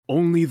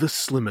Only the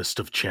slimmest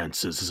of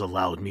chances has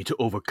allowed me to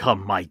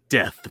overcome my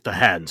death at the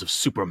hands of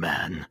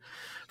Superman.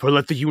 For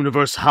let the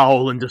universe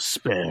howl in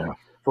despair,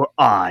 for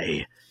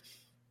I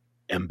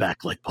am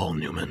back like Paul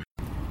Newman.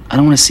 I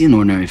don't want to see an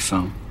ordinary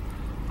film.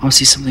 I want to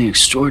see something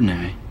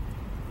extraordinary.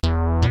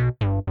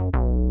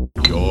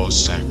 Your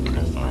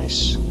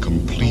sacrifice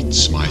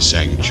completes my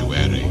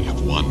sanctuary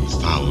of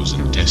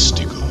 1,000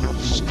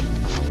 testicles.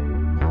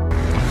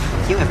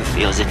 You ever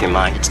feel as if your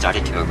mind had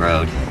started to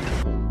erode?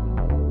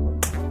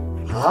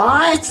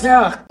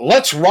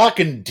 Let's rock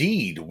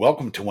indeed.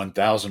 Welcome to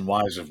 1000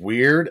 Wives of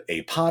Weird,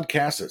 a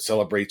podcast that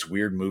celebrates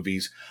weird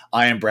movies.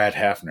 I am Brad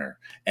Hafner,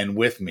 and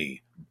with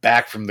me,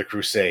 back from the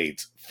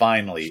Crusades,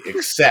 finally,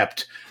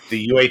 except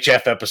the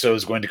UHF episode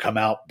is going to come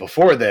out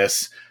before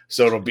this,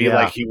 so it'll be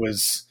like he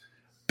was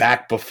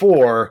back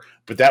before,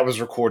 but that was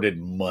recorded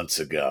months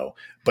ago.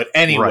 But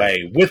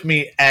anyway, with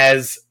me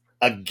as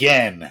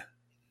again...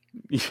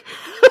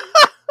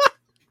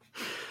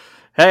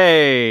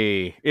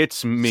 Hey,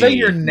 it's me. Say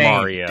your name,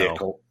 Mario.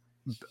 Dickel.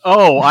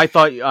 Oh, I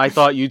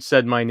thought you'd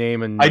said my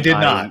name, and I did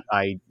not.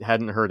 I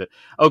hadn't heard it.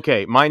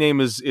 Okay, my name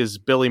is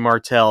Billy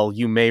Martell.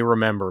 You may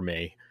remember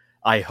me.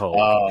 I hope.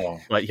 Oh,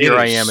 but here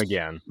I am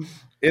again.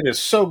 It is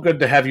so good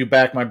to have you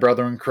back, my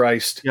brother in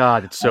Christ.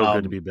 God, it's so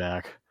good to be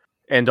back,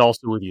 and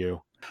also with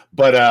you.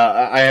 But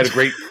I had a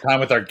great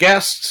time with our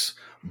guests,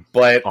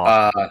 but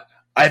I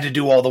had to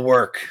do all the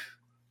work.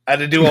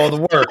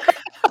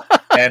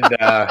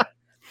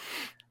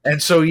 And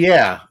so,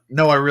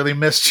 I really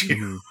missed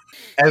you.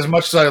 As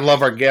much as I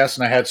love our guests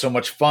and I had so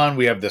much fun,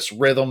 we have this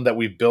rhythm that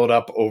we've built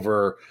up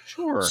over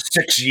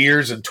 6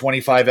 years and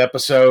 25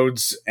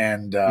 episodes.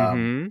 And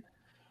no,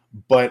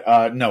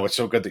 it's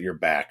so good that you're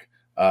back.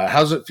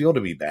 How's it feel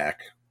to be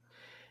back?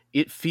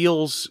 It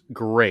feels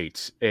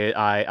great.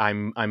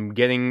 I'm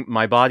getting,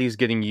 my body's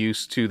getting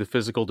used to the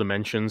physical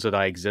dimensions that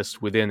I exist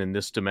within in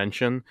this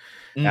dimension.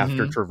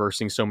 After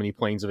traversing so many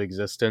planes of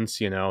existence,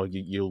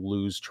 you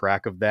lose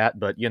track of that.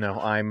 But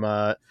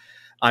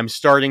I'm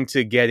starting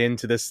to get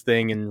into this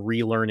thing and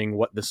relearning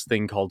what this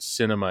thing called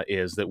cinema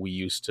is that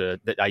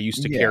I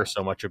used to care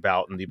so much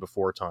about in the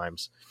before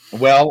times.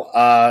 Well,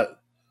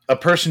 a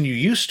person you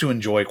used to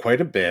enjoy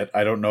quite a bit,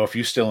 I don't know if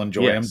you still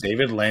enjoy him,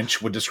 David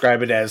Lynch, would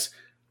describe it as,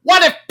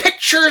 what if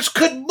pictures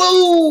could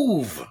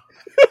move?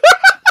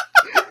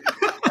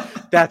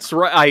 That's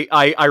right.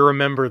 I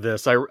remember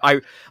this.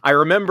 I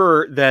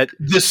remember that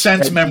the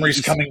sense memory's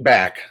coming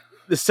back.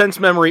 The sense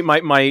memory.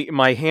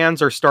 My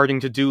hands are starting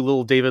to do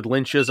little David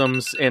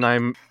Lynchisms, and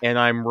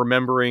I'm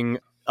remembering.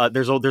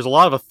 There's a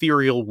lot of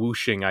ethereal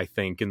whooshing, I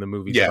think, in the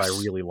movies that I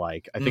really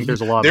like. I think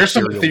there's a lot. There's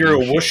some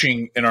ethereal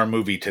whooshing in our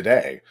movie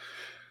today.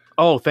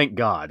 Oh, thank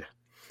God!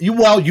 You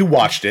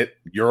watched it.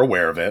 You're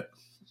aware of it.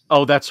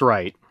 Oh, that's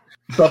right.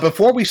 But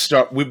before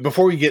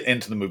we get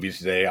into the movie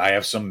today, I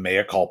have some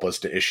mea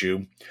culpas to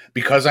issue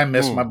because I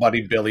miss my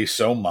buddy Billy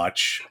so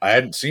much. I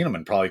hadn't seen him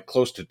in probably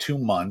close to 2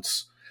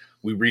 months.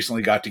 We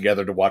recently got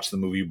together to watch the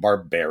movie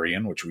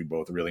Barbarian, which we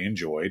both really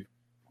enjoyed.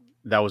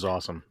 That was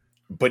awesome.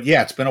 But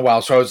it's been a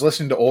while. So I was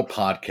listening to old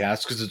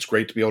podcasts because it's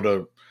great to be able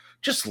to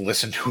just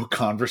listen to a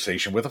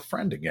conversation with a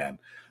friend again.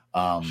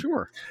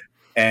 Sure.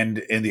 And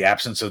in the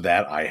absence of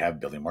that, I have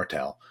Billy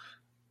Martell.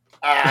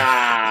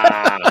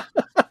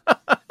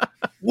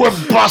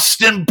 We're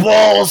busting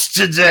balls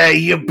today.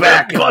 You're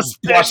back.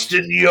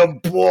 Busting your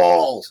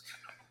balls.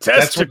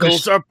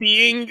 Testicles are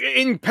being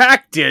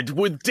impacted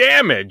with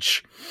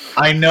damage.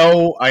 I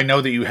know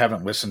that you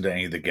haven't listened to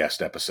any of the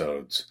guest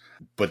episodes,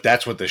 but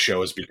that's what the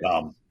show has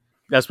become.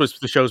 That's what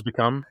the show's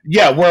become?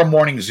 Yeah, we're a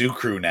morning zoo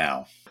crew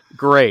now.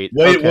 Great.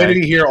 Wait till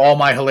you hear all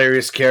my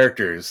hilarious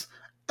characters.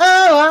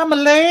 Oh, I'm a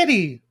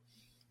lady.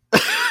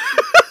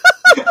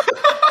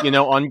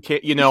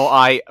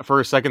 I for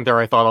a second there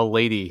I thought a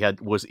lady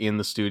was in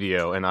the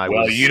studio, and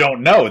you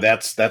don't know.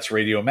 That's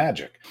radio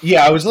magic.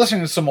 Yeah, I was listening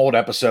to some old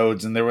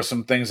episodes, and there were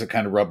some things that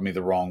kind of rubbed me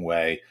the wrong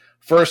way.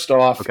 First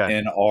off,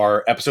 in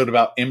our episode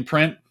about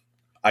Imprint,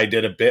 I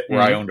did a bit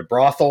where I owned a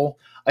brothel.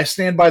 I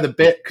stand by the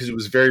bit because it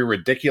was very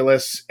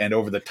ridiculous and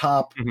over the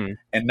top,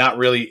 and not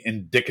really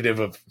indicative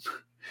of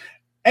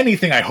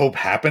anything I hope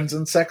happens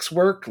in sex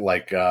work,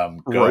 like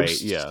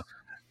ghosts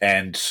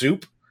and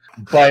soup.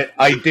 But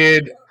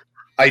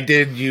I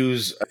did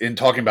use, in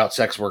talking about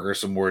sex workers,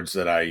 some words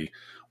that I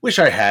wish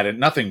I hadn't.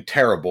 Nothing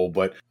terrible,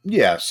 but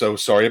so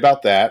sorry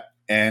about that.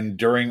 And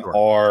during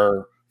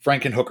our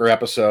Frankenhooker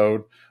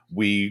episode,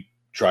 we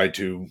tried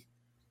to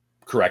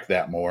correct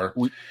that more.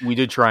 We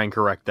did try and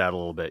correct that a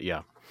little bit,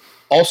 yeah.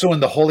 Also, in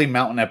the Holy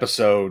Mountain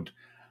episode,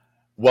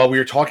 while we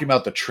were talking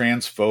about the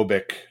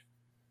transphobic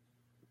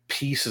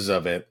pieces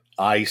of it,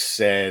 I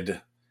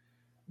said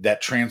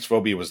that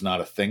transphobia was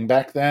not a thing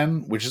back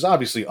then, which is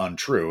obviously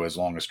untrue. As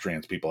long as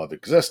trans people have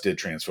existed,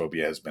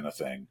 transphobia has been a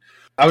thing.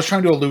 I was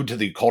trying to allude to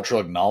the cultural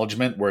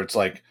acknowledgement where it's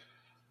like,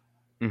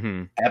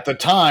 at the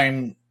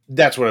time,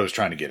 that's what I was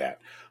trying to get at.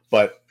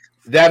 But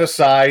that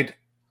aside,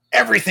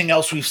 everything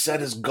else we've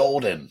said is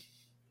golden.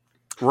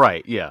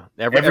 Right, yeah.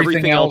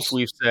 Everything else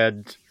we've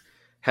said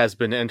has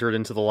been entered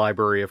into the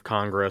Library of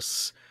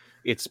Congress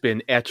It's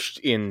been etched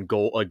in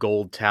a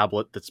gold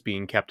tablet that's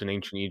being kept in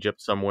ancient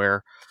Egypt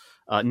somewhere.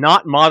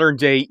 Not modern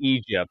day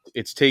Egypt.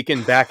 It's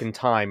taken back in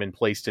time and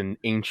placed in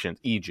ancient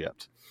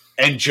Egypt.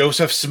 And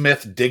Joseph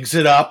Smith digs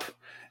it up,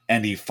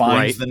 and he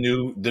finds the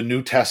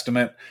New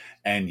Testament.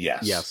 And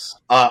yes.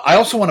 I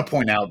also want to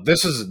point out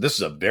this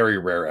is a very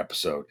rare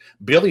episode.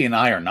 Billy and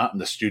I are not in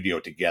the studio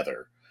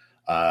together.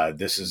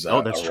 This is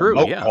a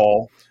remote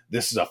call.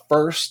 This is a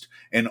first.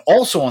 And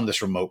also on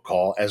this remote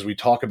call, as we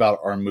talk about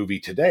our movie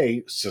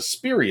today,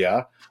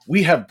 Suspiria,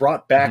 we have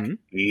brought back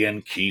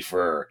Ian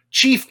Kiefer,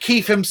 Chief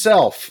Keef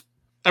himself.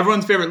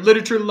 Everyone's favorite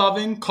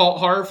literature-loving cult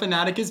horror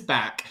fanatic is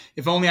back.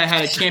 If only I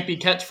had a campy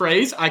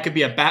catchphrase, I could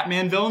be a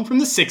Batman villain from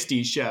the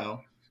 60s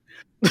show.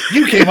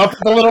 You came up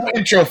with a little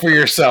intro for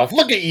yourself.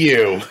 Look at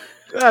you.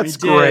 That's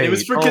great. It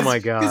was oh my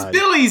god! Because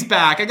Billy's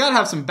back. I gotta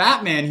have some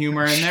Batman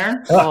humor in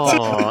there.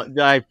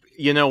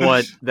 You know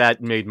what?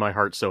 That made my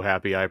heart so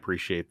happy. I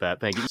appreciate that.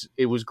 Thank you.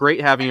 It was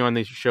great having you on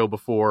the show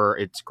before.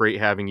 It's great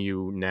having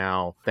you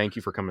now. Thank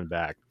you for coming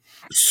back.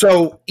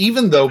 So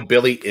even though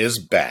Billy is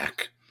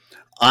back,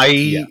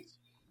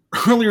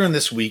 earlier in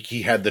this week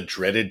he had the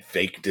dreaded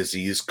fake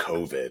disease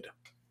COVID.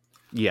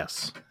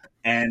 Yes.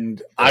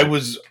 And I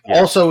was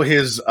also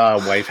his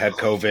wife had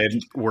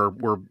COVID.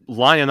 We're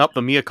lining up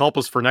the mea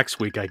culpas for next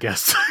week, I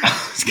guess.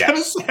 I was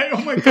gonna say,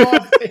 oh my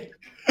god.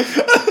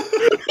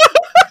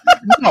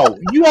 No,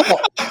 you all.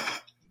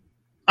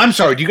 I'm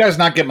sorry. Do you guys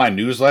not get my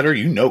newsletter?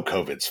 You know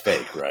COVID's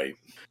fake, right?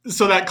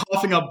 So that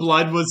coughing up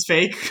blood was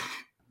fake?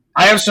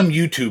 I have some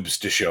YouTubes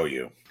to show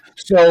you.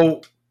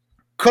 So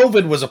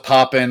COVID was a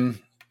poppin'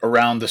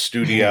 around the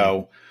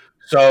studio.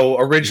 So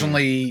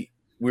originally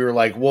we were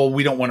like, well,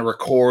 we don't want to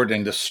record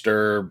and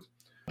disturb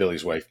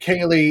Billy's wife,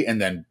 Kaylee. And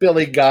then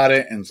Billy got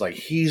it and it's like,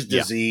 he's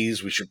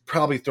diseased. We should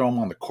probably throw him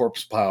on the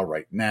corpse pile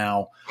right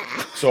now.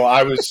 So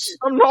I was...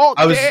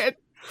 dead.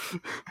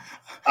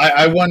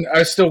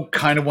 I still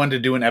kind of wanted to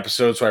do an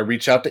episode, so I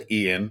reached out to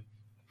Ian.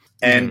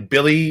 And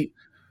Billy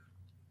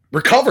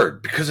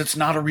recovered because it's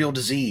not a real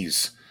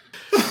disease.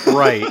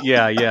 Right,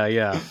 yeah.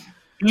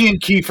 Ian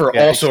Kiefer,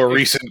 also a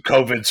recent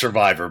COVID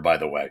survivor, by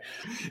the way.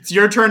 It's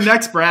your turn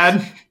next,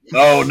 Brad.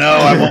 Oh, no,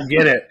 I won't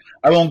get it.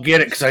 I won't get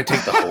it because I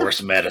take the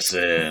horse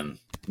medicine.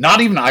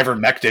 Not even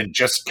ivermectin,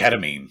 just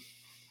ketamine.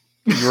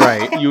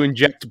 Right. You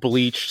inject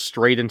bleach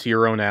straight into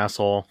your own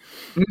asshole.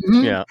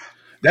 Mm-hmm. Yeah.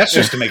 That's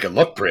just to make it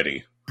look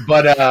pretty.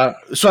 But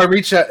so I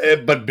reached out,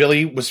 but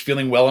Billy was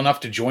feeling well enough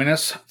to join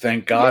us.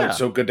 Thank God. It's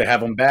so good to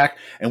have him back.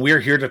 And we are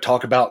here to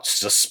talk about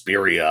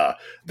Suspiria,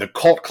 the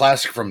cult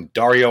classic from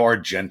Dario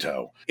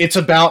Argento. It's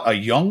about a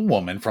young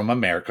woman from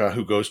America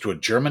who goes to a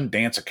German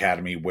dance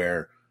academy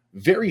where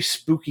very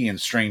spooky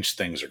and strange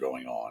things are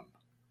going on.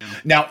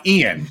 Now,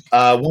 Ian,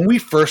 when we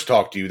first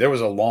talked to you, there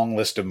was a long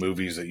list of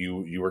movies that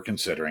you were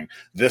considering.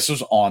 This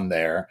was on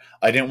there.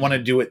 I didn't want to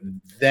do it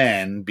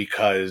then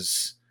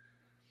because...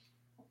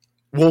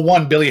 Well,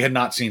 one, Billy had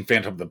not seen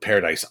Phantom of the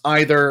Paradise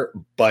either,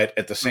 but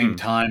at the same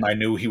time, I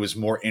knew he was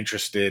more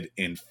interested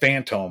in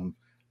Phantom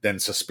than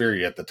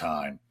Suspiria at the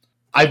time.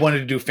 I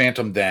wanted to do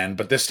Phantom then,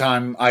 but this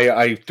time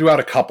I threw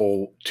out a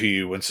couple to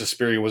you, and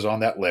Suspiria was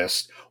on that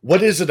list.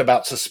 What is it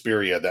about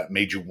Suspiria that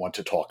made you want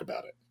to talk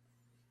about it?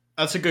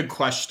 That's a good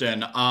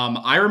question.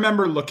 I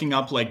remember looking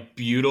up like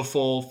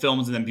beautiful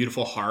films and then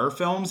beautiful horror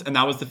films, and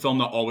that was the film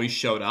that always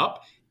showed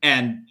up.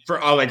 And for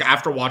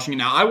after watching it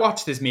now, I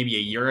watched this maybe a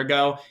year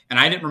ago, and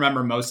I didn't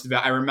remember most of it.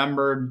 I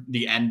remembered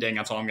the ending.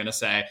 That's all I'm gonna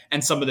say,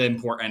 and some of the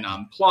important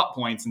plot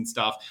points and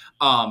stuff.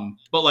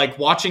 But like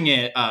watching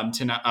it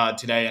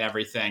today and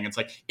everything, it's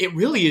like it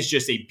really is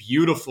just a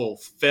beautiful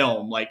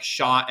film, like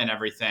shot and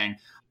everything.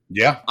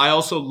 Yeah. I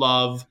also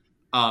love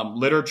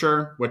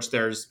literature, which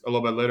there's a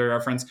little bit of literary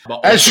reference.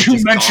 As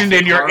you mentioned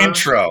in your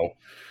intro.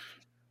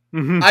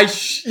 Mm-hmm.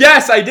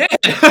 Yes, I did.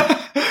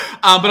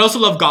 But I also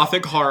love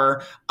Gothic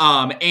horror.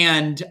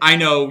 And I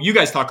know you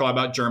guys talk a lot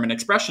about German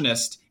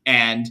Expressionist,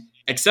 and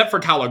except for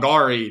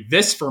Caligari,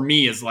 this for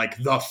me is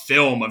like the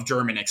film of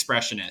German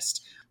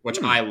Expressionist,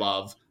 which I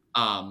love.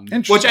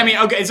 Which I mean,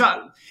 okay, it's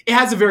not. It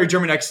has a very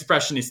German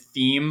Expressionist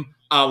theme,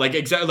 like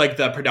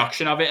the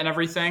production of it and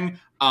everything.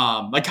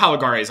 Like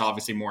Caligari is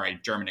obviously more a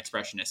German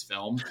Expressionist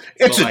film.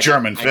 It's a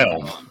German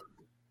film.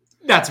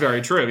 That's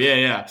very true.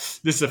 Yeah.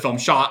 This is a film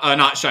shot,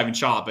 not even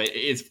shot, but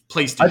it's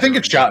placed in I think Germany.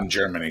 It's shot in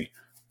Germany.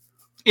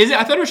 Is it?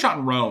 I thought it was shot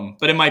in Rome,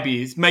 but it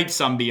might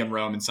some be in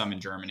Rome and some in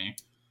Germany.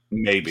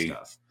 Maybe.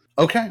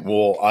 Okay.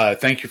 Well,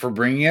 thank you for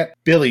bringing it.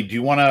 Billy, do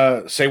you want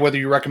to say whether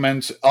you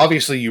recommend...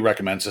 Obviously, you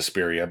recommend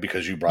Suspiria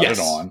because you brought it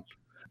on.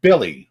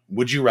 Billy,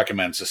 would you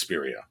recommend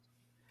Suspiria?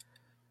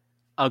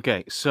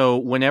 Okay, so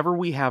whenever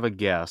we have a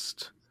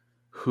guest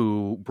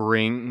who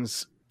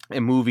brings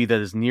a movie that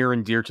is near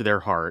and dear to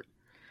their heart,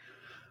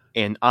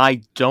 and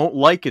I don't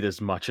like it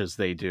as much as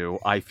they do,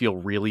 I feel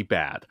really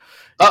bad.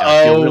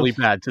 I feel really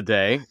bad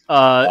today.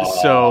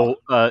 So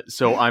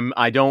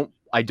I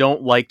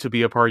don't like to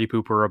be a party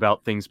pooper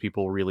about things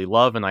people really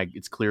love, and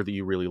it's clear that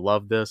you really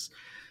love this.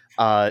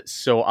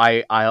 So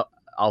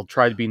I'll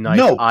try to be nice.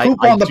 No,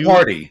 poop on the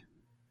party.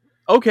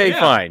 Okay,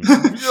 fine.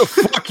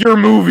 Fuck your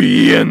movie,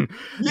 Ian.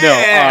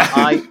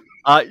 Yeah.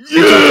 No,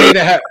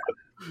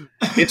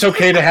 it's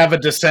okay to have a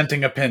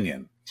dissenting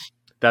opinion.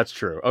 That's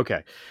true.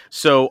 Okay.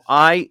 So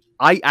I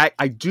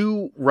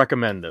do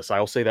recommend this.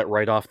 I'll say that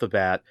right off the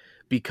bat,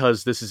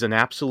 because this is an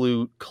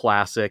absolute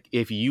classic.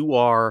 If you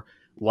are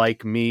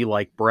like me,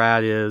 like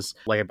Brad is,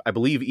 like I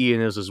believe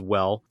Ian is as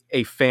well,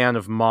 a fan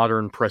of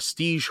modern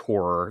prestige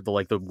horror,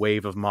 the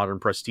wave of modern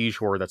prestige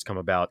horror that's come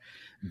about,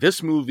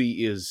 this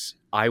movie is,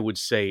 I would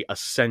say,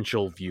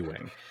 essential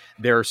viewing.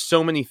 There are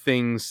so many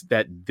things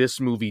that this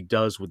movie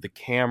does with the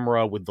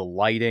camera, with the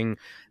lighting,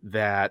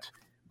 that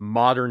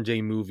modern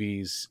day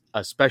movies,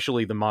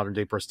 especially the modern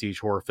day prestige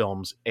horror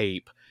films,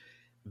 ape,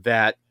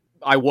 that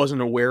I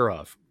wasn't aware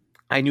of.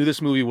 I knew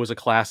this movie was a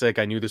classic.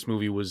 I knew this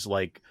movie was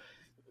like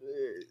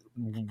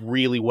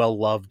really well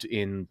loved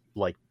in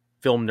like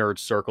film nerd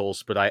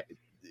circles, but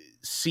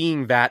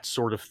seeing that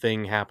sort of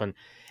thing happen,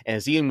 and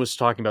as Ian was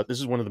talking about, this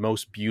is one of the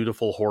most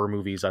beautiful horror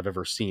movies I've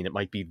ever seen. It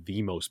might be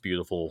the most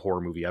beautiful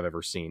horror movie I've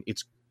ever seen.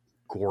 It's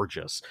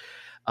gorgeous.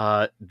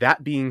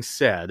 That being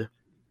said,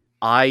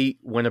 I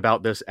went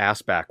about this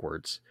ass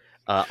backwards.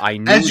 I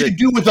knew, as you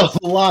do with a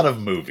lot of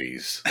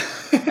movies,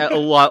 a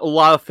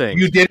lot of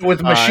things. You did it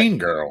with Machine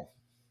Girl.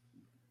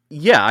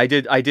 Yeah, I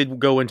did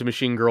go into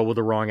Machine Girl with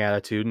the wrong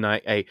attitude, and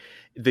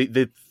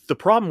the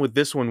problem with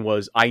this one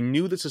was I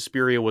knew that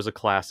Suspiria was a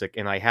classic,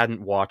 and I hadn't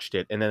watched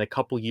it. And then a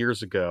couple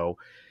years ago,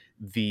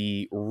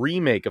 the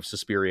remake of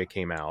Suspiria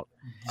came out,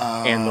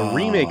 and the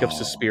remake of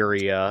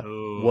Suspiria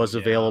was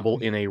available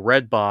in a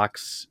red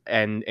box,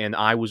 and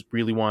I was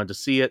really wanted to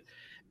see it,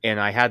 and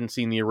I hadn't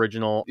seen the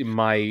original.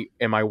 My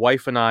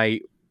wife and I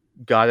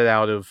got it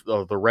out of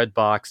the red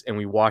box, and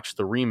we watched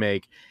the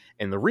remake,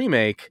 and the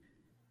remake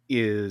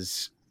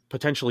is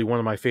potentially one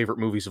of my favorite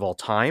movies of all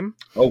time.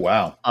 Oh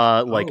wow.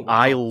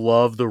 I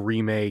love the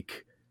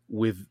remake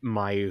with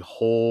my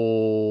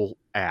whole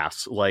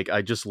ass. Like,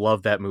 I just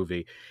love that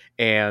movie.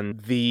 And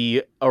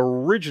the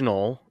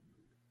original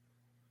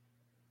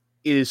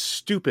is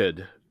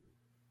stupid,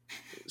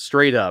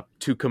 straight up,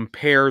 to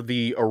compare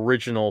the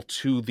original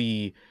to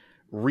the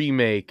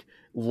remake.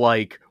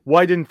 Like,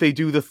 why didn't they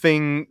do the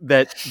thing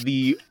that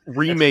the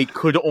remake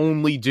could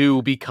only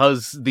do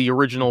because the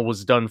original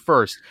was done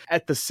first?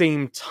 At the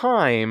same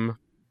time,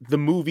 the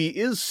movie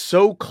is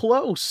so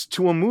close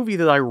to a movie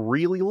that I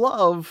really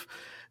love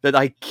that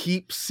I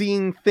keep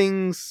seeing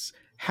things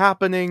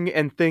happening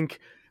and think,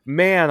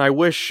 man, I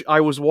wish I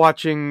was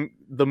watching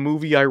the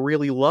movie I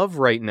really love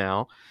right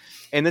now.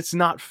 And it's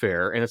not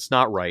fair, and it's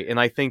not right. And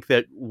I think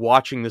that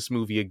watching this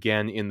movie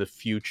again in the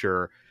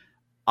future,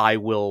 I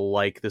will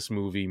like this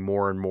movie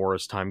more and more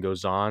as time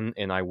goes on,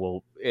 and I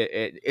will.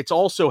 It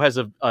also has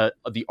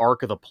the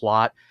arc of the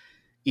plot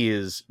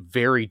is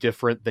very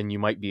different than you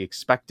might be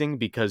expecting,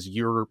 because if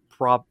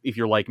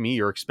you're like me,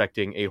 you're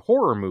expecting a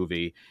horror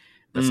movie.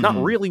 That's not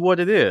really what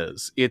it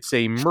is. It's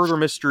a murder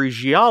mystery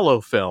giallo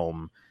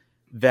film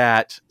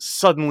that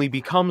suddenly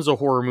becomes a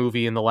horror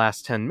movie in the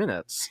last 10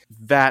 minutes.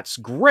 That's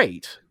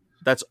great.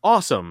 That's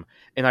awesome.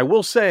 And I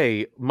will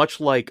say, much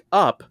like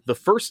Up, the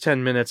first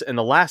 10 minutes and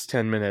the last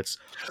 10 minutes,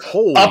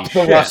 holy Up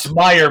shit. the Russ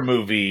Meyer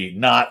movie,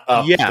 not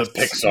Up the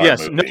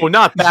Pixar movie. No,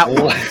 not that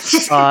one.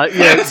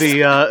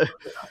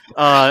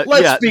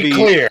 Let's be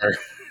clear.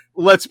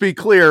 Let's be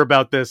clear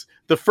about this.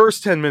 The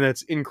first 10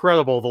 minutes,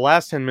 incredible. The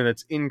last 10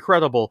 minutes,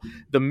 incredible.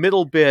 The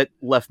middle bit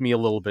left me a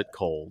little bit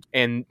cold.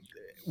 And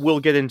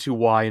we'll get into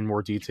why in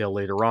more detail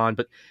later on.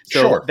 But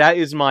so that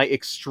is my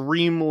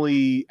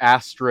extremely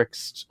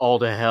asterisked all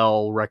to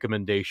hell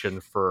recommendation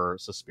for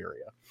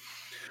Suspiria.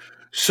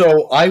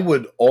 So I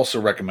would also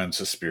recommend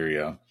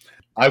Suspiria.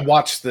 I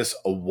watched this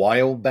a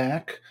while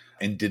back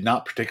and did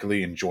not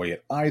particularly enjoy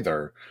it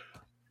either.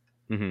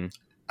 Mm-hmm.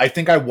 I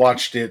think I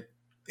watched it.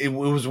 It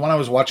was when I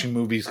was watching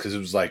movies, because it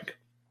was like,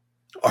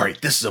 all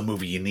right, this is a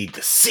movie you need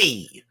to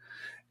see.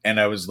 And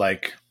I was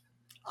like,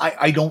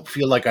 I don't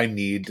feel like I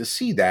need to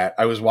see that.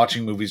 I was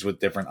watching movies with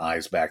different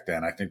eyes back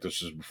then. I think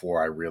this was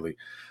before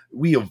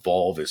we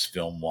evolve as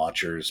film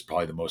watchers.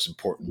 Probably the most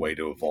important way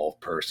to evolve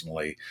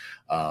personally.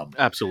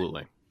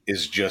 Absolutely.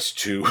 Is just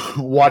to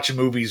watch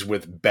movies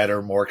with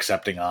better, more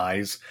accepting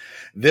eyes.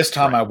 This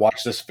time I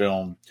watched this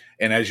film,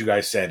 and as you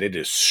guys said, it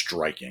is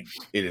striking.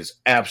 It is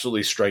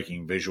absolutely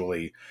striking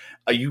visually.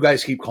 You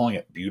guys keep calling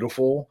it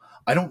beautiful.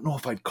 I don't know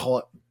if I'd call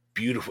it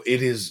beautiful.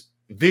 It is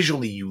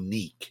visually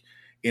unique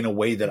in a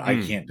way that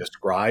I can't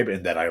describe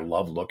and that I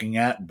love looking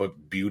at,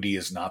 but beauty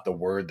is not the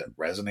word that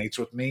resonates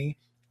with me.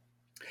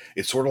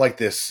 It's sort of like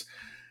this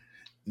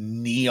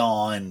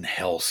neon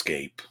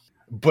hellscape,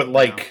 but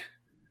like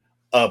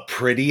a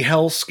pretty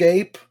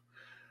hellscape,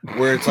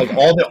 where it's like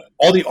all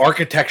the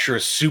architecture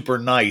is super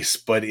nice,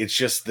 but it's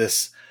just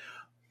this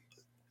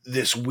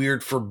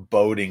weird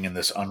foreboding and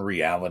this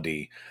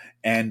unreality.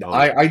 And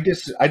I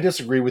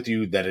disagree with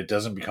you that it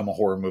doesn't become a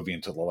horror movie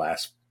until the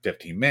last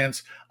 15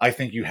 minutes. I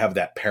think you have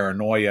that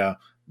paranoia,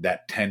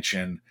 that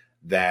tension,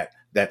 that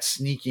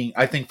sneaking.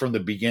 I think from the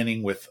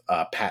beginning with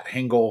Pat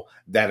Hingle,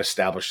 that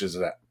establishes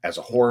that as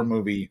a horror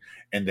movie,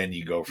 and then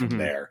you go from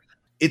there.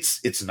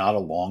 It's not a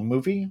long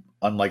movie,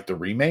 unlike the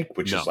remake,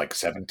 which is like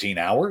 17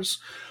 hours.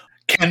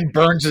 Ken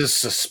Burns'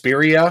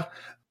 Suspiria.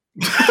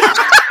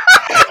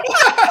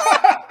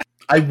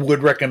 I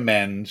would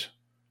recommend,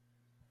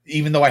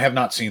 even though I have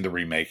not seen the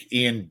remake.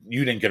 Ian,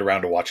 you didn't get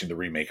around to watching the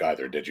remake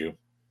either, did you?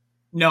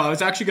 No, I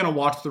was actually going to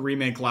watch the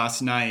remake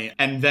last night,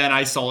 and then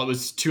I saw it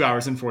was 2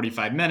 hours and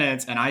 45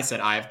 minutes, and I said,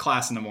 I have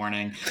class in the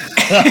morning.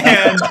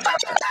 And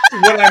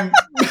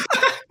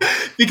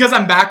because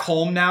I'm back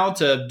home now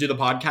to do the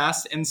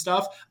podcast and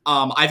stuff,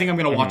 I think I'm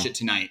going to watch it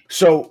tonight.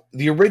 So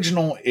the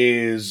original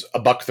is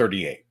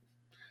 $1.38.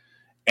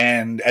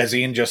 And as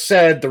Ian just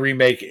said, the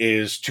remake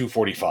is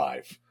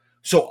 $2.45.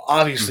 So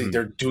obviously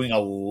they're doing a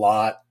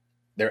lot.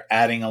 They're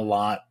adding a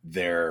lot.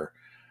 The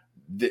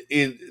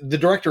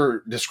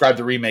director described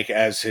the remake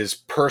as his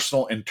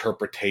personal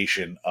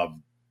interpretation of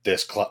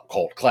this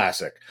cult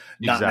classic,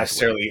 not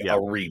necessarily a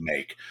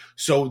remake.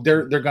 So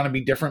they're going to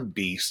be different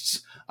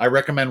beasts. I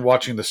recommend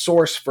watching the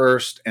source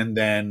first and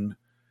then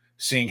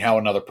seeing how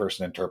another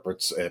person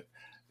interprets it.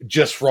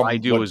 Just from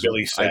what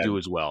Billy said. I do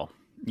as well.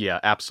 Yeah,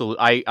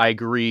 absolutely. I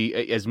agree.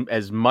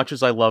 As much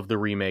as I love the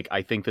remake,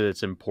 I think that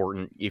it's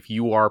important, if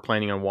you are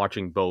planning on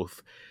watching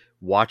both,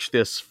 watch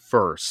this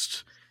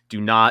first.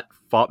 Do not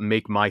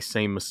make my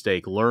same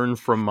mistake. Learn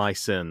from my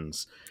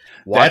sins.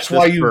 Watch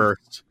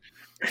first.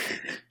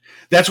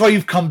 That's why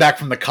you've come back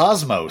from the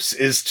cosmos,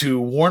 is to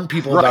warn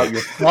people about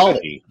your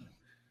folly.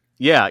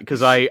 Yeah,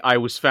 because I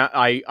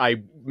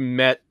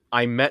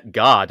met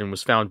God and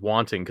was found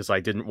wanting because I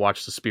didn't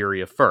watch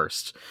Suspiria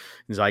first.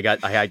 Because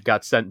I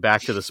got sent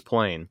back to this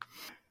plane.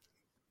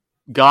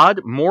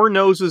 God, more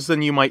noses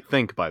than you might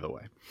think, by the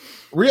way.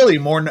 Really,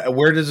 more.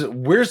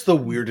 Where's the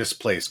weirdest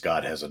place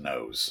God has a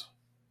nose?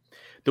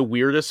 The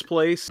weirdest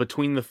place?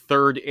 Between the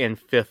 3rd and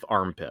 5th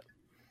armpit.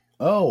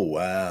 Oh,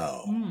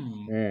 wow.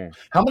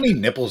 How many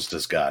nipples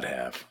does God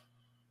have?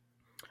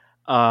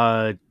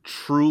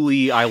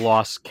 Truly, I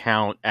lost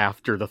count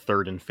after the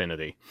 3rd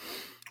infinity.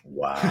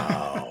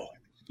 Wow.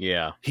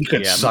 Yeah. He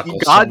could suckle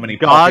so many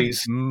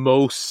puppies. God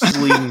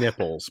mostly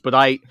nipples, but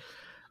I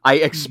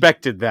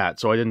expected that,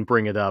 so I didn't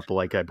bring it up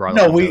like I brought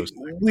up. No,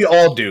 we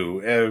all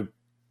do.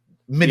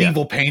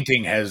 Medieval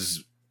painting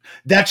has...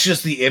 That's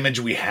just the image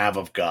we have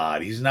of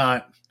God. He's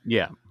not...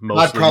 Yeah.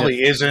 God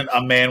probably isn't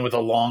a man with a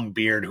long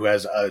beard who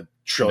has a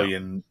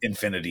trillion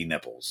infinity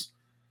nipples.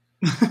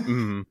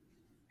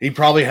 He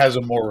probably has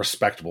a more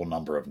respectable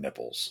number of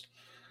nipples.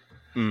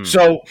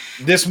 So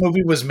this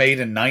movie was made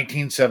in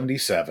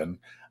 1977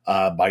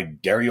 by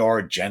Dario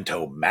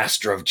Argento,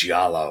 master of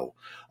Giallo.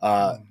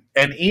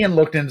 And Ian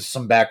looked into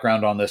some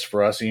background on this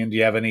for us. Ian, do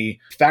you have any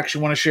facts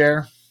you want to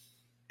share?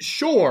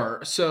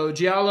 Sure. So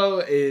Giallo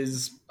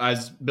is,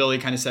 as Billy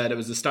kind of said, it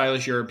was a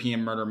stylish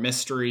European murder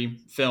mystery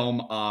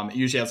film. It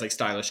usually has like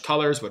stylish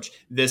colors, which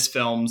this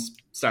film's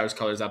stylish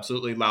colors,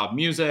 absolutely loud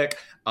music,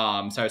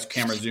 stylish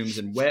camera zooms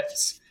and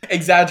whips,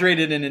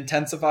 exaggerated and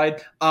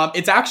intensified.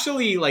 It's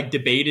actually like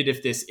debated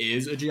if this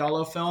is a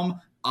Giallo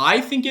film.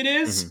 I think it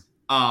is.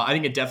 I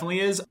think it definitely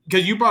is.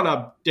 Because you brought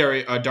up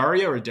Dario.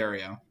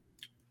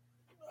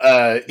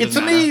 It's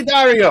me,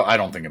 Dario. I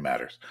don't think it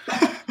matters.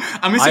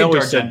 I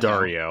always said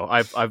Dario.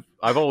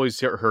 I've always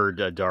heard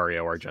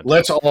Dario Argento.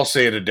 Let's all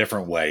say it a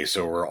different way,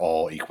 so we're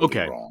all equally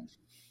wrong.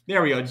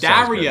 There we go.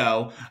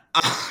 Dario.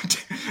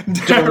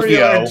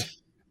 Dario.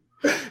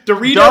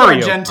 Dorito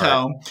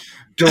Argento.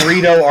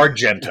 Dorito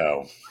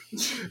Argento.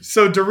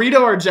 So Dorito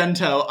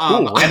Argento.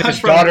 And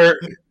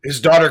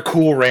his daughter,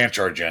 Cool Ranch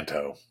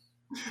Argento.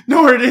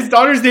 No, his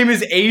daughter's name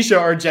is Asia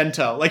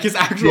Argento, like his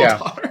actual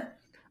daughter.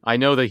 I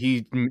know that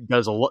he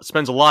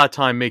spends a lot of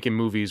time making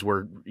movies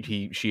where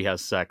she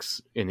has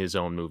sex in his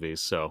own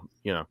movies, so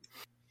you know.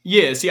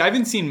 Yeah, see, I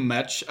haven't seen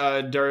much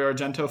Dario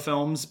Argento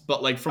films,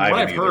 but like from what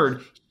I've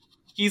heard,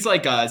 he's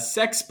like a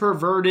sex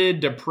perverted,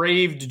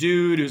 depraved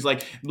dude who's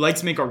like likes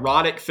to make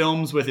erotic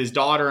films with his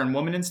daughter and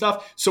woman and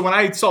stuff. So when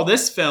I saw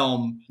this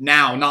film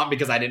now, not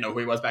because I didn't know who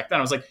he was back then,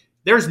 I was like,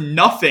 there's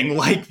nothing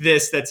like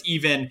this that's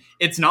even,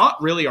 it's not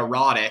really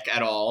erotic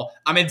at all.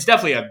 I mean, it's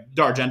definitely a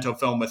Argento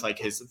film with like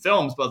his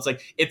films, but it's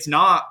like, it's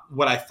not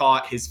what I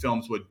thought his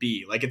films would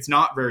be. Like, it's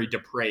not very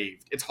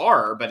depraved. It's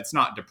horror, but it's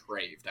not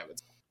depraved, I would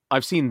say.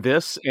 I've seen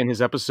this and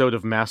his episode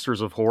of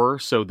Masters of Horror,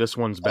 so this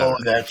one's better.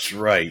 Oh, that's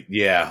right.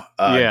 Yeah.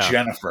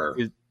 Jennifer.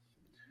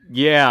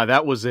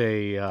 That was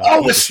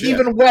a... with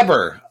Steven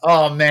Weber.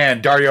 Oh,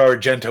 man. Dario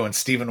Argento and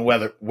Steven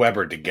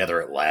Weber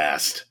together at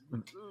last.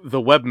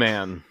 The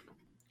Webman.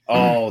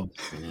 Oh,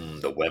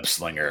 the web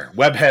slinger.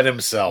 Webhead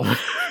himself.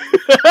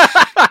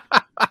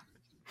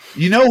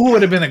 You know who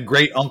would have been a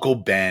great Uncle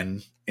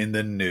Ben in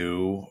the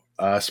new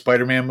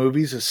Spider-Man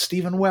movies is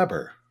Steven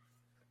Weber.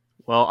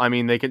 Well, I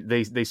mean,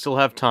 they still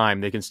have time.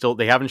 They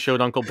haven't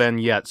showed Uncle Ben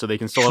yet, so they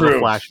can still have a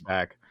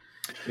flashback.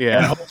 Yeah.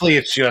 And hopefully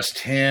it's just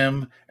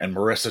him and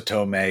Marissa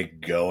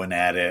Tomei going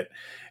at it.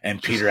 And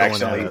Peter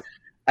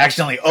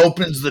accidentally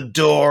opens the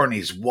door and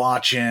he's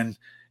watching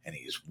and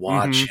he's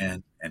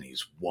watching and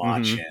he's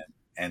watching.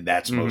 And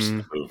that's most of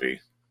the movie.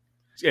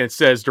 It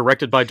says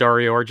directed by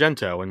Dario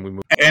Argento, and we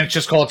move. And it's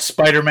just called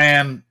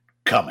Spider-Man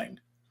Coming.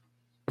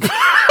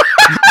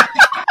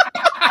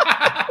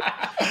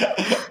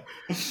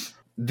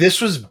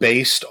 This was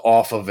based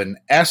off of an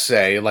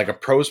essay, like a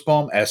prose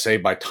poem essay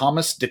by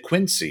Thomas De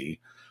Quincey,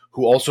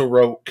 who also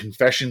wrote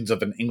Confessions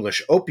of an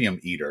English Opium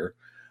Eater,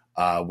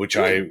 which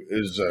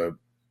is a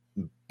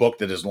book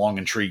that has long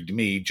intrigued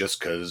me just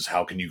because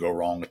how can you go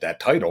wrong with that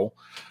title?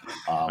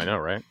 I know,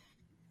 right?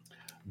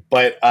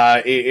 But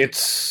I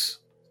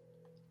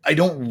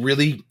don't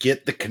really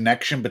get the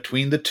connection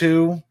between the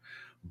two,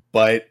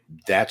 but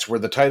that's where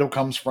the title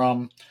comes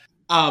from.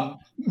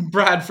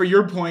 Brad, for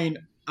your point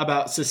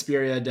about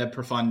Suspiria de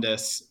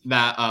Profundis,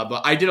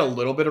 but I did a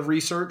little bit of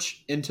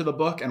research into the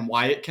book and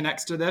why it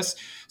connects to this.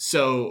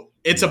 So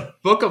it's a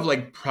book of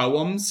like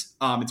poems.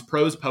 It's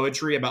prose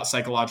poetry about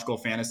psychological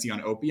fantasy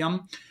on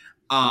opium.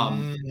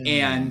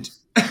 And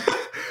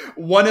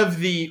one of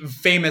the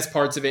famous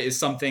parts of it is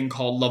something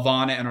called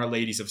Lavana and Our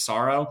Ladies of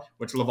Sorrow,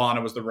 which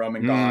Lavana was the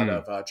Roman god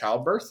of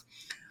childbirth.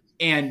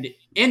 And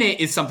in it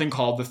is something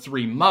called the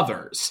Three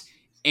Mothers.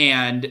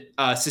 And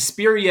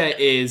Suspiria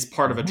is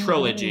part of a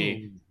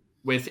trilogy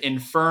with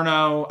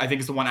Inferno, I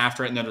think is the one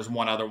after it, and then there's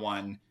one other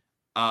one.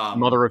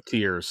 Mother of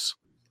Tears.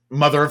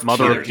 Mother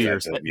of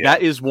Tears.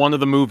 That is one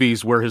of the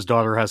movies where his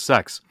daughter has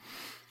sex.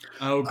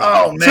 Oh,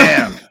 God. Oh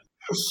man.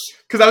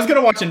 Because I was going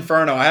to watch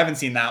Inferno. I haven't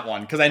seen that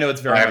one because I know it's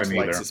very much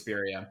like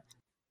Suspiria.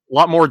 A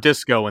lot more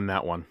disco in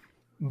that one.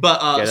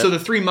 But so the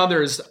Three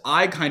Mothers,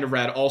 I kind of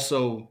read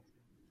also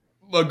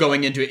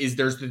going into it is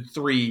there's the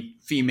three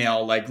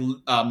female like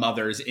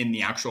mothers in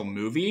the actual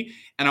movie.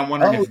 And I'm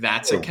wondering if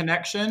that's a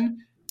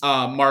connection.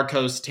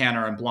 Marcos,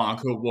 Tanner, and Blanc,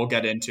 who we'll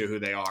get into who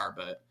they are,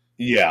 but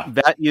yeah,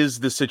 that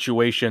is the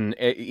situation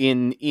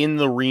in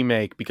the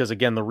remake, because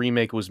again, the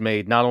remake was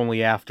made not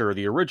only after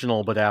the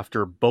original, but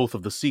after both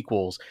of the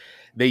sequels.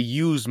 They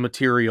use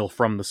material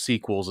from the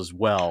sequels as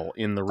well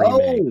in the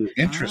remake. Oh,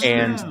 interesting.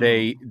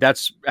 And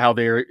that's how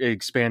they're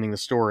expanding the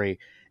story.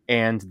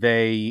 And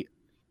they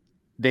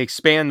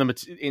expand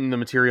in the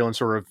material and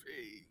sort of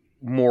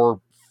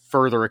more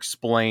further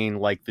explain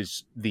like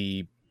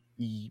the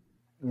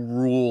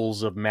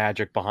rules of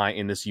magic behind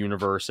in this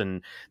universe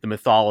and the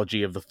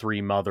mythology of the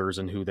Three Mothers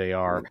and who they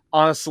are.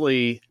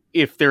 Honestly,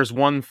 if there's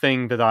one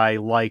thing that I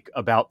like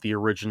about the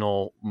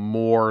original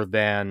more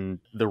than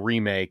the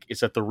remake,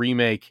 it's that the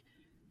remake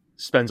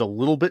spends a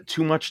little bit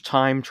too much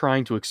time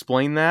trying to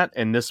explain that,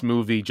 and this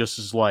movie just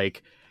is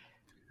like,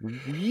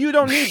 you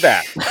don't need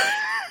that.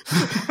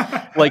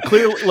 Like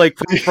clearly, like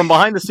from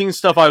behind the scenes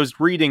stuff I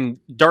was reading,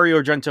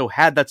 Dario Argento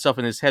had that stuff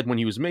in his head when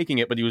he was making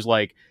it, but he was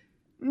like,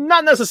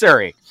 not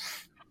necessary.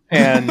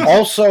 And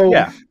also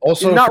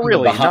not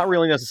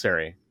really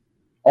necessary.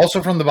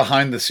 Also from the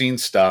behind the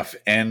scenes stuff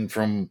and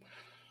from,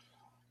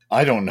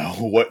 I don't know,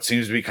 what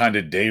seems to be kind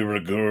of de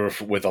rigueur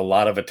with a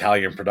lot of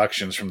Italian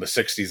productions from the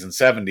 60s and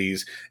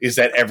 70s is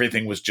that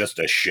everything was just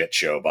a shit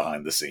show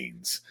behind the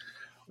scenes.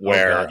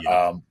 Where,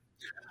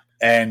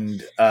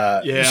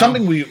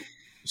 something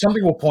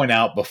we'll point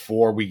out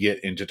before we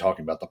get into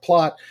talking about the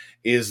plot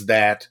is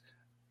that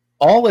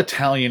all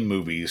Italian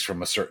movies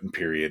from a certain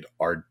period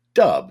are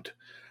dubbed.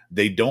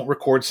 They don't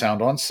record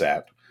sound on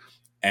set,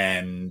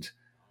 and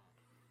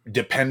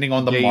depending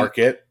on the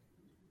market,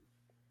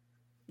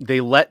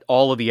 they let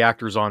all of the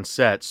actors on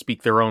set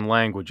speak their own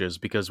languages,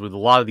 because with a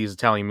lot of these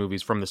Italian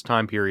movies from this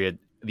time period,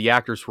 the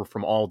actors were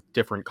from all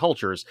different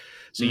cultures.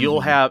 So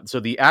you'll have,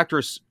 the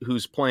actress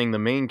who's playing the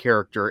main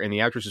character and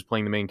the actress who's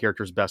playing the main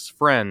character's best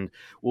friend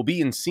will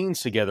be in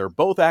scenes together.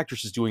 Both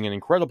actresses doing an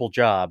incredible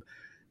job,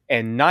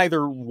 and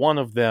neither one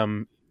of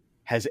them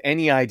has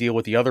any idea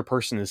what the other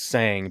person is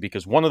saying,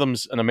 because one of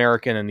them's an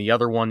American and the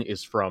other one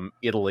is from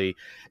Italy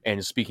and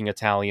is speaking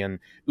Italian.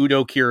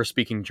 Udo Kier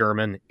speaking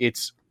German.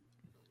 It's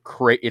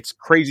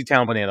crazy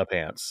town banana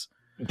pants.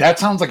 That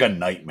sounds like a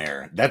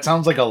nightmare. That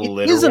sounds like a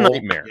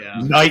nightmare.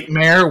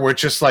 Nightmare where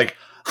it's just like,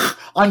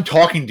 I'm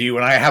talking to you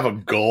and I have a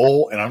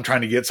goal and I'm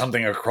trying to get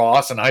something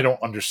across and I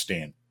don't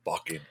understand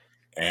fucking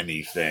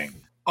anything.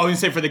 I was going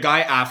to say, for the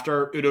guy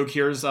after Udo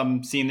Kier's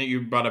scene that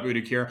you brought up, Udo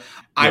Kier,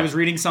 I was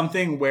reading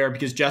something where,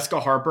 because Jessica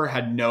Harper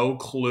had no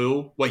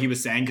clue what he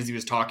was saying because he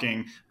was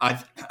talking,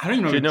 I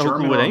don't even know,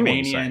 German or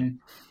Romanian.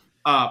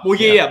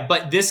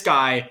 But this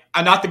guy,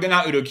 not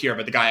Udo Kier,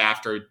 but the guy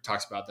after who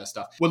talks about this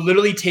stuff, would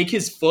literally take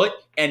his foot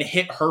and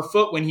hit her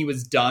foot when he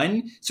was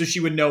done, so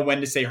she would know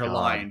when to say her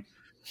line,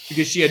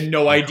 because she had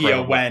no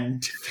idea when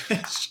to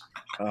finish.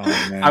 Oh,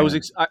 man. I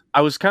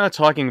was kind of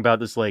talking about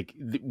this, like,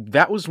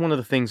 that was one of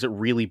the things that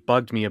really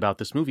bugged me about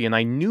this movie, and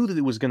I knew that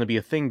it was going to be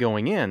a thing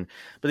going in.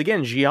 But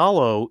again,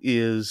 Giallo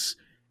is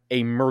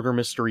a murder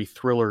mystery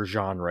thriller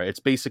genre.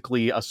 It's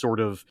basically a sort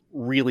of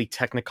really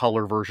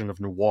technicolor version of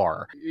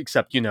noir,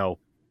 except,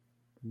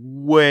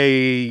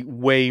 way,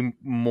 way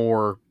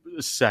more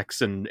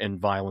sex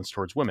and violence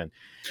towards women.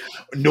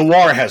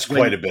 Noir has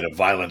quite a bit of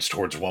violence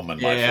towards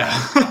women,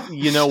 my friend.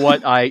 You know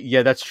what?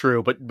 That's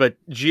true. But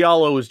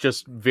Giallo is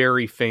just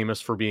very famous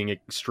for being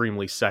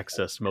extremely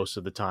sexist most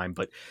of the time.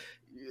 But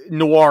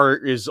noir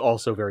is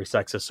also very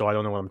sexist, so I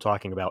don't know what I'm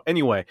talking about.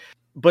 Anyway,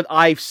 but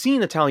I've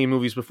seen Italian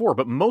movies before,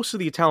 but most of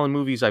the Italian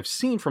movies I've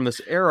seen from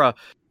this era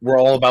were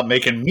all about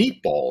making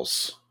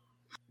meatballs.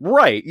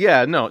 Right.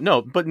 Yeah.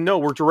 No. But no,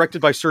 we're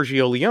directed by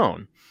Sergio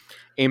Leone,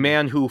 a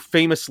man who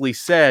famously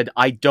said,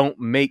 "I don't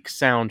make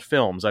sound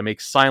films. I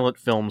make silent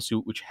films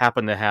which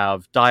happen to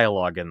have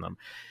dialogue in them."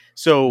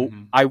 So,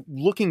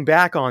 looking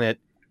back on it,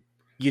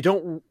 you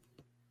don't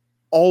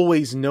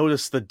always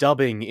notice the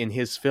dubbing in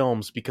his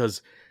films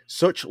because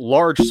such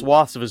large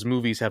swaths of his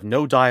movies have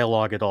no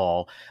dialogue at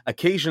all.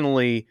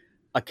 Occasionally,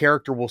 a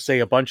character will say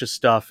a bunch of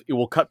stuff. It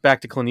will cut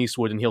back to Clint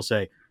Eastwood, and he'll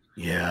say,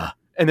 "Yeah,"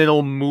 and then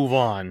it'll move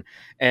on.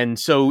 And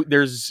so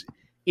there's,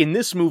 in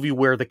this movie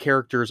where the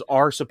characters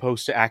are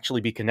supposed to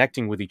actually be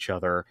connecting with each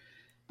other,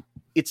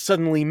 it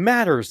suddenly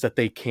matters that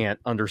they can't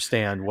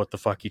understand what the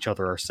fuck each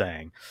other are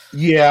saying.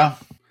 Yeah.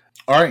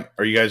 All right.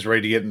 Are you guys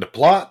ready to get into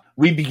plot?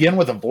 We begin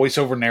with a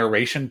voiceover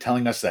narration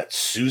telling us that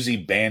Susie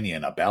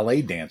Bannion, a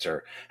ballet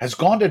dancer, has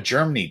gone to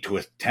Germany to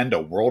attend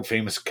a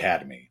world-famous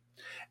academy.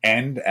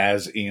 And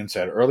as Ian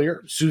said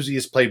earlier, Susie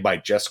is played by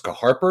Jessica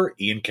Harper.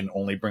 Ian can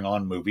only bring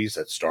on movies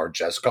that star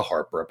Jessica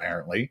Harper,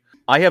 apparently.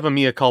 I have a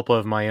mea culpa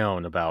of my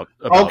own about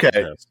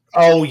this.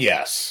 Oh,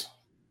 yes.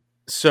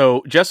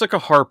 So Jessica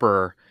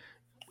Harper,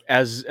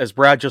 as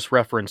Brad just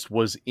referenced,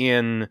 was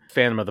in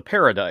Phantom of the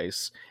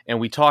Paradise. And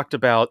we talked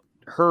about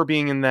her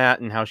being in that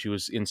and how she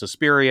was in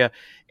Suspiria.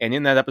 And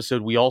in that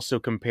episode, we also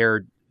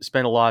compared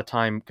Phantom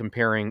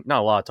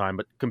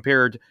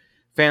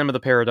of the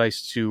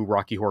Paradise to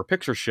Rocky Horror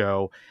Picture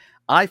Show.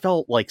 I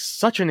felt like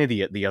such an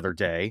idiot the other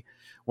day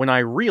when I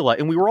realized,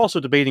 and we were also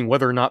debating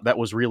whether or not that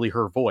was really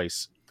her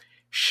voice.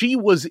 She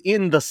was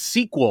in the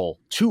sequel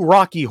to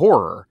Rocky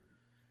Horror.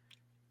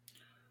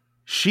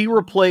 She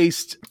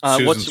replaced,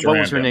 what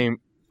was her name?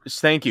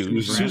 Thank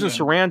you. Susan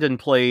Sarandon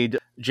played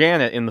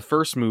Janet in the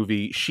first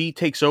movie. She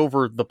takes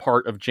over the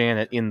part of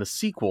Janet in the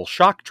sequel,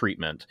 Shock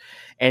Treatment.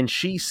 And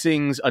she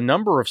sings a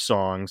number of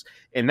songs.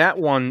 And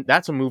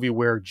that's a movie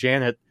where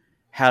Janet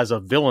has a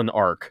villain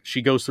arc.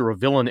 She goes through a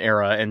villain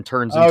era and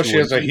turns into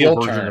an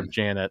evil version of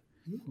Janet.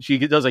 She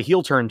does a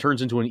heel turn,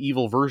 turns into an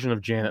evil version of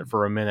Janet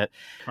for a minute.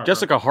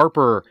 Jessica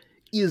Harper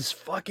is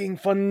fucking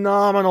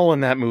phenomenal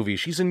in that movie.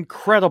 She's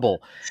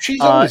incredible.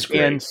 She's always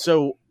great. And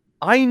so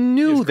I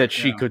knew that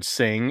she could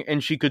sing,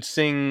 and she could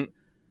sing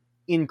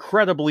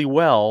incredibly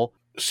well.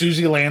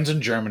 Susie lands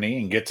in Germany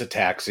and gets a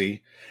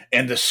taxi,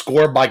 and the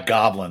score by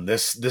Goblin,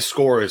 this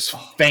score is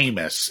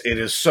famous. It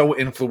is so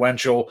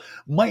influential,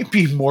 might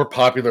be more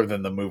popular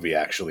than the movie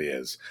actually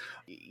is.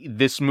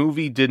 This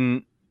movie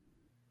didn't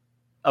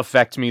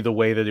affect me the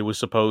way that it was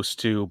supposed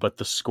to, but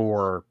the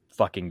score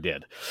fucking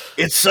did.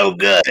 It's so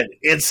good.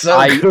 It's so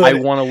good. I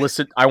want to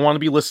listen. I want to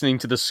be listening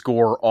to the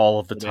score all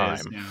of the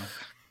time.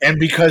 And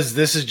because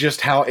this is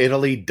just how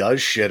Italy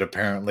does shit,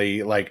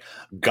 apparently, like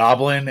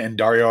Goblin and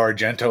Dario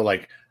Argento,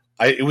 like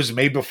it was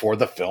made before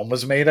the film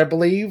was made, I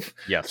believe.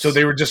 Yes. So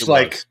they were just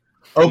like,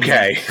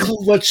 okay,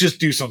 let's just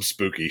do some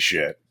spooky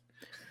shit.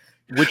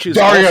 Which is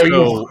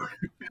Dario,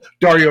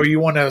 you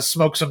want to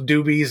smoke some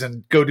doobies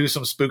and go do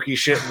some spooky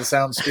shit in the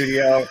sound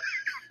studio?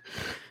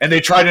 And they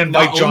try to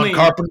invite John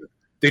Carpenter.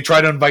 They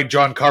try to invite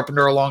John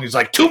Carpenter along. He's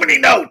like, too many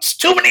notes.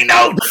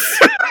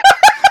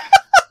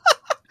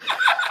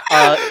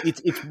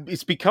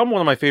 It's become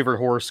one of my favorite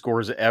horror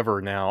scores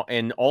ever now,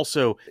 and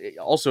also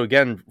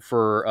again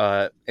for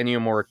Ennio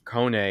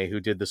Morricone, who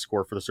did the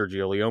score for the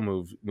Sergio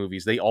Leone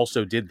movies. They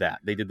also did that.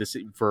 They did this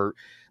for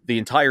the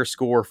entire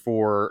score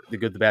for The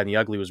Good, the Bad, and the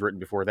Ugly was written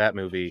before that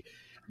movie.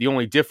 The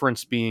only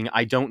difference being,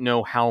 I don't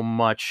know how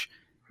much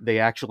they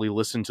actually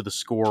listened to the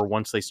score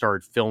once they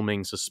started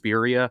filming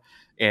Suspiria,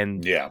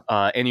 and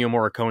Ennio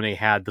Morricone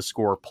had the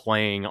score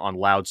playing on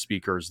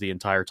loudspeakers the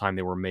entire time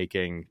they were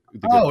making The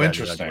Good, the Bad,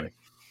 interesting. and the Ugly.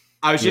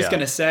 I was just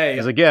going to say...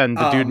 Because again,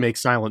 the dude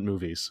makes silent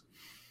movies.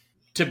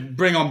 To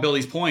bring on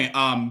Billy's point,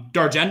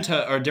 Dario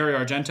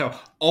Argento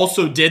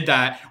also did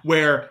that,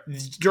 where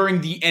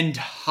during the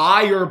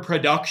entire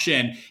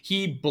production,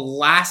 he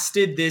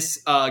blasted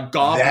this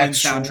Goblin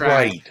soundtrack.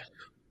 Right.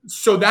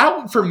 So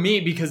that, for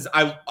me, because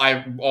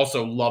I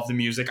also love the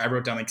music. I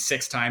wrote down like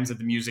 6 times that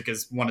the music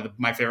is one of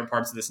my favorite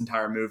parts of this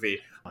entire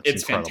movie.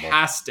 It's incredible.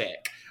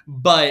 Fantastic.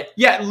 But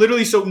yeah,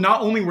 literally, so not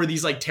only were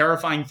these like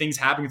terrifying things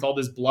happening with all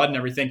this blood and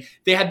everything,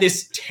 they had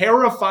this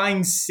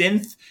terrifying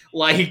synth,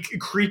 like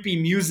creepy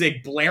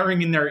music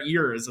blaring in their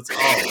ears. It's,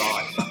 oh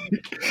God.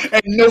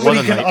 And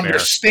nobody can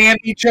understand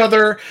each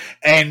other.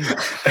 And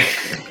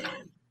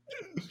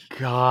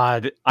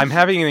God, I'm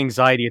having an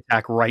anxiety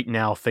attack right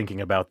now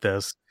thinking about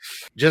this.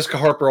 Jessica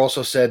Harper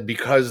also said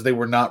because they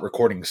were not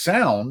recording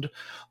sound,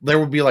 there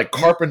would be like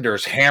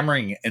carpenters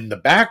hammering in the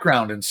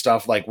background and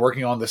stuff, like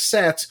working on the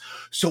sets.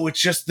 So it's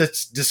just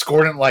this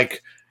discordant,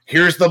 like,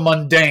 here's the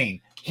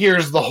mundane,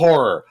 here's the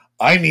horror.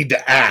 I need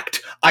to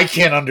act. I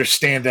can't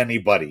understand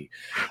anybody.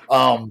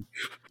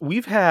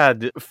 We've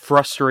had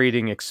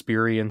frustrating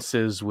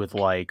experiences with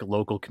like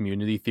local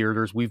community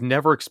theaters. We've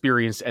never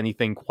experienced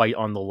anything quite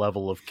on the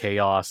level of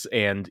chaos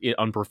and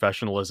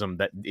unprofessionalism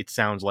that it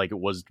sounds like it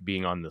was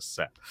being on this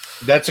set.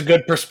 That's a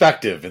good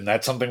perspective, and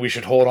that's something we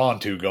should hold on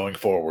to going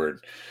forward.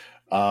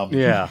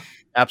 Yeah.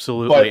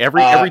 Absolutely. But,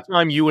 every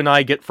time you and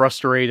I get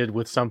frustrated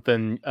with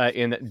something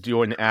in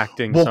doing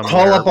acting, we'll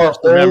call up our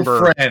old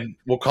friend.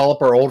 We'll call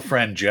up our old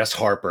friend Jess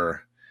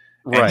Harper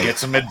and get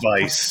some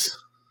advice.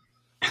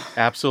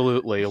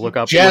 Absolutely. Look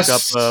up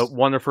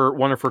one of her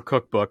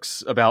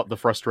cookbooks about the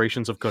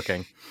frustrations of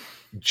cooking.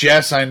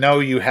 Jess, I know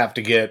you have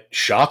to get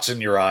shots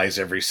in your eyes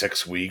every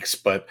 6 weeks,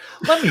 but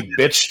let me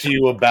bitch to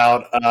you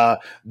about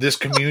this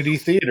community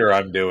theater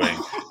I'm doing.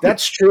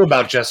 That's true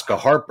about Jessica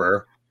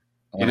Harper.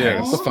 It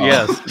is.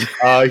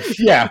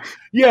 Yes.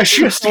 Yeah,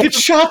 she has to get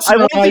shots in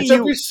her eyes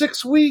every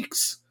 6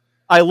 weeks.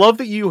 I love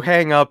that you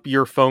hang up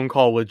your phone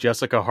call with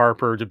Jessica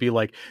Harper to be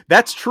like,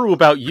 that's true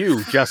about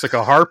you,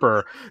 Jessica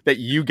Harper, that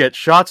you get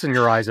shots in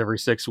your eyes every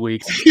 6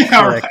 weeks.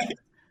 Yeah, right.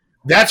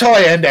 That's how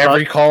I end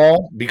every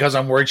call, because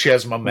I'm worried she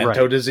has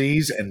memento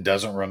disease and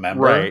doesn't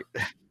remember. Right.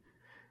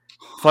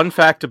 Fun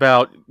fact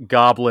about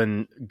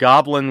Goblin.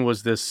 Goblin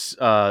was this,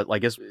 I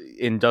guess,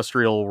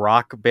 industrial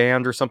rock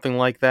band or something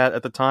like that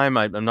at the time.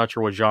 I'm not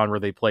sure what genre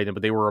they played in,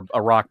 but they were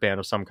a rock band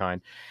of some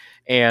kind.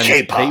 And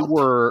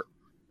K-pop.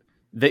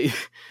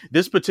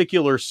 This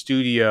particular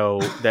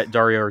studio that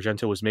Dario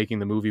Argento was making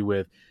the movie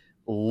with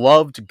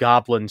loved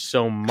Goblin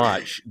so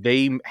much.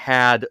 They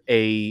had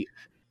a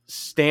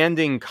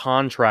standing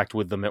contract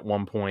with them at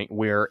one point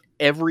where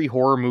every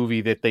horror movie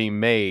that they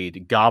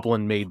made,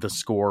 Goblin made the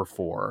score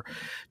for,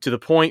 to the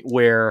point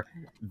where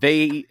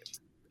Dawn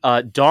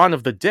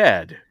of the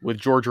Dead with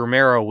George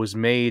Romero was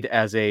made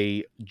as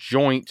a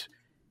joint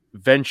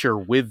venture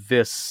with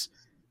this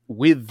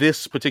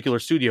particular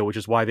studio, which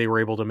is why they were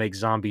able to make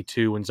Zombie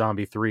 2 and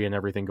Zombie 3 and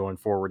everything going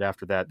forward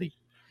after that, the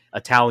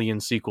Italian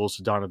sequels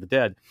to Dawn of the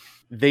Dead.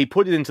 They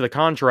put it into the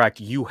contract,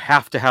 you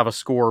have to have a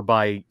score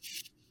by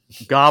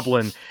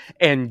Goblin,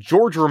 and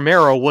George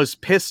Romero was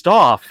pissed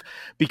off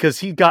because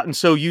he'd gotten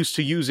so used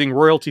to using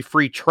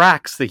royalty-free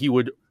tracks that he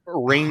would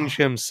arrange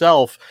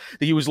himself,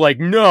 that he was like,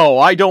 no,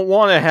 I don't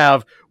want to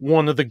have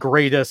one of the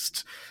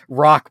greatest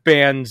rock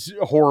band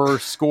horror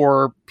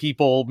score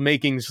people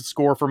making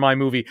score for my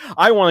movie.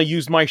 I want to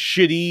use my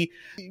shitty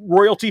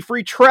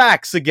royalty-free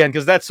tracks again,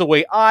 because that's the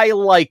way I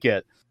like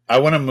it. I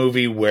want a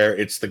movie where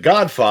it's The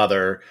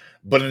Godfather,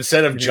 but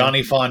instead of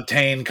Johnny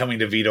Fontaine coming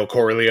to Vito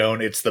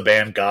Corleone, it's the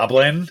band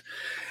Goblin.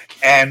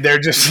 And they're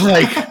just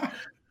like,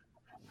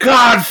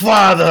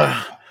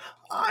 Godfather,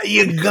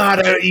 you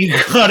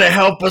gotta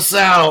help us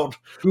out.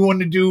 We want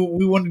to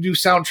do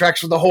soundtracks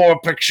for the horror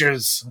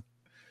pictures.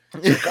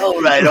 It's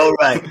like, all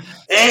right.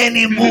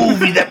 Any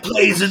movie that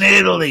plays in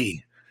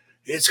Italy,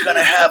 it's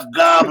gonna have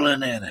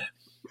Goblin in it.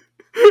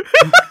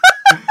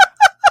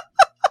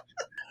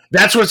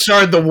 That's what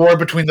started the war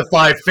between the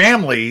five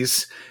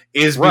families,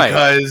 is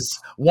because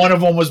one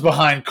of them was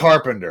behind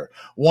Carpenter.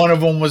 One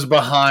of them was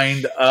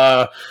behind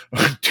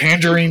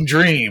Tangerine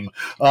Dream.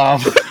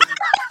 One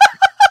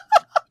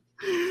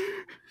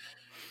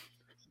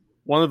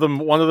of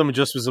them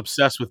just was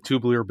obsessed with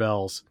Tubular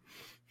Bells.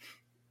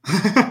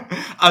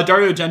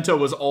 Dario Argento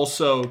was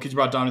also, because you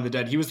brought Dawn of the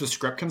Dead, he was the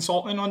script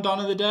consultant on Dawn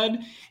of the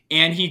Dead,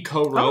 and he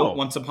co-wrote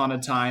Once Upon a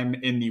Time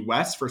in the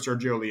West for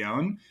Sergio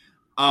Leone.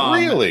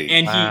 Really?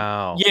 And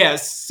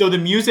yes. So the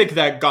music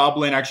that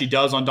Goblin actually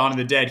does on Dawn of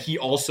the Dead, he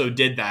also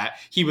did that.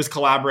 He was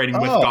collaborating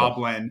with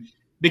Goblin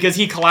because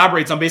he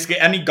collaborates on basically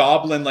any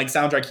Goblin like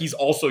soundtrack. He's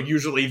also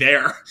usually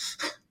there.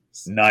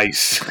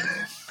 Nice.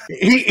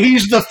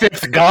 He's the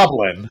fifth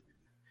Goblin.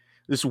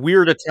 This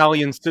weird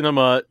Italian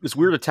cinema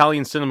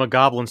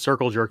Goblin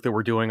circle jerk that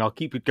we're doing. I'll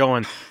keep it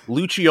going.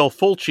 Lucio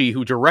Fulci,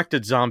 who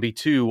directed Zombie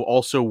 2,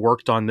 also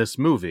worked on this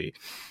movie.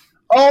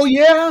 Oh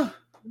yeah.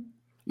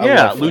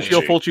 Yeah,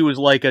 Lucio Fulci was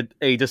like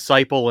a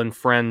disciple and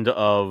friend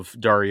of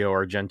Dario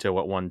Argento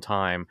at one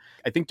time.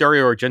 I think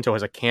Dario Argento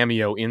has a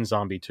cameo in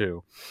Zombie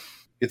 2.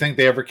 You think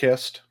they ever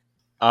kissed?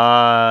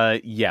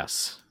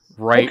 Yes.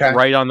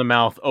 Right on the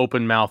mouth,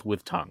 open mouth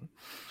with tongue.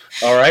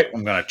 All right,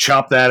 I'm going to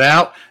chop that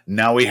out.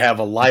 Now we have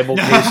a libel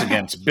case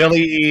against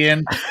Billy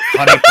Ian,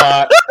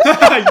 Honeypot.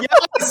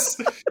 Yes!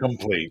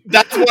 Complete.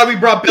 That's why we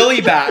brought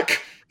Billy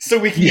back. So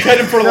we can get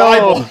him for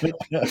libel.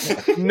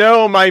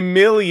 No, my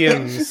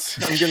millions.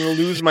 I'm going to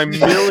lose my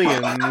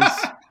millions.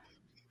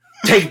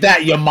 Take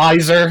that, you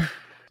miser.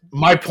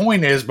 My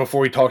point is,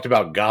 before we talked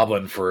about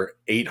Goblin for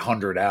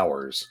 800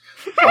 hours,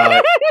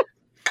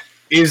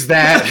 is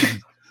that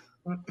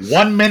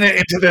 1 minute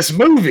into this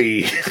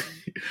movie,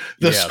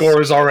 the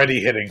score is already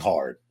hitting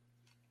hard.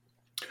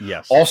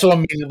 Yes. Also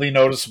immediately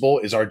noticeable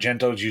is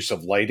Argento's use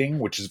of lighting,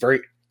 which is very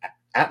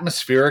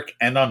atmospheric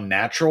and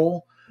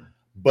unnatural,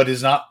 but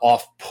is not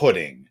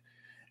off-putting.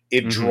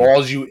 It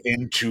draws you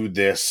into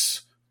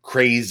this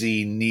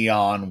crazy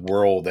neon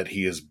world that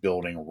he is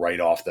building right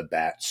off the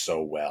bat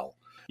so well.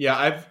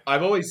 Yeah,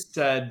 I've always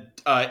said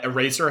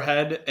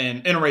Eraserhead,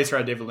 and in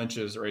Eraserhead, David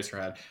Lynch's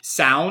Eraserhead,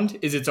 sound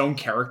is its own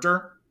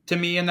character to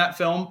me in that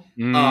film.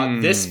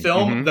 This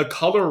film, the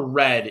color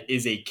red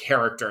is a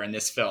character in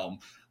this film.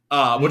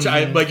 Which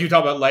I like. You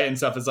talk about light and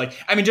stuff. It's like,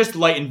 I mean, just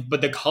light, but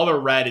the color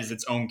red is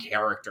its own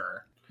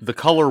character. the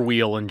color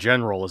wheel in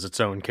general is its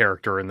own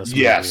character in this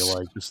movie.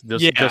 Like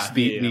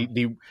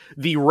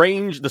the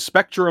range, the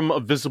spectrum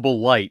of visible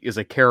light is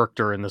a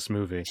character in this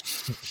movie.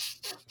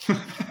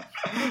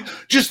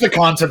 Just the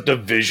concept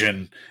of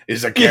vision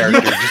is a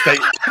character.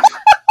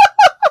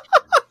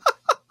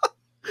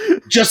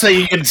 Just that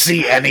you can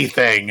see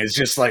anything is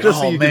just like, just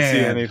oh so you man, can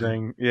see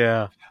anything.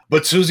 Yeah.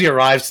 But Susie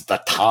arrives at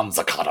the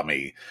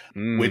Tanzakademie,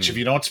 which, if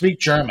you don't speak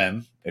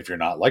German, if you're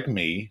not like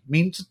me,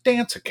 means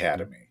dance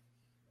academy.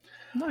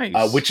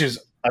 Nice. Which is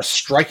a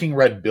striking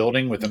red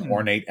building with an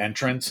ornate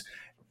entrance.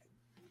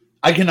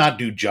 I cannot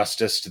do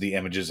justice to the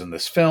images in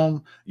this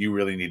film. You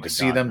really need to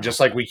see them, just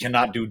like we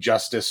cannot do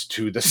justice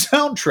to the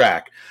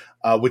soundtrack,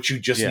 which you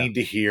just need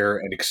to hear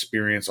and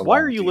experience. Why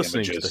are you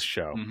listening to this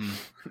show?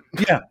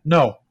 Yeah,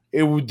 no.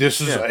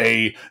 This is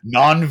a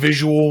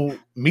non-visual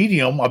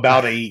medium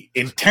about a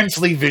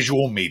intensely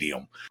visual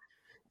medium.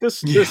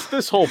 This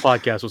whole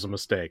podcast was a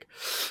mistake.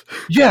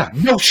 Yeah,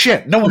 no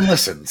shit. No one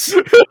listens.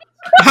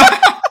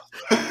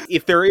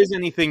 If there is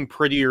anything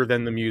prettier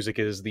than the music,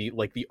 is the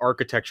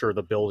architecture of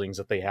the buildings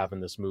that they have in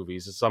this movie.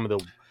 It's some of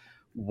the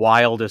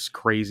wildest,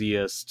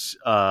 craziest,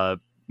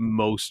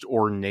 most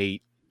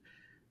ornate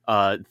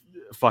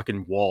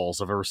fucking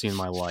walls I've ever seen in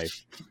my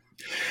life.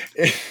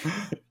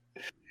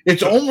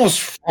 It's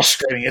almost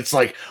frustrating. It's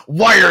like,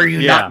 why are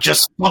you not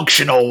just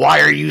functional?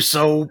 Why are you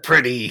so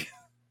pretty?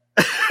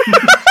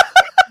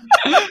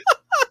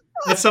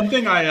 It's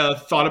something I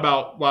thought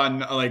about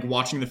when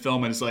watching the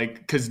film, and it's like,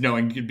 because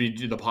knowing you'd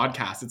do the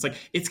podcast, it's like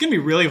it's gonna be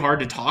really hard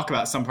to talk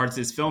about some parts of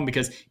this film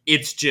because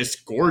it's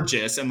just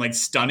gorgeous and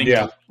stunning.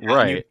 Yeah,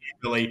 right. You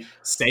can't really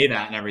say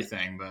that and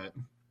everything, but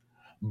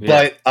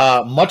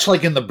much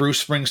like in the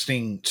Bruce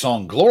Springsteen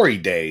song "Glory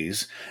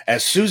Days,"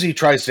 as Susie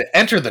tries to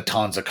enter the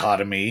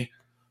Tanzakademie,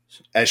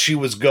 as she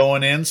was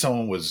going in,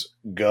 someone was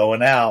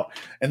going out,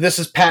 and this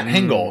is Pat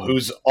Hingle,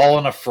 who's all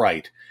in a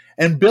fright.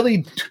 And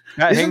Billy,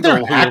 isn't there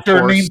an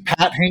actor named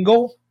Pat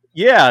Hingle?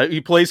 Yeah,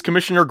 he plays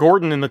Commissioner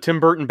Gordon in the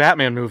Tim Burton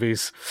Batman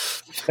movies.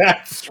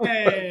 That's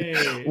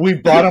right. We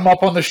brought him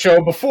up on the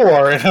show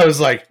before, and I was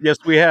like, yes,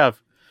 we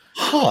have.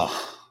 Huh.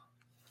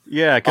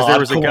 Yeah, because there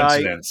was a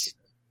guy.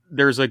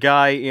 There's a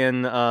guy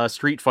in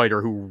Street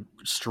Fighter who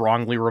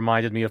strongly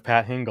reminded me of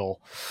Pat Hingle.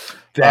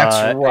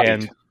 That's right.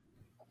 And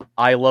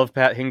I love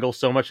Pat Hingle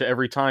so much that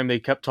every time they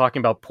kept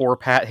talking about poor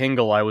Pat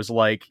Hingle, I was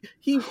like,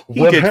 he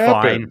did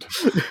fine.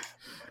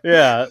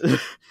 Yeah.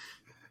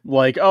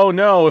 Like, oh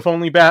no, if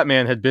only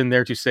Batman had been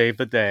there to save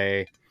the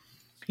day.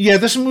 Yeah,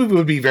 this movie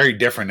would be very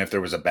different if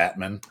there was a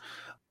Batman.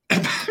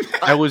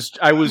 I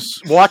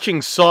was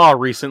watching Saw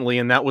recently,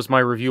 and that was my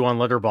review on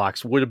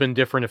Letterboxd. Would have been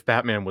different if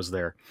Batman was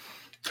there.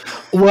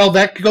 Well,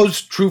 that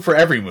goes true for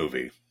every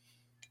movie.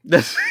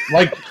 This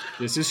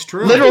is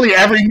true. Literally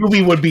every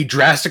movie would be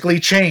drastically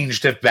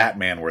changed if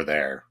Batman were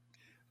there.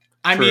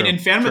 I mean, in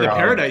Phantom of the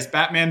Paradise,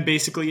 Batman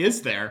basically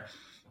is there.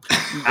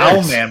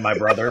 Owlman, my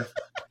brother.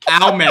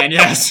 Owlman,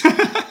 yes.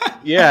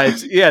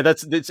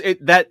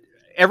 That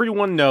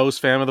everyone knows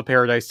Phantom of the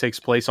Paradise takes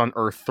place on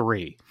Earth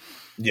 3.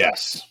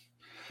 Yes.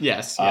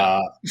 Yes.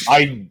 Yeah.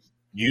 I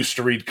used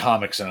to read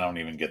comics and I don't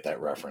even get that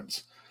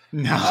reference.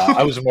 No.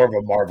 I was more of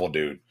a Marvel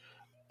dude.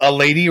 A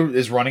lady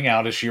is running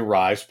out as she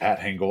arrives, Pat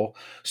Hingle.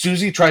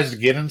 Susie tries to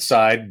get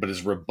inside, but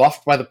is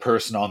rebuffed by the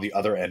person on the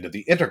other end of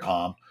the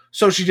intercom,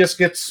 so she just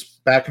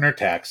gets back in her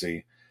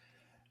taxi.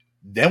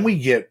 Then we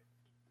get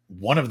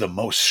one of the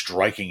most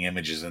striking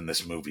images in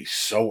this movie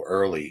so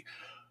early.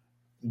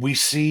 We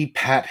see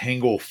Pat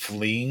Hingle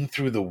fleeing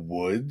through the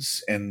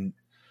woods, and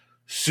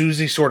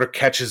Susie sort of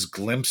catches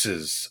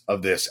glimpses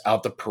of this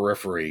out the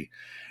periphery,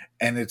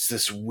 and it's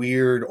this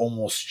weird,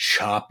 almost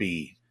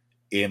choppy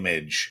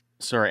image.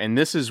 Sorry, and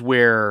this is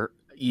where,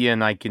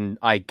 Ian, I kind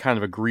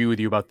of agree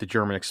with you about the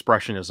German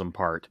expressionism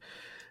part,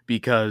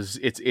 because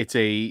it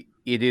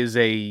is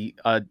a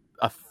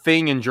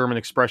thing in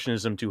German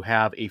expressionism to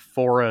have a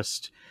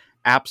forest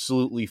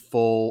absolutely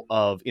full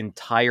of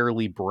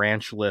entirely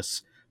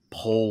branchless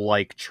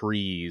pole-like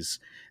trees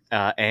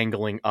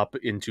angling up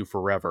into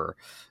forever.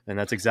 And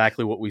that's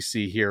exactly what we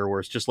see here, where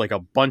it's just like a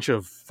bunch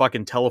of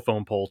fucking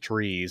telephone pole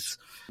trees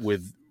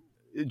with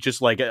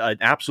just like an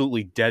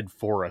absolutely dead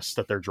forest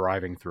that they're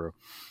driving through.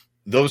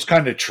 Those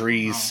kind of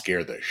trees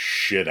scare the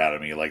shit out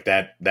of me. Like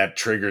that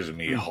triggers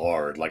me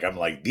hard. Like, I'm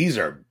like, these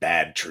are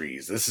bad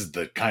trees. This is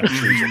the kind of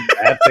trees where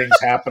bad things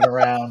happen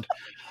around.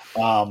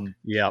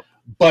 Yep.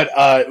 But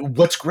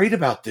what's great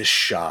about this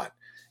shot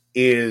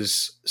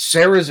is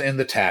Sarah's in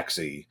the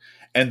taxi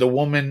and the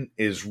woman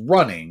is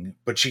running,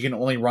 but she can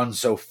only run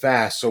so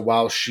fast. So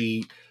while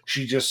she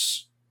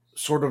just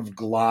sort of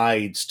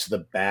glides to the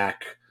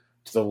back,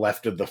 to the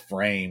left of the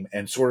frame,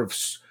 and sort of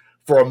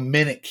for a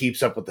minute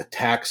keeps up with the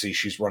taxi,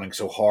 she's running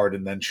so hard,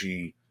 and then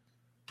she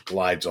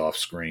glides off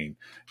screen.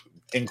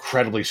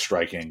 Incredibly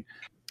striking.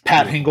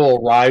 Pat Hingle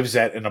arrives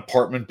at an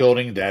apartment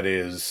building that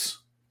is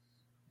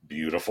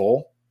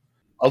beautiful.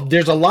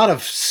 There's a lot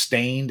of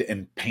stained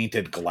and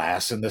painted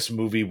glass in this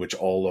movie, which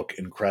all look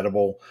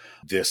incredible.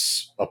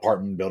 This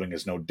apartment building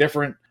is no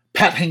different.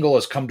 Pat Hingle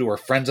has come to her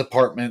friend's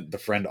apartment. The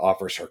friend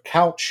offers her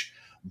couch,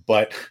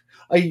 but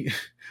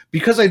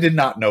Because I did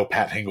not know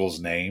Pat Hingle's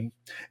name,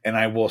 and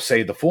I will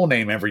say the full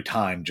name every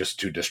time just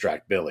to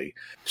distract Billy.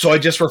 So I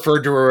just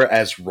referred to her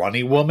as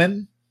Runny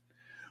Woman,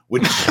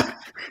 which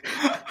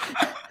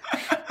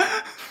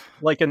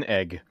like an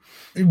egg.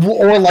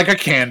 Or like a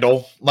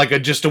candle, like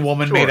just a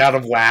woman made out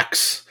of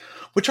wax.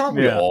 Which aren't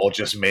we all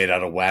just made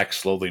out of wax,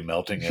 slowly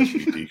melting as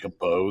we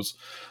decompose?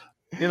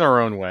 In our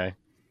own way.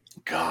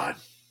 God,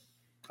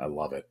 I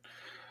love it.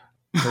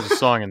 There's a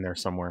song in there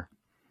somewhere.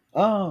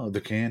 Oh, the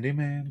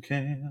Candyman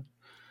can.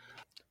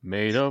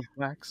 Made of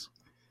wax.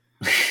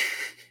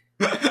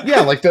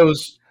 Yeah, like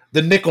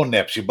the nickel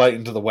nips. You bite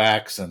into the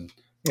wax and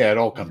it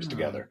all comes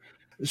together.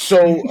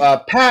 So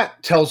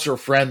Pat tells her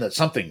friend that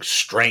something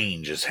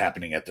strange is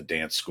happening at the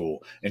dance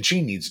school and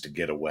she needs to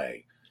get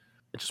away.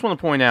 I just want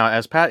to point out,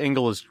 as Pat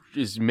Hingle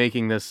is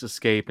making this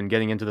escape and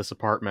getting into this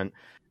apartment,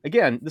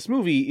 again, this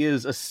movie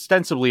is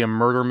ostensibly a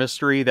murder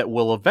mystery that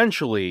will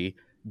eventually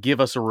give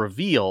us a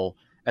reveal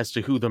as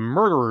to who the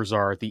murderers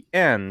are at the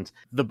end.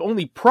 The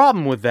only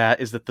problem with that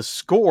is that the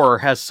score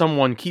has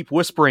someone keep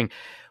whispering,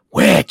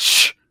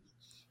 "Witch!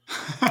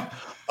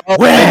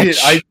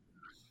 Witch!"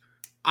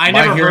 I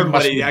never heard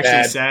what he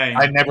actually say.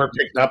 I never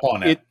picked up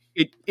on it.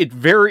 It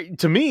very,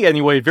 to me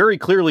anyway, very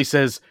clearly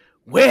says,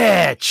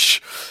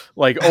 "Witch!"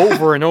 like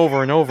over and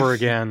over and over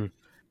again.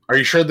 Are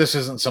you sure this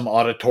isn't some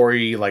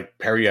auditory, like,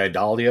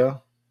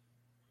 pareidolia?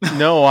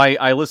 No,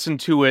 I listened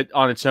to it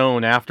on its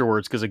own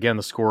afterwards, because again,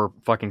 the score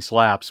fucking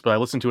slaps, but I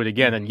listened to it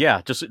again, and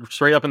yeah, just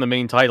straight up in the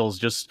main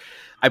titles,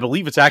 I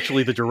believe it's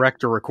actually the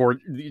director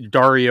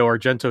Dario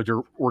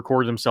Argento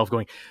recorded himself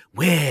going,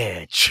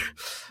 "Witch!"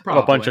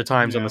 a bunch of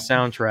times on the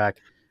soundtrack.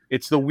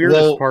 It's the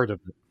weirdest part of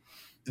it.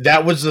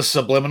 That was the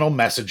subliminal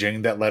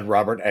messaging that led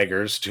Robert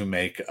Eggers to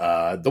make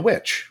The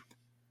Witch.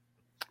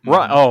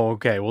 Right. Oh,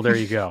 okay. Well, there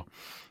you go.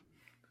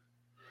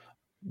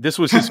 This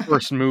was his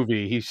first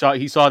movie. He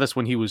saw this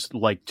when he was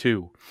like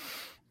 2.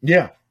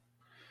 Yeah.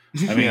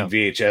 I mean,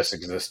 VHS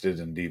existed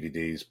and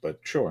DVDs, but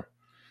sure.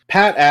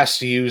 Pat asks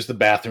to use the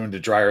bathroom to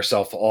dry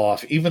herself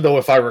off, even though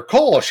if I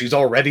recall, she's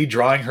already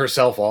drying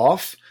herself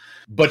off.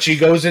 But she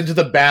goes into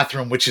the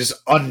bathroom, which is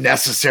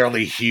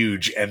unnecessarily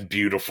huge and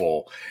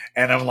beautiful.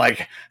 And I'm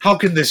like, how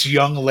can this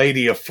young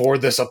lady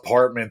afford this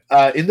apartment?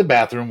 In the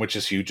bathroom, which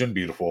is huge and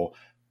beautiful,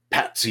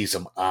 Pat sees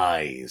some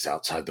eyes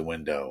outside the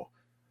window.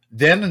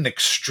 Then an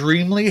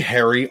extremely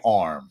hairy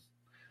arm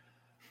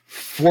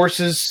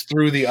forces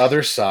through the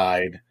other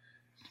side,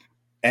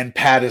 and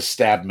Pat is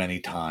stabbed many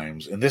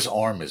times. And this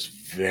arm is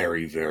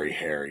very, very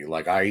hairy.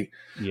 Like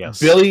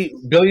Billy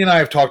and I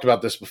have talked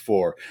about this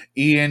before.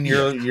 Ian,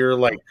 you're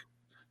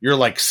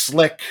like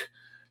slick.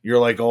 You're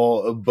like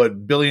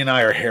but Billy and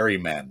I are hairy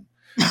men,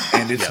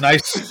 and it's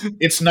nice.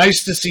 It's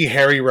nice to see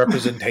hairy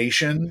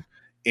representation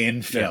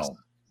in film.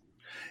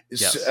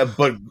 Yes.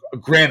 But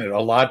granted, a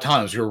lot of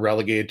times we were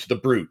relegated to the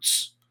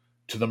brutes,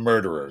 to the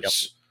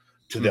murderers,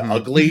 to the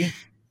ugly.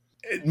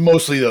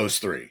 Mostly those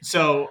three.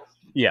 So,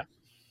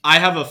 I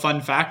have a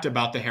fun fact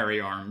about the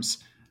hairy arms.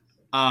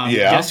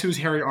 Guess whose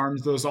hairy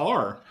arms those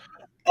are?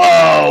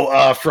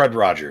 Oh, Fred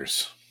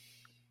Rogers.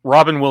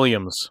 Robin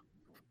Williams.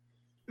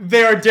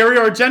 They are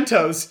Dario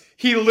Argento's.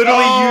 He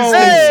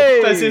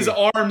literally uses his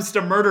arms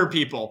to murder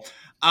people.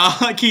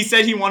 He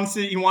said he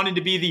wanted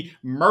to be the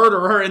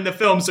murderer in the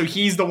film, so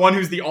he's the one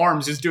who's the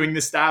arms who's doing the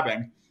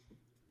stabbing.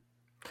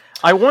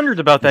 I wondered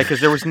about that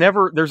because there's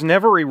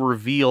never a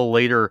reveal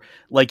later,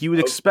 like you would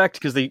expect,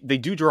 because they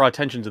do draw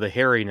attention to the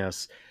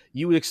hairiness.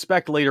 You would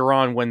expect later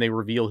on when they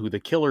reveal who the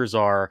killers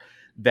are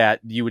that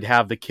you would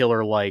have the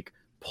killer like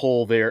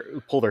pull their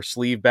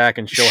sleeve back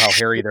and show how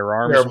hairy their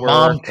arms were. Their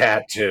mom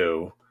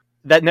tattoo.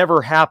 That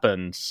never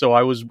happened, so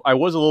I was a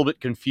little bit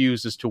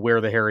confused as to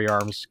where the hairy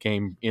arms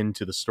came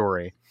into the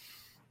story.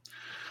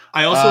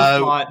 I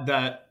also thought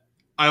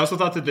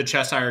that the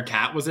Cheshire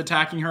Cat was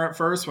attacking her at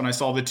first when I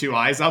saw the 2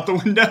 eyes out the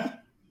window.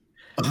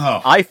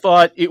 Oh. I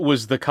thought it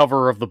was the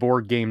cover of the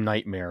board game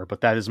Nightmare,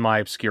 but that is my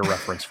obscure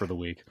reference for the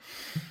week.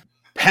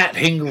 Pat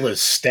Hingle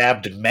is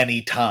stabbed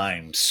many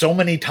times, so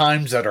many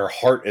times that her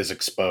heart is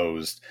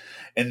exposed,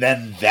 and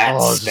then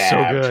that's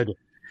stabbed. So good.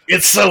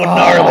 It's so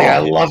gnarly. I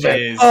love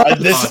it.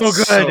 This is so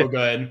good. So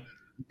good.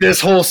 This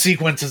whole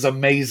sequence is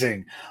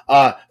amazing.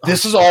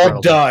 This is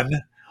all done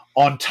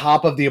on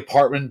top of the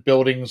apartment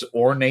building's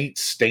ornate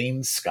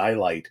stained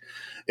skylight.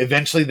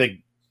 Eventually, the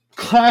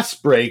glass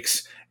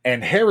breaks,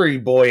 and Harry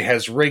Boy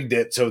has rigged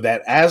it so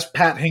that as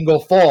Pat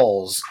Hingle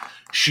falls,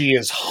 she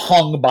is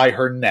hung by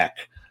her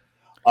neck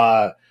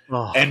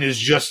and is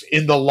just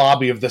in the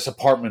lobby of this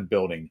apartment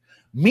building.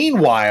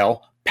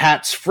 Meanwhile,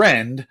 Pat's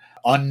friend,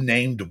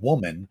 unnamed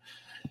woman,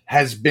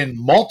 has been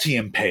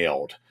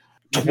multi-impaled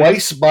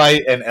twice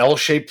by an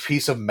L-shaped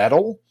piece of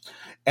metal,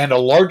 and a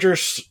larger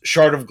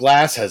shard of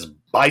glass has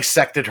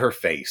bisected her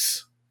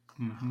face.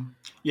 Mm-hmm.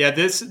 Yeah,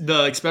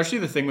 especially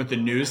the thing with the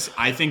noose,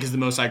 I think is the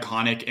most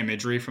iconic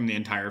imagery from the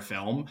entire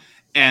film,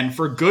 and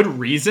for good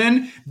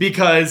reason,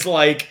 because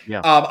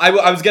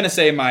I was going to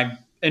say in my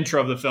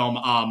intro of the film,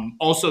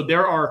 also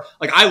there are,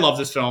 I love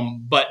this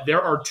film, but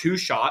there are 2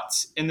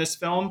 shots in this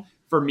film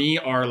for me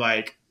are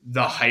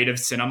the height of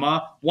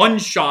cinema. One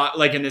shot,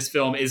 like in this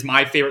film, is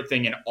my favorite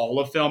thing in all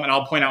of film, and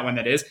I'll point out when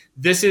that is.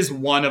 This is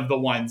one of the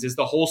ones. Is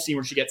the whole scene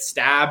where she gets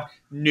stabbed,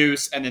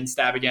 noose, and then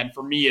stab again.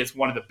 For me, is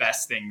one of the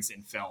best things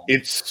in film.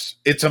 It's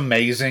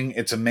amazing.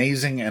 It's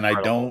amazing, and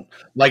I don't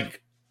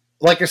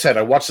like I said,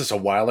 I watched this a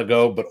while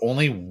ago, but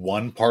only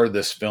one part of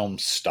this film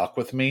stuck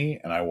with me,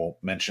 and I will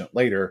mention it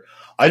later.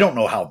 I don't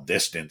know how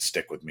this didn't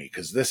stick with me,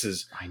 because this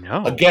is, I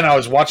know. Again, I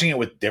was watching it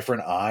with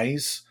different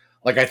eyes.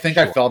 Like, I think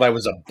I felt I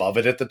was above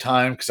it at the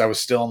time, because I was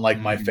still in, like,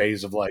 my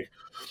phase of, like,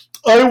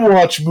 I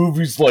watch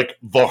movies like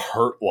The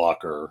Hurt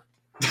Locker.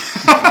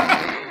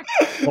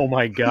 Oh,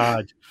 my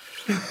God.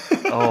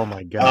 Oh,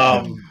 my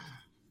God.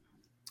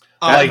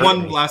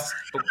 One last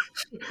thing.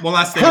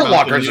 Hurt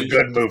Locker's a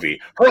good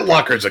movie. Hurt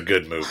Locker's a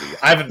good movie.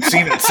 I haven't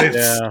seen it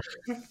since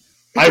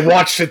I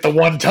watched it the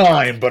one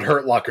time, but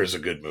Hurt Locker's a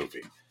good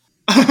movie.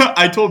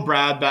 I told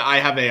Brad that I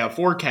have a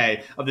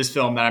 4K of this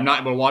film that I'm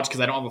not able to watch because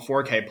I don't have a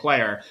 4K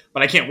player,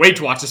 but I can't wait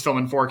to watch this film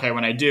in 4K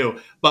when I do.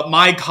 But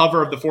my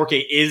cover of the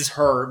 4K is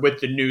her with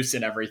the noose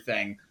and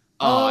everything.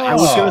 I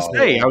was going to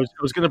say, I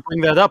was going to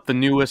bring that up. The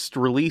newest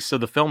release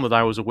of the film that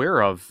I was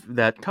aware of,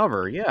 that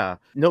cover. Yeah,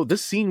 no,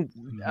 this scene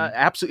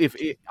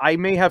absolutely. I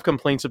may have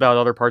complaints about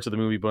other parts of the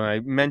movie, but I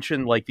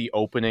mentioned like the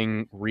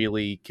opening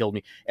really killed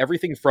me.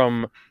 Everything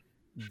from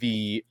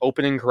the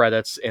opening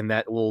credits and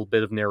that little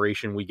bit of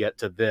narration we get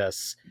to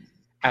this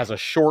as a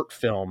short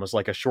film, as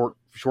like a short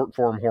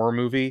form horror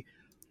movie.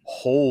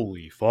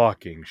 Holy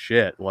fucking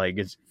shit! Like,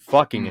 it's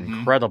fucking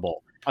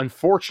incredible.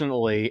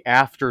 Unfortunately,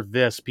 after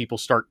this, people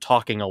start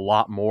talking a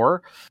lot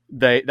more.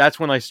 That's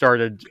when I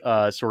started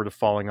sort of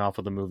falling off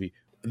of the movie.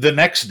 The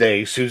next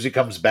day, Susie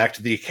comes back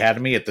to the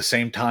academy. At the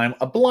same time,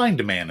 a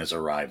blind man is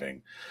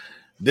arriving.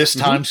 This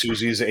time,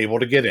 Susie is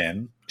able to get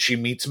in. She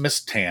meets Miss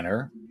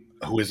Tanner,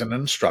 who is an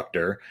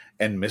instructor,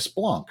 and Miss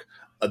Blanc,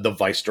 the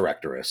vice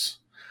directress.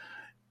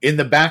 In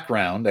the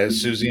background,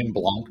 as Susie and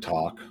Blanc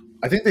talk,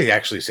 I think they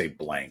actually say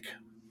blank.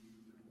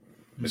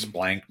 Miss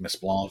Blanc, Miss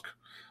Blanc.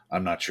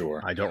 I'm not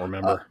sure. I don't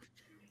remember.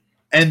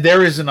 And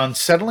there is an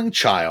unsettling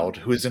child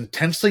who is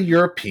intensely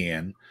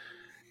European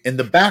in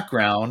the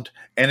background,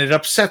 and it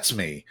upsets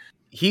me.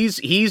 He's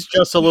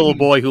just a little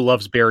boy who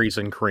loves berries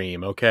and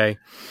cream, okay?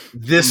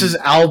 This is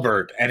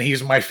Albert, and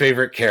he's my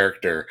favorite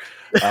character.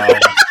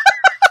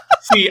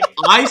 See,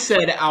 I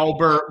said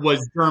Albert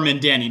was German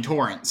Danny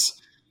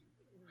Torrance.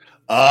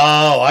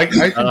 Oh, I can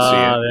see it.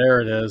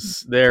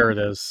 There it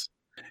is.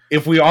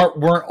 If we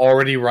weren't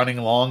already running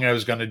long, I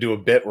was going to do a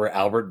bit where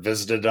Albert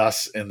visited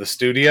us in the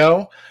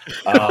studio.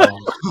 But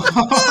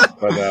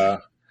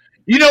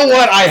you know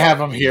what? I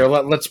have him here.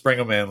 Let's bring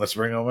him in.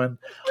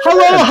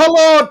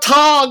 Hello,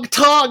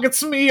 Tog,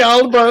 it's me,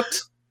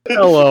 Albert.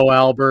 Hello,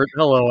 Albert.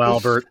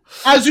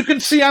 As you can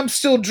see, I'm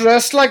still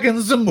dressed like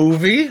in the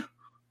movie.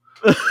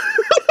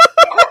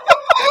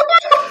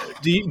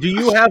 Do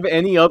you have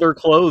any other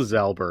clothes,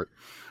 Albert?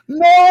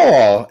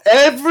 No,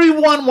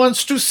 everyone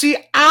wants to see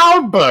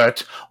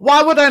Albert.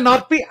 Why would I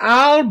not be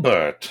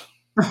Albert?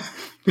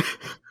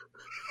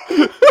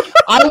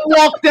 I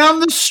walk down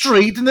the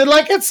street and they're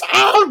like, it's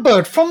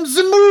Albert from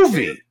the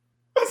movie.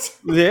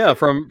 Yeah,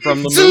 from the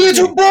movie. The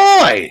little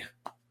boy.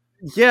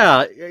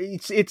 Yeah,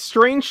 it's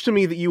strange to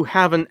me that you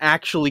haven't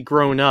actually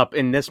grown up,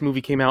 and this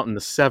movie came out in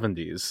the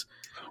 70s.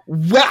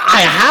 Well,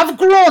 I have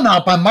grown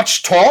up. I'm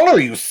much taller,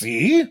 you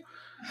see.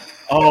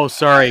 Oh,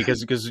 sorry,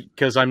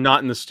 because I'm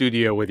not in the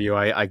studio with you.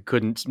 I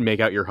couldn't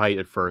make out your height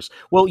at first.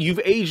 Well, you've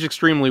aged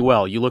extremely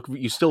well.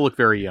 You still look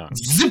very young.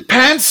 The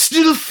pants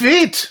still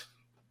fit.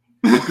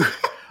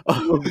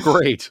 Oh,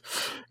 great.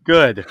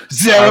 Good.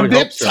 They're a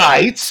bit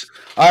tight.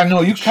 I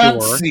know you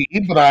can't see,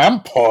 but I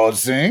am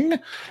pausing.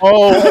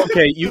 Oh,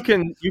 okay. You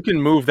can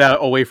move that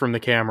away from the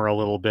camera a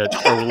little bit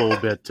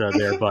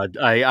there, bud.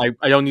 I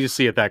don't need to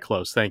see it that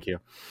close. Thank you.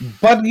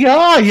 But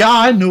yeah,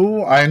 I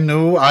knew.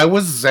 I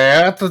was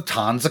there at the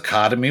Tons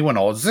Academy when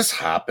all this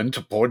happened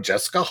to poor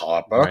Jessica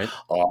Harper. Right.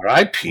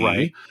 R.I.P.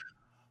 Right.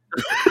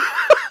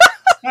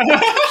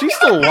 She's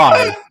still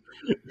alive.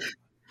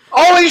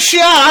 Oh,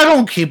 yeah, I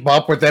don't keep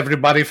up with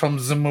everybody from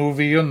the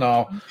movie, you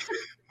know.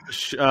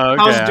 Okay,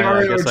 how's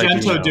Dario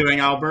Argento doing,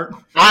 Albert?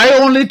 I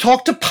only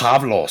talk to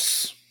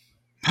Pavlos.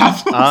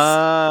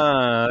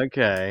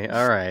 Okay,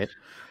 all right.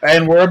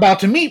 And we're about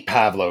to meet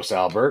Pavlos,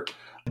 Albert.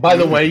 By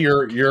the way,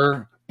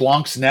 you're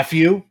Blanc's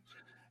nephew,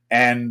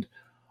 and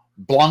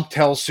Blanc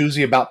tells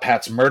Susie about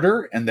Pat's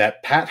murder and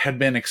that Pat had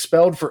been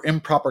expelled for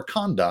improper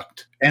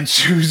conduct. And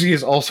Susie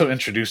is also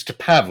introduced to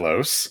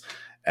Pavlos,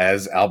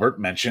 as Albert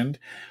mentioned,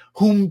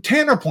 whom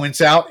Tanner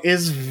points out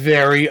is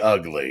very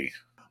ugly.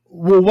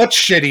 Well, what's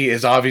shitty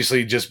is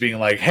obviously just being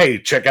like, hey,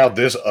 check out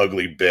this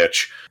ugly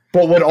bitch.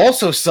 But what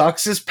also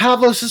sucks is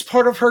Pavlos is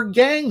part of her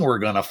gang, we're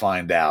going to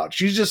find out.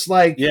 She's just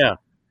like,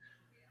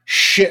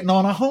 shitting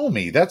on a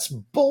homie. That's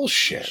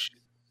bullshit.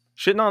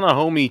 Shitting on a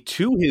homie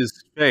to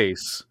his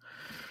face.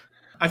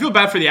 I feel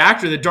bad for the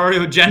actor that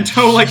Dario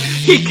Argento, like,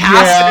 he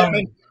cast him.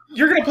 And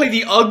you're going to play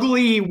the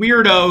ugly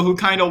weirdo who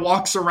kind of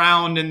walks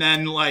around and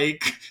then,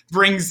 like,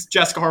 brings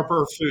Jessica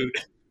Harper food.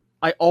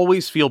 I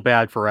always feel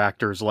bad for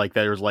actors like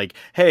that. It's like,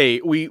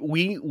 hey,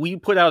 we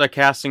put out a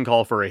casting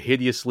call for a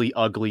hideously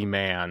ugly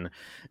man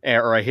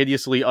or a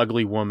hideously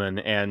ugly woman,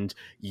 and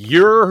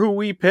you're who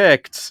we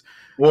picked.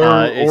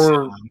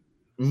 Or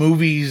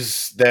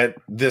movies that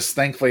this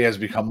thankfully has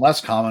become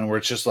less common, where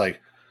it's just like,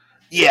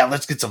 yeah,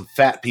 let's get some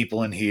fat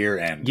people in here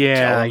and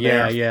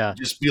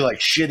just be like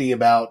shitty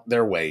about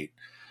their weight.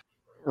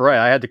 Right,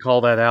 I had to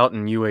call that out,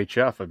 and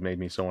UHF had made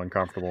me so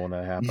uncomfortable when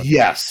that happened.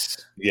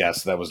 Yes,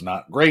 that was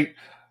not great.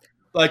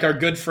 Like our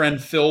good friend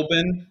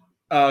Philbin,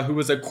 who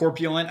was a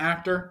corpulent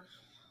actor.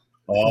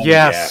 Oh,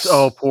 yes.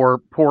 Oh, poor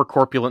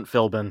corpulent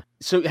Philbin.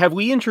 So, have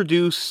we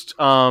introduced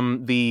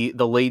the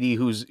lady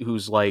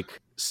who's like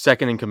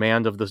second in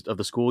command of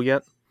the school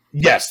yet?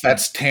 Yes,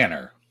 that's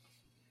Tanner.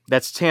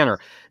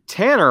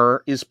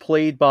 Tanner is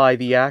played by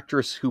the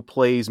actress who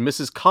plays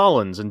Mrs.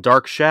 Collins in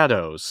Dark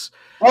Shadows.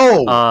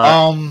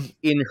 Oh,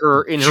 in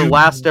her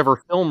last ever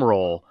film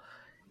role,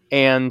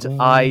 and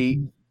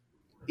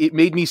it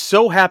made me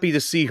so happy to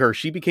see her.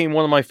 She became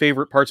one of my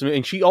favorite parts of it,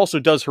 and she also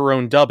does her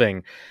own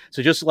dubbing.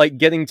 So just like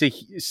getting to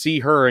see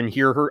her and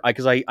hear her,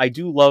 because I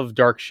do love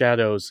Dark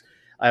Shadows.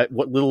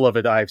 What little of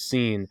it I've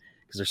seen,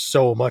 because there's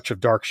so much of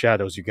Dark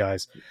Shadows, you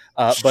guys.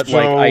 But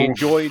like I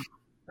enjoyed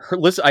her.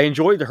 I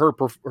enjoyed her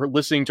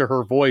listening to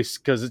her voice,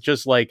 because it's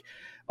just like,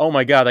 oh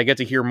my god, I get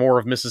to hear more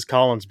of Mrs.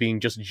 Collins being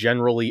just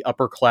generally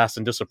upper class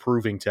and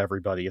disapproving to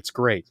everybody. It's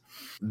great.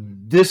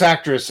 This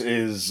actress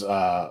is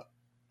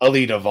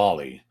Alida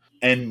Valli,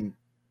 and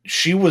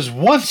she was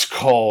once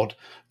called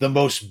the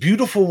most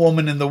beautiful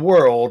woman in the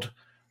world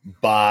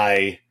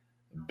by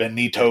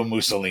Benito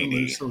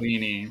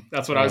Mussolini.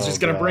 That's what I was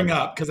just going to bring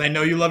up, because I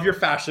know you love your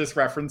fascist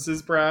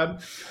references,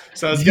 Brad.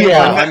 So I was going to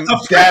bring that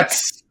up.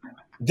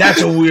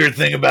 That's a weird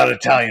thing about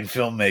Italian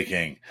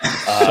filmmaking.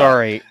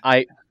 Sorry,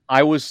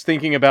 I was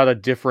thinking about a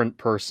different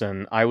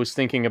person. I was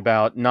thinking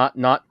about not.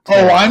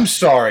 Oh, I'm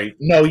sorry.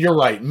 No, you're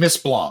right. Miss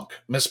Blanc.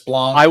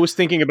 I was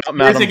thinking about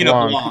Madame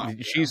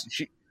Blanc.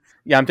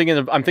 I'm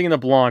thinking of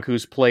Blanc,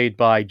 who's played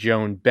by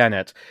Joan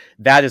Bennett.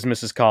 That is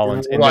Mrs.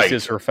 Collins, and this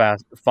is her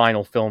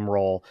final film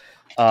role.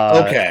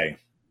 Okay,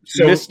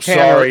 so Miss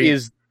Tanner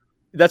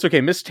that's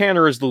okay. Miss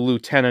Tanner is the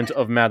lieutenant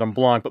of Madame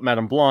Blanc, but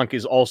Madame Blanc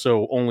is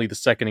also only the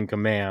second in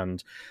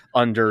command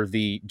under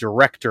the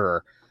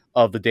director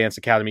of the Dance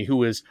Academy,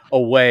 who is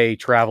away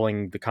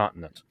traveling the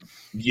continent.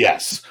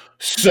 Yes.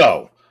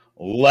 So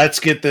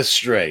let's get this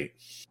straight.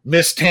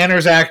 Miss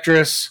Tanner's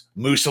actress,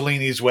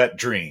 Mussolini's wet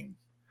dream.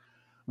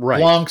 Right.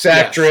 Blanc's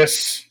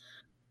actress,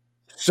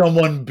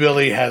 someone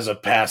Billy has a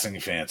passing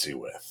fancy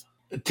with.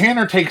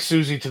 Tanner takes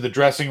Susie to the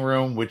dressing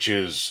room, which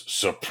is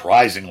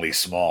surprisingly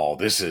small.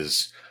 This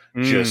is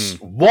just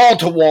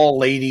wall-to-wall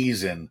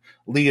ladies in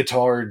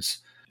leotards.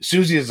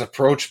 Susie is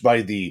approached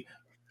by the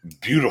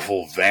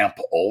beautiful vamp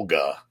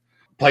Olga,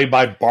 played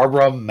by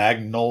Barbara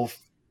Magnolfi.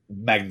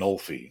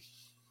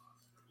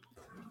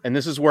 And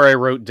this is where I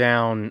wrote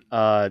down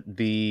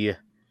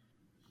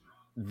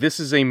this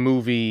is a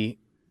movie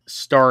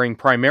starring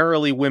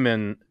primarily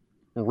women,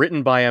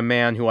 written by a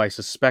man who I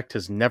suspect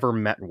has never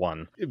met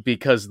one,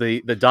 because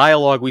the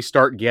dialogue we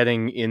start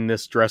getting in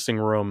this dressing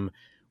room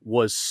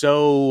was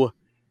so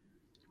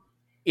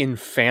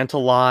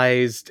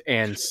infantilized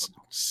and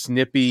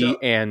snippy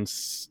and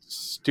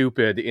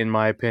stupid, in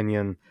my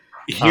opinion.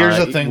 Here's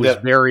a thing that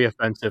was very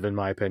offensive, in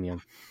my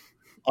opinion.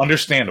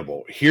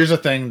 Understandable. Here's a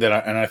thing that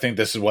I think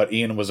this is what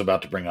Ian was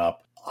about to bring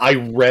up. I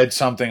read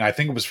something, I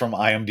think it was from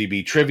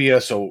IMDb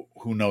Trivia, so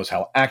who knows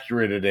how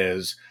accurate it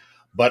is,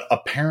 but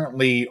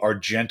apparently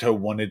Argento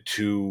wanted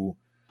to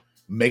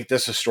make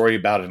this a story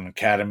about an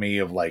academy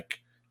of like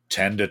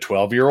 10 to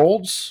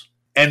 12-year-olds.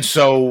 And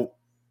so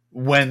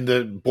when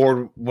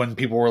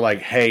people were like,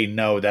 hey,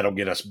 no, that'll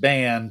get us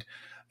banned,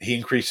 he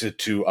increased it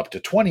to up to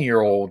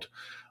 20-year-old,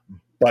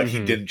 but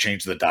he didn't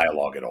change the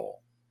dialogue at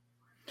all.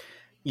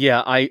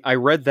 Yeah, I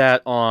read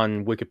that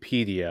on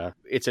Wikipedia.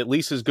 It's at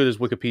least as good as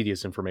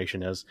Wikipedia's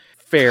information is.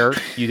 Fair,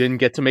 you didn't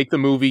get to make the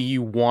movie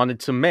you wanted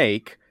to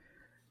make.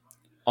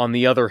 On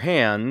the other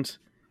hand,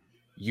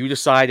 you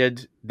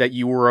decided that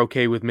you were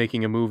okay with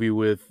making a movie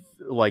with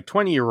like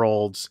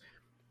 20-year-olds.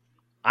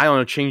 I don't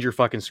know, change your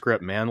fucking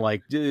script, man.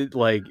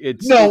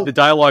 The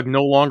dialogue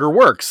no longer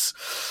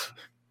works.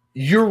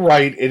 You're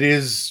right, it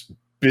is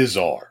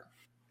bizarre.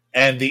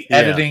 And the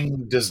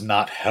editing does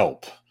not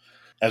help,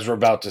 as we're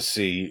about to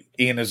see.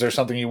 Ian, is there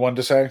something you wanted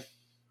to say?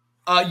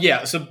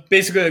 So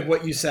basically like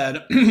what you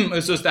said,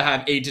 it's supposed to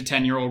have 8 to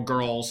 10-year-old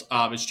girls.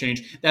 It's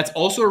changed. That's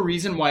also a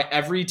reason why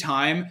every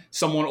time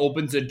someone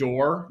opens a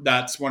door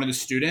that's one of the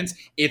students,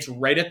 it's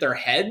right at their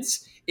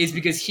heads, is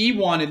because he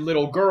wanted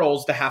little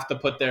girls to have to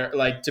put their,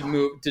 like, to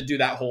move, to do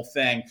that whole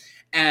thing.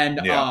 And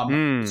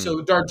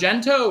so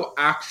D'Argento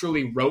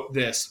actually wrote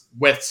this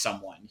with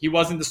someone. He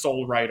wasn't the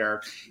sole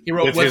writer. He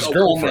wrote with his a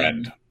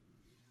girlfriend. woman.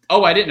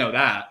 Oh, I didn't know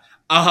that.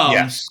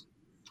 Yes.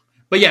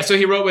 But yeah, so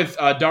he wrote with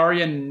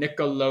Daria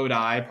Nicolodi.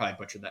 I probably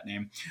butchered that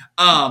name.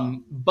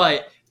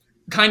 But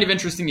kind of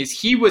interesting is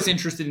he was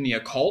interested in the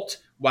occult,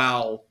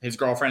 while his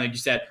girlfriend, like you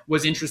said,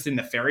 was interested in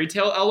the fairy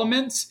tale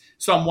elements.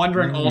 So I'm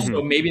wondering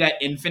also maybe that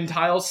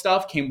infantile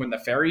stuff came from the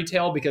fairy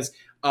tale, because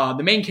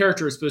the main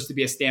character is supposed to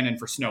be a stand-in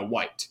for Snow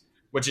White,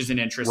 which is an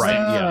interesting.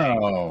 Right.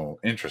 Oh,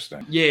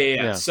 interesting.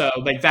 Yeah. So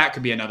like that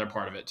could be another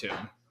part of it too.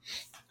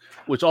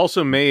 Which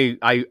also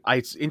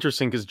it's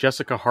interesting because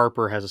Jessica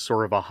Harper has a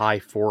sort of a high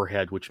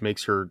forehead, which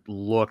makes her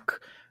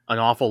look an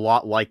awful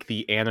lot like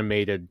the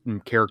animated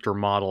character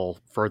model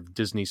for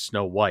Disney's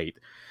Snow White,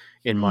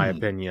 in my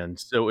opinion.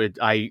 So it's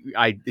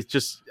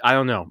just, I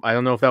don't know. I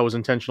don't know if that was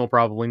intentional,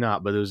 probably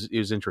not, but it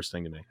was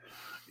interesting to me.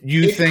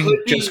 You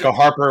think Jessica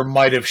Harper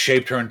might have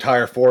shaped her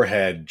entire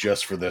forehead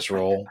just for this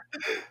role?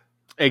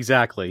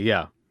 Exactly.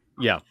 Yeah.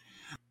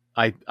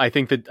 I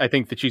think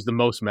that she's the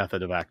most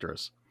method of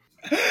actress.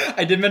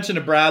 I did mention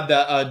to Brad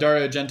that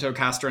Dario Argento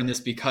cast her in this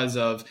because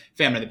of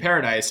Phantom of the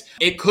Paradise.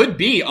 It could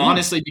be,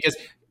 honestly, because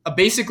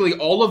basically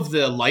all of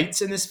the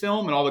lights in this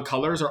film and all the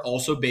colors are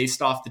also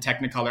based off the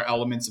Technicolor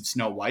elements of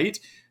Snow White.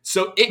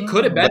 So it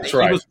could have been that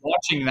he was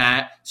watching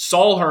that,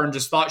 saw her, and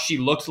just thought she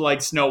looked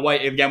like Snow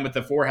White, again with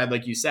the forehead,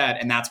 like you said,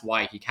 and that's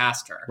why he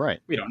cast her. Right.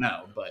 We don't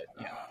know, but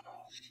yeah.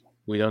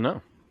 We don't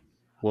know.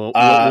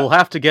 We'll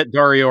have to get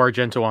Dario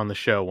Argento on the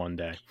show one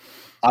day.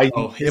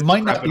 It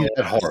might not be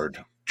that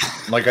hard.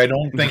 Like, I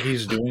don't think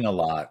he's doing a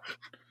lot.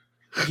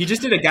 He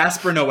just did a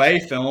Gaspar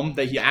Noé film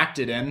that he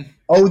acted in.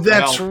 Oh,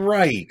 that's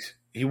right.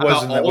 He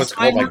was in that, what's it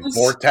called, like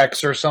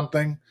Vortex or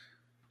something?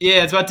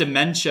 Yeah, it's about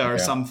dementia or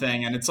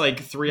something, and it's like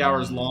 3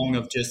 hours long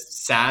of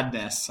just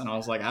sadness. And I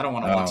was like, I don't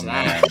want to watch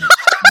that.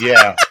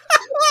 Yeah.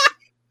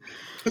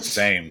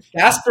 Same.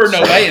 Gaspar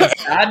Noé and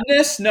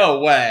sadness? No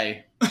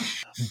way.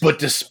 But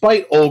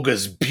despite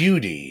Olga's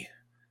beauty,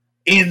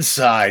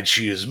 inside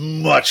she is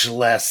much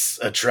less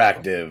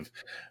attractive,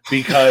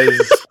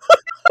 because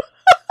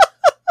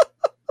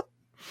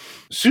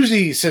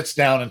Susie sits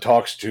down and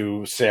talks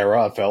to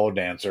Sarah, a fellow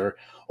dancer.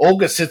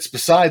 Olga sits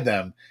beside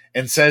them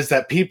and says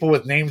that people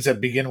with names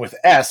that begin with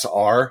S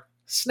are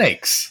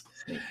snakes.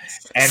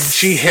 And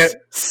she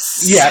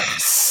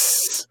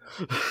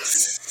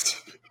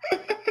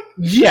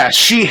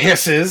she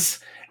hisses,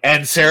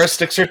 and Sarah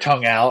sticks her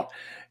tongue out,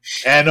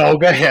 and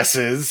Olga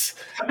hisses,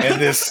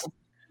 and this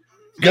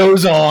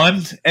goes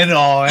on and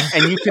on.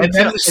 And you can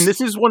tell, and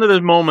this is one of the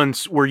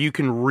moments where you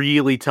can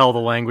really tell the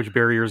language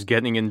barrier is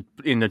getting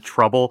into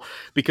trouble,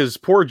 because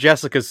poor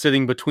Jessica's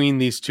sitting between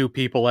these two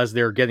people as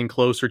they're getting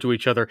closer to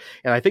each other,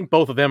 and I think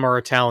both of them are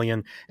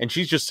Italian, and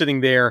she's just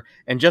sitting there,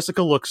 and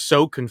Jessica looks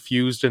so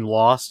confused and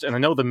lost, and I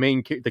know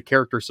the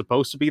character is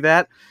supposed to be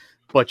that,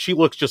 but she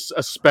looks just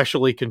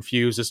especially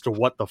confused as to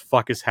what the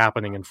fuck is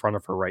happening in front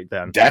of her right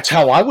then. That's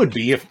how I would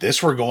be if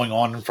this were going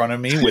on in front of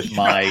me with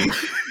my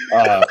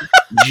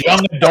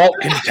young adult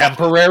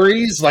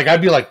contemporaries. Like, I'd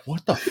be like,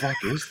 what the fuck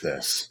is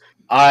this?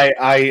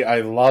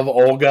 I love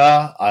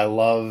Olga. I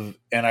love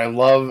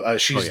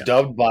she's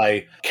dubbed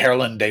by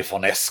Carolyn De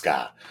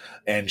Fonesca,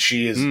 and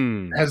she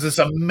has this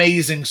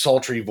amazing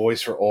sultry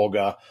voice for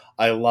Olga.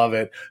 I love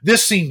it.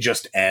 This scene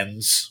just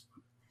ends.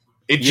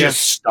 It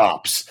just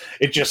stops.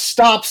 It just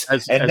stops.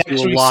 As next we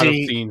see of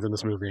scenes in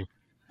this movie.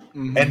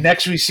 And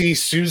next we see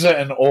Sousa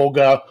and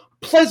Olga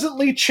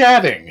pleasantly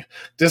chatting,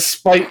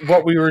 despite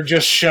what we were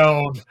just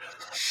shown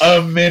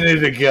a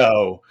minute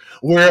ago.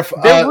 Where if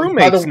they're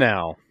roommates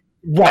now.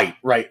 Right.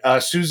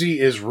 Susie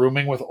is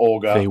rooming with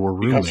Olga. They were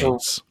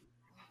roommates.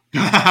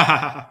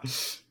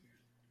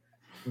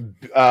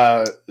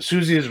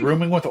 Susie is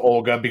rooming with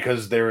Olga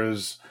because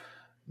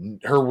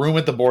her room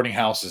at the boarding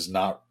house is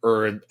not,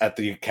 or at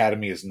the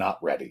academy is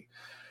not ready.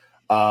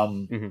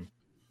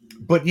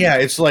 But yeah,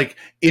 it's like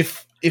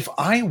if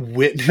I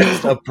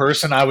witnessed a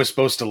person I was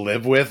supposed to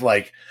live with,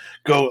 like,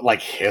 go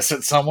like hiss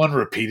at someone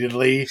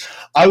repeatedly,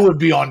 I would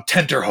be on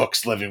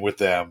tenterhooks living with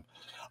them.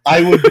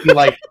 I would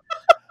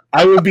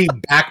be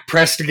back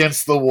pressed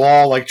against the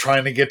wall, like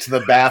trying to get to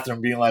the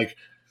bathroom, being like,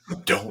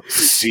 "Don't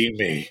see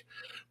me.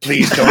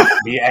 Please don't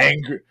be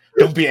angry.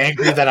 Don't be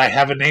angry that I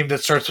have a name that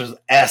starts with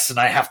S and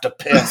I have to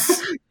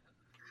piss."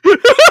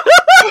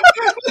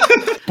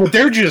 But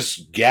they're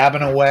just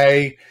gabbing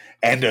away,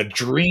 and a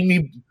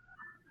dreamy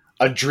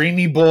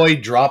boy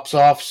drops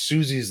off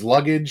Susie's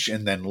luggage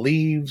and then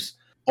leaves.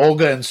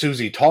 Olga and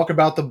Susie talk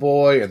about the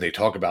boy, and they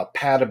talk about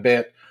Pat a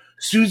bit.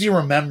 Susie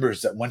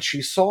remembers that when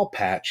she saw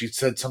Pat, she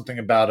said something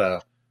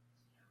about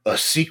a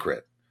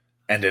secret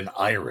and an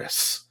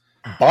iris.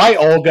 Bye,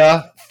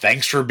 Olga.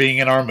 Thanks for being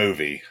in our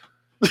movie.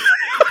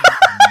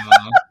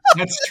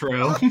 That's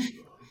true.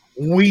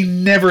 We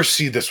never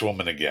see this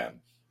woman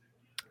again.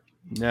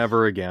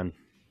 Never again.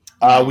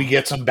 We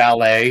get some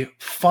ballet.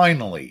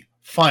 Finally,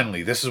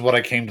 this is what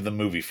I came to the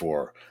movie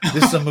for.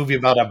 This is a movie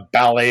about a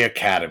ballet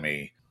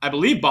academy. I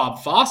believe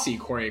Bob Fosse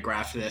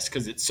choreographed this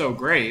because it's so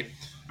great.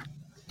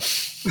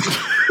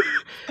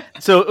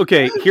 So,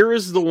 okay, here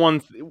is the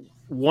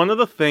one of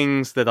the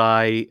things that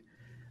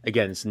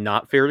again, it's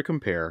not fair to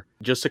compare,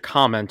 just to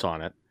comment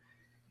on it.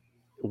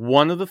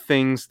 One of the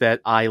things that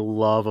I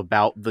love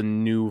about the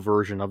new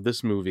version of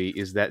this movie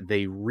is that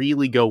they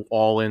really go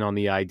all in on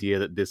the idea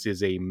that this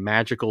is a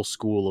magical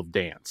school of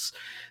dance.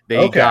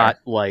 They got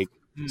like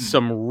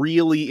some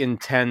really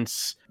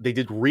intense, they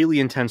did really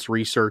intense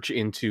research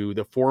into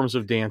the forms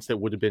of dance that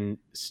would have been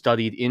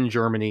studied in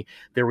Germany.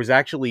 There was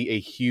actually a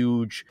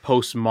huge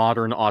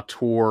postmodern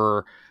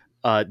auteur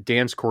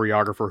dance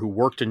choreographer who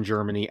worked in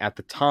Germany at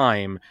the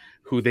time,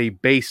 who they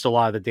based a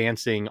lot of the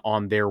dancing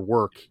on their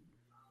work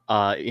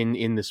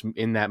in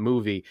that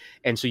movie.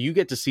 And so you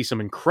get to see some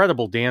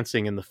incredible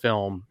dancing in the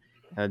film.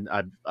 And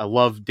I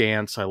love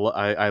dance. I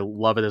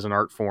love it as an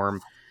art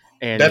form.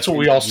 And that's what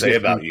we all say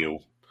about you.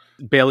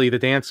 Billy the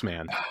Dance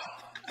Man.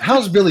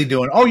 How's Billy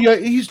doing? Oh yeah,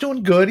 he's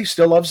doing good. He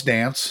still loves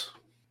dance.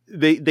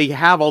 They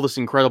have all this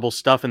incredible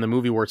stuff in the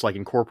movie where it's like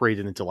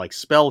incorporated into like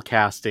spell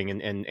casting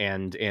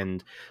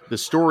and the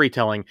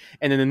storytelling.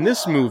 And then in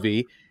this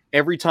movie,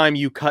 every time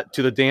you cut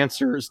to the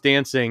dancers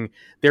dancing,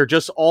 they're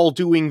just all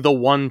doing the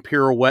one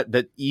pirouette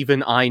that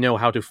even I know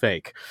how to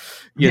fake.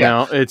 You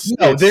know,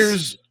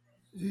 there's,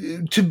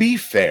 to be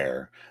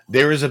fair,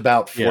 there is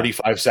about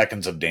 45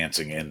 seconds of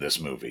dancing in this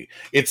movie.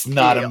 It's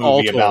not a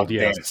movie about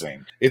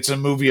dancing. It's a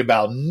movie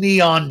about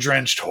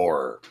neon-drenched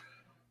horror.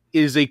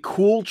 It is a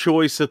cool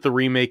choice that the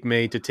remake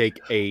made to take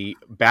a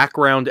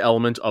background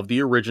element of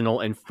the original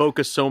and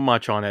focus so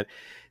much on it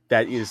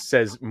that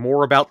says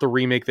more about the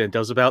remake than it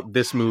does about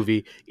this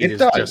movie. It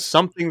is just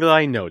something that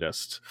I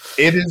noticed.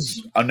 It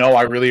is. No,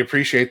 I really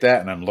appreciate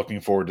that, and I'm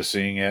looking forward to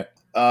seeing it.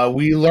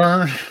 We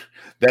learn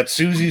that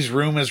Susie's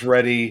room is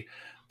ready,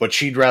 but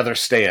she'd rather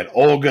stay at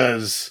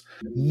Olga's.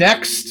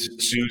 Next,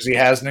 Susie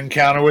has an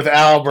encounter with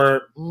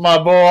Albert, my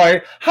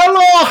boy.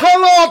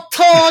 Hello,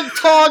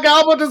 Tog.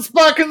 Albert is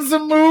back in the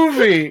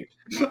movie.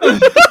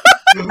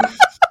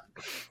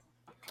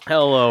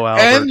 Hello,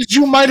 Albert. And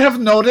you might have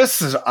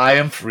noticed that I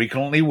am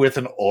frequently with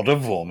an older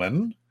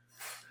woman.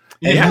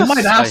 And yes, you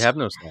might ask, I have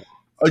noticed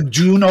that.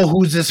 Do you know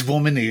who this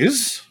woman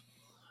is?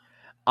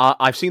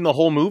 I've seen the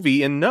whole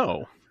movie and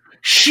no.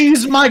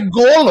 She's my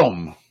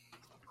golem.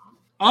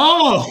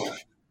 Oh,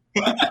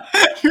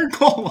 your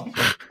golem.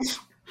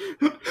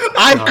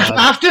 I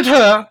crafted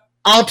her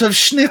out of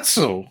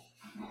schnitzel.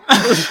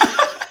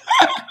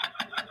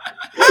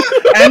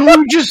 And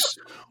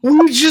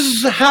we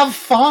just have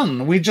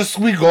fun. We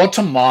go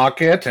to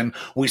market and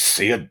we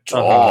see a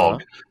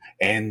dog.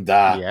 And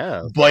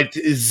but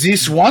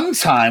this one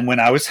time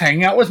when I was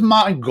hanging out with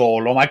my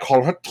golem, I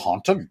call her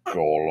Tanta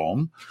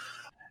Golem,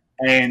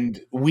 and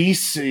we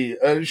see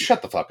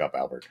shut the fuck up,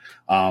 Albert.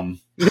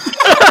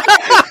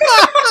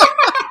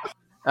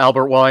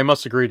 Albert, well, I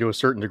must agree to a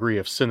certain degree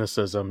of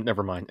cynicism.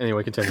 Never mind.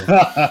 Anyway, continue.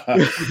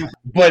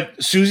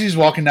 But Susie's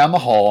walking down the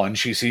hall and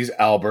she sees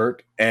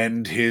Albert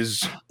and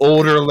his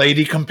older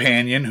lady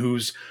companion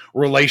whose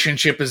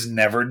relationship is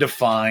never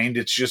defined.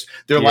 It's just,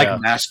 they're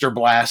like Master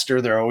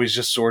Blaster. They're always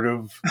just sort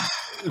of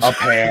a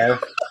pair.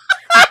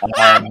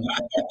 I'm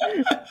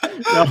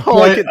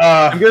going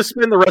to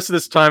spend the rest of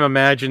this time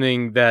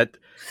imagining that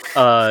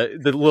the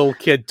little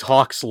kid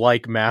talks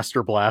like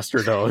Master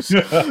Blaster does.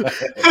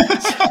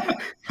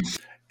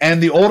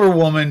 And the older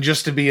woman,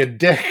 just to be a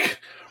dick,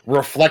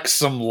 reflects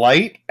some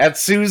light at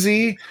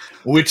Susie,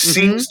 which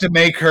seems to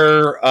make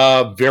her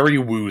very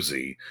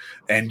woozy.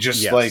 And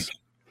just like,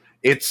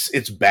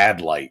 it's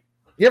bad light.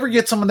 You ever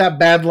get some of that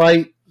bad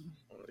light?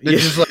 That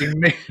just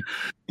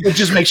it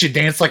just makes you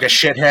dance like a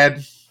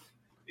shithead?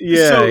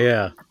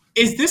 Yeah.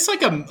 Is this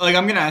like I'm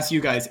going to ask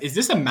you guys, is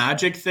this a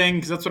magic thing?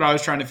 Because that's what I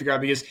was trying to figure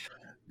out. Because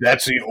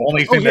that's the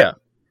only thing that...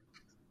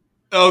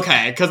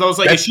 Okay, because I was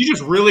like, is she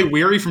just really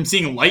weary from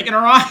seeing light in her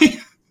eye?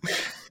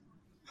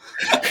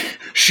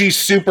 She's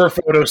super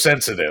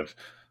photosensitive.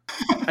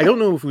 I don't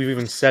know if we've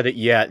even said it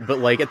yet, but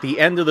like at the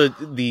end of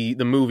the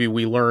movie,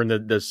 we learn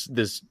that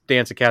this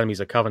dance academy is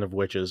a coven of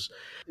witches.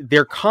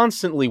 They're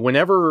constantly,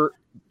 whenever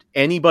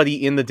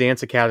anybody in the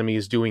dance academy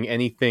is doing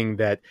anything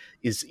that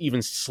is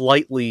even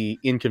slightly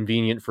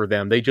inconvenient for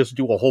them, they just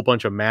do a whole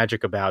bunch of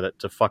magic about it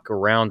to fuck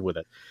around with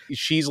it.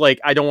 She's like,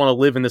 I don't want to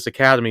live in this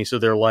academy, so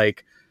they're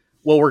like,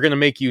 well, we're going to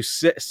make you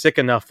sick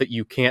enough that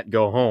you can't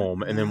go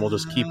home, and then we'll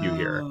just keep you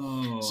here.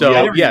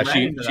 So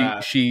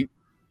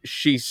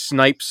she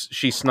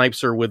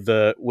snipes her with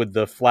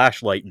the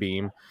flashlight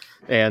beam,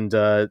 and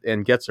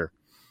gets her.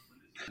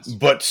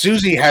 But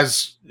Susie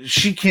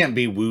she can't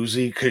be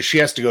woozy because she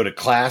has to go to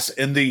class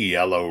in the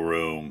yellow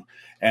room,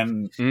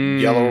 and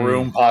yellow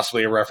room,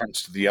 possibly a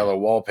reference to the yellow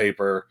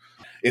wallpaper.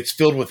 It's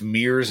filled with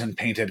mirrors and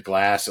painted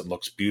glass. It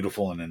looks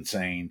beautiful and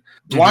insane.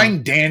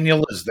 Blind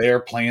Daniel is there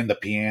playing the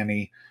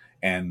piano.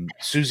 And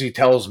Susie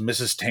tells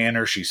Mrs.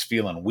 Tanner she's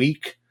feeling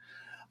weak.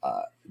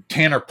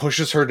 Tanner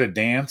pushes her to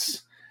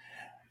dance.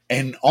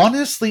 And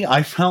honestly,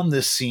 I found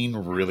this scene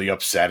really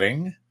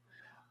upsetting.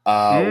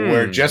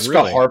 Where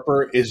Jessica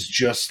Harper is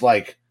just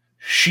like,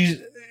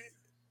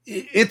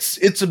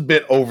 it's a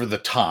bit over the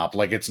top.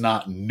 Like, it's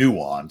not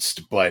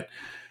nuanced, but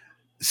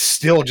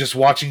still just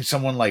watching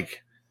someone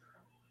like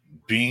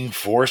being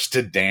forced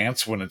to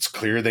dance when it's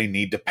clear they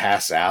need to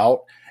pass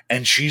out.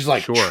 And she's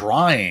like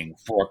trying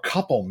for a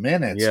couple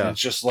minutes. And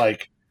it's just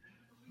like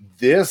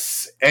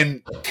this.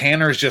 And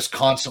Tanner's just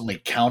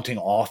constantly counting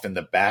off in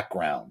the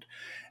background.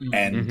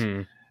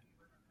 And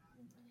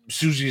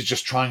Susie's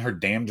just trying her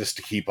damnedest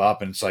to keep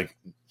up. And it's like,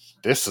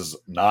 this is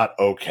not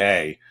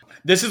okay.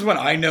 This is when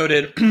I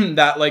noted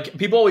that, like,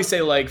 people always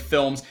say, like,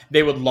 films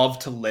they would love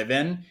to live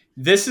in.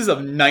 This is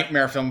a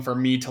nightmare film for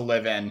me to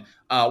live in.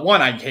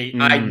 One, I hate,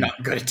 I'm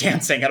not good at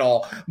dancing at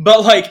all.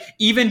 But, like,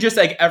 even just,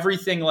 like,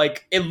 everything,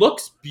 like, it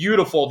looks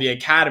beautiful, the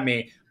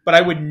Academy, but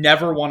I would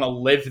never want to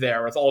live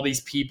there with all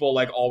these people,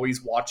 like,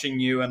 always watching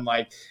you and,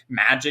 like,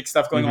 magic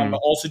stuff going on, but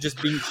also just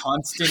being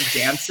constant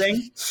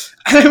dancing.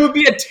 It would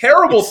be a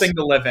terrible thing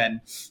to live in.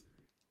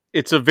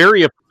 It's a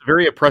very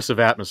oppressive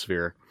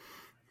atmosphere.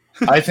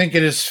 I think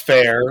it is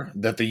fair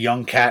that the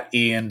young cat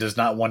Ian does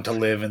not want to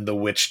live in the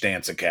Witch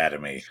Dance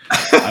Academy.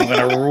 I'm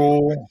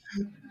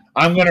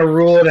going to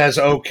rule it as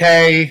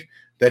okay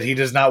that he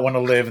does not want to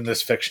live in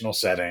this fictional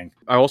setting.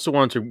 I also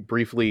wanted to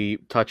briefly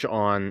touch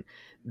on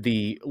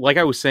like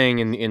I was saying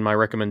in my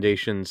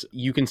recommendations,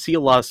 you can see a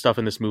lot of stuff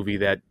in this movie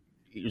that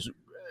is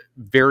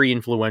very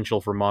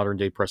influential for modern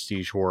day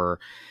prestige horror.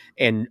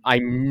 And I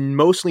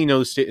mostly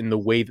noticed it in the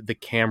way that the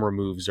camera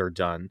moves are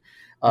done.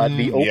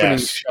 The opening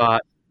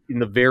shot in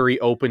the very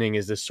opening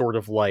is this sort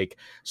of like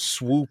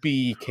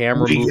swoopy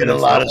camera movement. We get a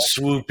lot of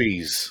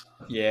swoopies.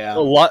 Yeah. A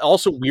lot,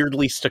 also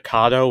weirdly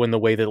staccato in the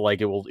way that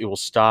like it will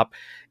stop.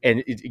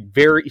 And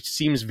it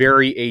seems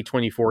very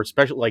A24,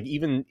 especially like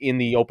even in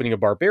the opening of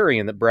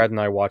Barbarian that Brad and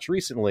I watched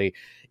recently,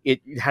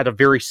 it had a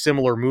very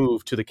similar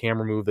move to the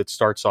camera move that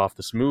starts off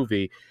this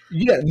movie.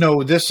 Yeah,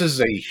 no, this is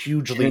a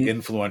hugely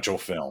influential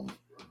film.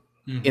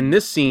 In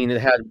this scene, it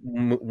had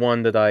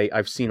one that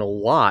I've seen a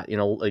lot,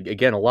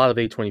 again, a lot of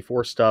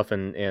A24 stuff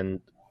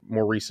and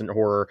more recent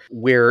horror,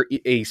 where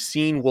a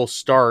scene will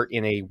start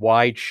in a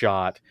wide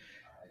shot,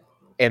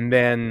 and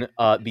then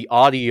the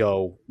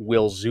audio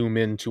will zoom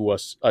into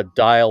a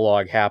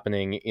dialogue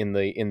happening in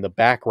the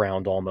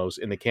background almost,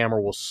 and the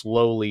camera will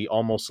slowly,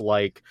 almost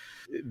like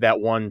that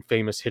one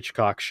famous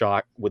Hitchcock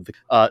shot, with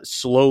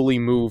slowly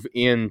move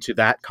into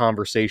that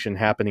conversation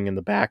happening in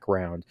the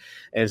background.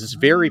 And it's this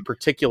very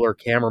particular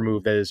camera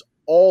move that is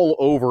all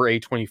over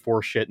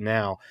A24 shit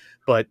now,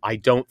 but I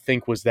don't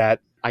think was that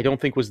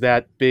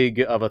big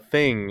of a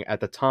thing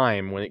at the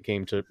time when it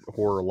came to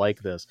horror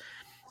like this.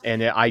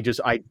 And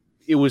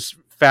it was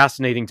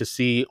fascinating to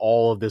see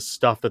all of this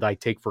stuff that I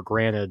take for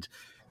granted,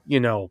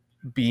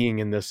 being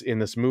in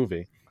this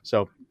movie.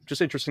 So just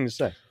interesting to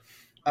say.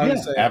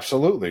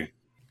 Absolutely.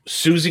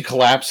 Susie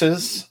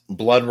collapses,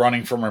 blood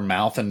running from her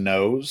mouth and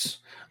nose.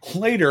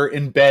 Later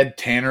in bed,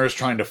 Tanner is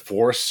trying to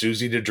force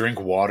Susie to drink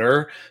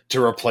water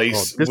to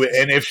replace,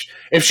 and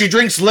if she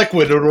drinks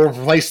liquid, it will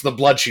replace the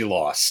blood she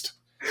lost.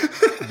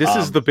 This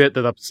is the bit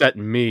that upset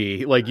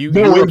me. Like you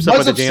were upset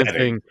by the damn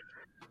thing.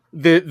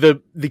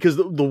 Because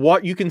the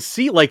water, you can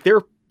see like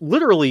they're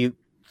literally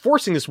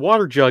forcing this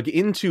water jug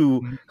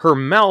into her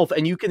mouth,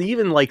 and you can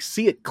even like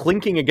see it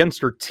clinking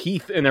against her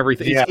teeth and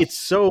everything. Yeah. It's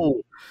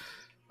so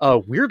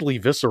weirdly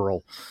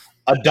visceral.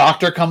 A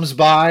doctor comes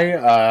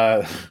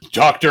by,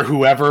 Dr.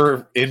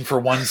 Whoever, in for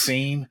one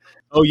scene.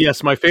 Oh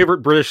yes, my favorite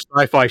British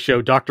sci-fi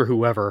show, Dr.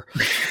 Whoever.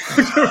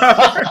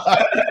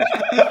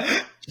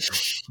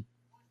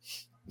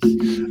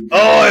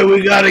 Oh,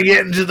 we gotta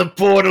get into the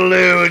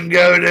Portaloo and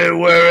go to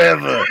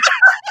wherever.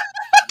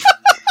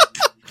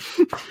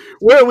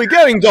 Where are we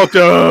getting, Doctor?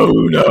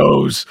 Who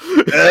knows?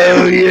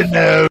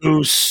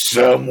 Oh,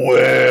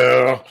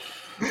 somewhere.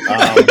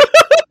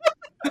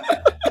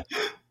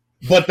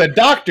 But the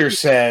doctor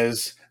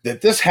says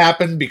that this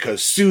happened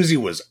because Susie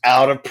was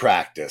out of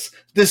practice.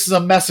 This is a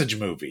message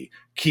movie.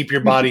 Keep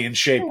your body in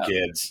shape,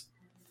 kids.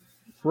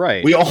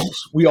 Right.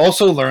 We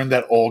also learned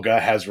that Olga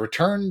has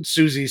returned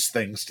Susie's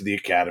things to the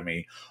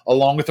Academy,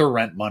 along with her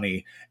rent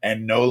money,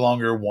 and no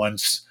longer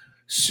wants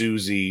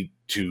Susie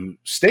to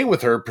stay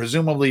with her,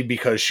 presumably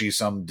because she's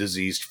some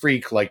diseased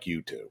freak like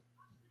you two.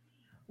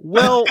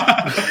 Well...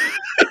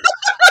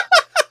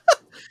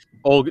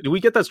 Olga, do we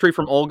get that straight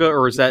from Olga,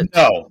 or is that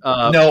no?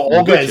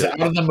 Olga is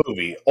out of the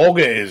movie.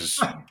 Olga is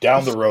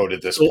down the road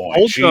at this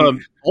point.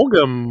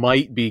 Olga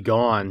might be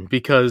gone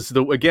because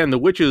the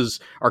witches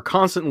are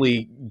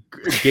constantly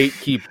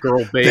gatekeep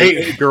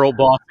girl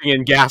bossing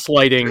and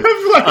gaslighting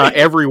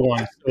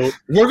everyone. So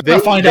we're going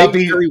to find out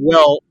very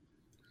well.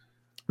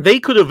 They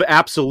could have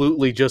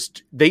absolutely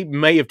they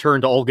may have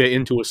turned Olga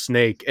into a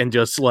snake and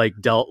just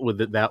like dealt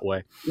with it that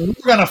way. We're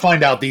going to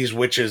find out these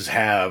witches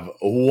have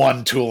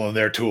one tool in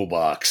their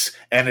toolbox,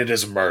 and it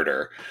is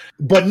murder.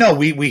 But no,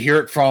 we hear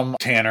it from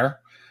Tanner,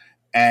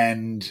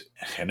 and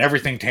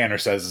everything Tanner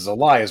says is a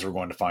lie, as we're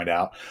going to find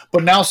out.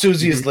 But now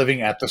Susie is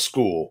living at the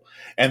school,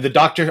 and the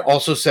doctor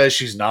also says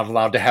she's not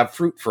allowed to have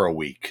fruit for a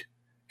week,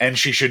 and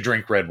she should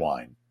drink red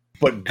wine.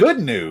 But good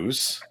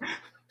news...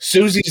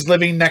 Susie's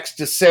living next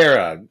to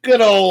Sarah.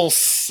 Good old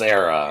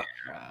Sarah.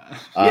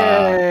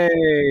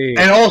 Yay!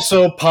 And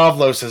also,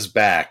 Pavlos is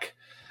back.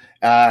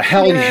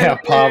 Hell yeah,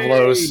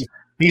 Pavlos.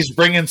 He's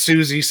bringing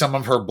Susie some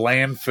of her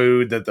bland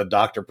food that the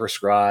doctor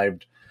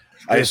prescribed.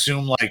 I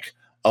assume like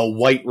a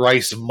white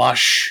rice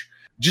mush.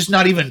 Just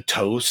not even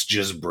toast,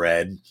 just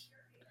bread.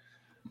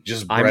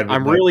 Just bread.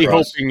 I'm really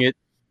hoping it,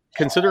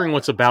 considering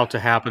what's about to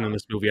happen in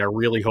this movie, I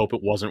really hope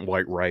it wasn't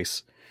white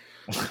rice.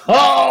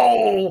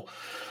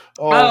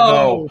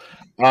 no.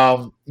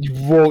 Well,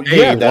 hey,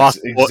 yeah, that's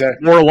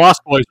exactly more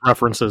Lost Boys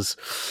references.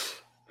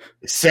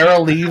 Sarah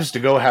leaves to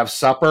go have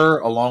supper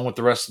along with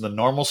the rest of the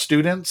normal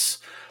students.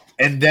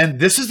 And then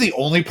this is the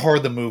only part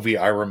of the movie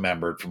I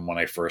remembered from when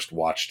I first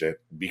watched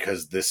it,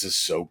 because this is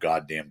so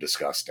goddamn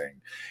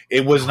disgusting.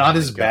 It was not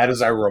as bad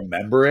as I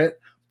remember it,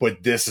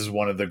 but this is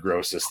one of the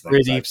grossest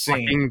things I've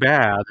seen. Fucking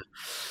bad.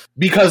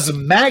 Because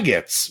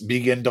maggots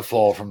begin to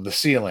fall from the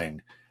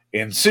ceiling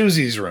in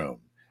Susie's room,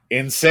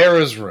 in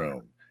Sarah's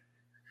room,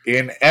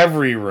 in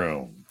every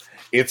room.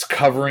 It's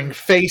covering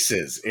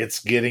faces. It's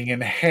getting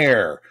in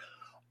hair.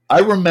 I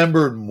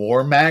remembered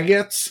more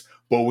maggots,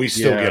 but we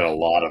still get a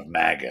lot of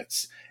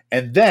maggots.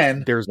 And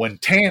then when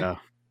Tanner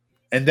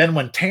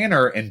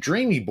and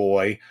Dreamy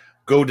Boy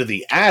go to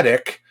the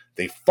attic,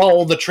 they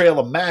follow the trail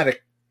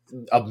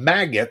of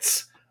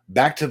maggots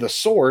back to the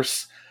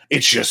source.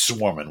 It's just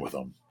swarming with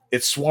them.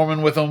 It's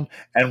swarming with them,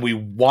 and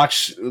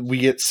we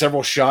get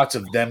several shots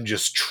of them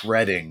just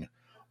treading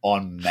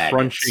on maggots.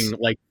 Crunching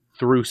like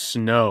through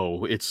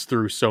snow. It's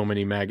through so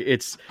many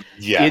maggots.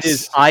 It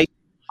is.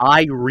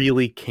 I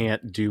really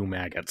can't do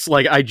maggots.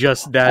 Like I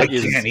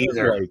can't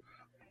either. Like,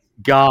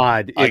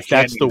 God,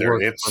 that's the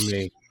worst for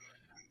me.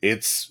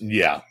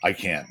 I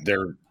can't.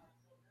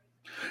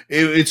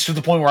 It's to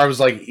the point where I was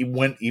like,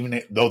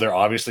 even though they're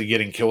obviously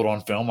getting killed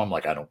on film, I'm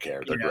like, I don't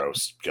care. They're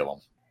gross. Kill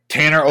them.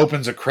 Tanner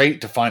opens a crate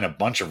to find a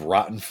bunch of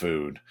rotten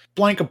food.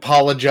 Blank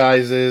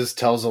apologizes,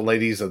 tells the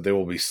ladies that they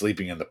will be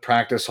sleeping in the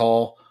practice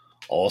hall.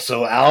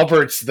 Also,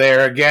 Albert's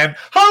there again.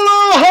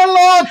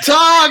 Hello,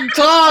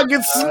 Tog,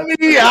 it's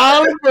me,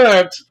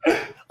 Albert.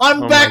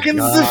 I'm back in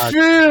the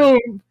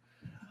film.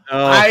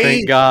 Oh,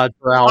 thank God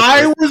for Albert.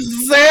 I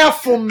was there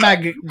for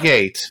Maggot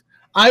Gate.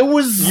 I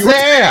was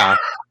there.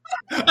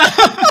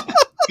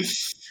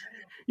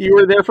 You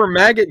were there for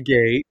Maggot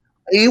Gate.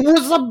 It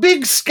was a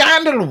big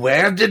scandal.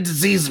 Where did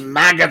these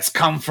maggots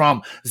come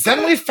from?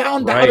 Then we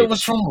found out it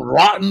was from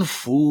rotten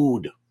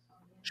food.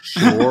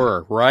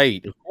 Sure,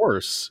 right, of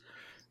course.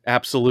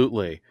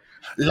 Absolutely.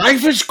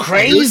 Life is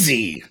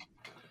crazy.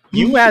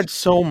 You add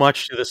so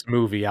much to this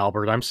movie,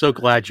 Albert. I'm so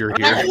glad you're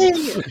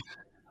here.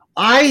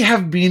 I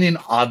have been in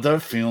other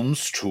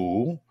films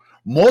too.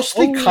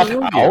 Mostly cut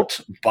out,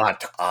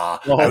 but I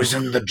was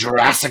in the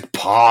Jurassic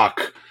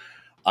Park.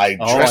 I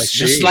dressed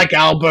just like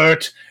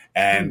Albert,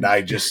 and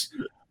I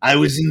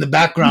was in the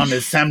background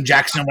as Sam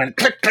Jackson went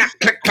click, clack,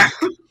 click, clack.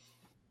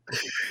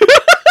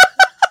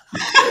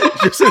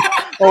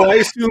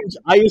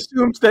 I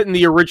assumed that in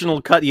the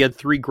original cut he had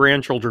 3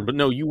 grandchildren, but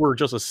no, you were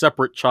just a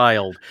separate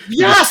child.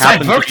 Yes, I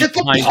worked at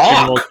the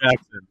park.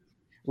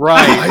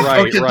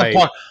 Right.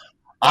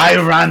 I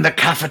ran the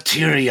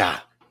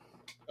cafeteria.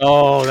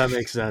 Oh, that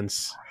makes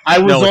sense. I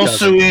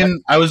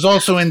was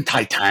also in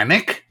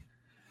Titanic.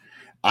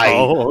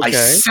 I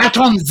sat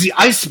on the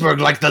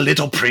iceberg like the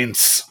Little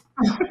Prince.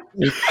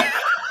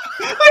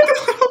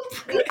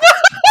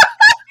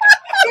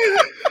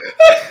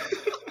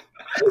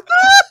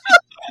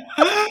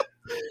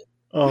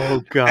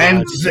 Oh God!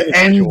 And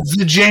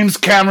the James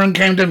Cameron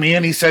came to me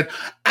and he said,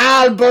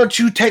 "Albert,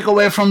 you take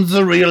away from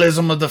the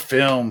realism of the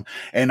film,"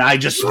 and I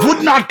just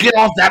would not get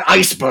off that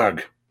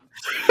iceberg.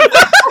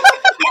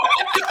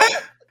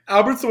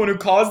 Albert's the one who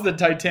caused the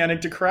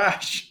Titanic to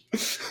crash.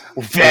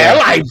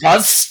 Well, I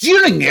was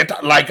steering it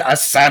like a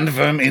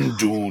sandworm in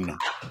Dune.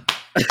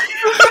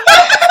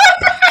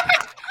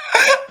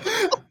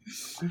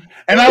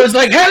 And I was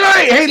like,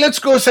 hey, let's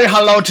go say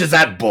hello to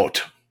that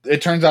boat.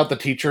 It turns out the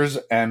teachers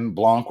and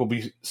Blanc will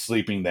be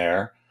sleeping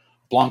there.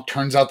 Blanc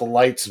turns out the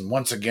lights, and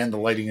once again, the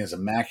lighting is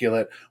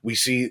immaculate. We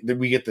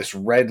get this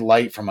red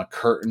light from a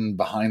curtain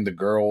behind the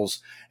girls,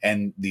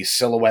 and these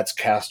silhouettes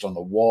cast on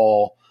the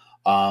wall.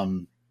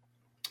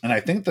 And I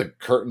think the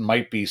curtain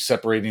might be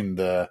separating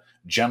the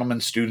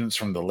gentlemen students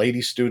from the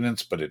lady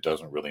students, but it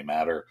doesn't really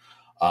matter.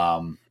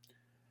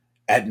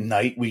 At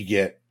night, we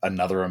get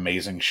another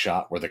amazing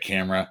shot where the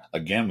camera,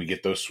 again, we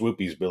get those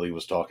swoopies Billy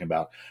was talking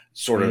about,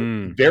 sort of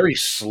very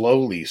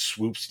slowly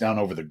swoops down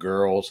over the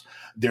girls.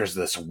 There's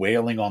this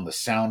wailing on the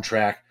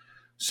soundtrack.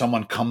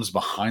 Someone comes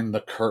behind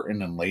the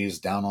curtain and lays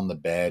down on the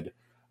bed.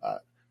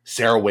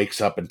 Sarah wakes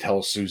up and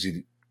tells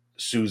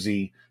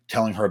Susie,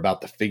 telling her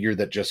about the figure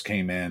that just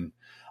came in.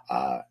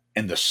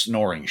 And the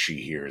snoring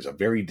she hears, a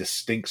very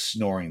distinct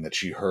snoring that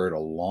she heard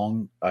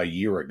a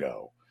year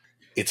ago.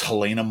 It's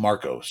Helena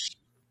Marcos,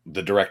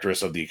 the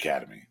directress of the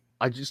Academy.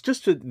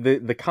 Just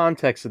the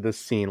context of this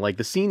scene, like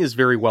the scene is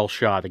very well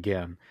shot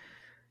again.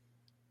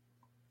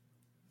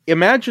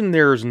 Imagine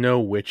there's no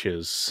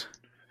witches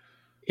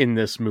in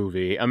this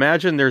movie.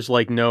 Imagine there's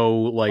like no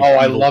like. Oh,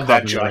 I love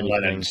that John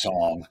Lennon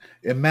song.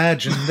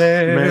 Imagine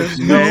there's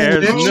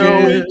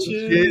no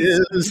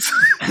witches.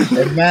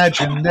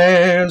 Imagine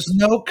there's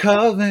no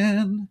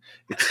coven.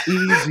 It's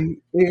easy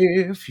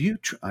if you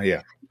try. Oh,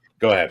 yeah,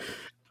 go ahead.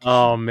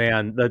 Oh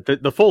man,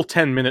 the full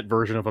 10-minute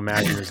version of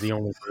Imagine is the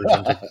only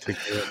version to do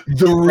it.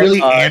 The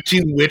really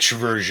anti-witch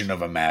version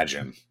of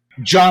Imagine.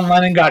 John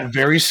Lennon got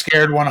very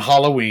scared one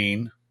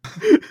Halloween.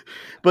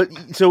 But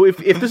so if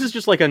this is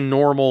just like a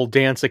normal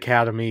dance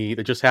academy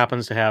that just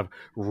happens to have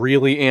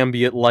really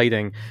ambient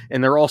lighting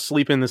and they're all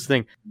sleeping in this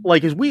thing,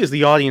 like as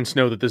the audience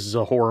know that this is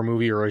a horror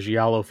movie or a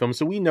giallo film,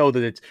 so we know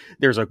that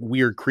there's a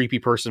weird creepy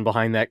person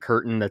behind that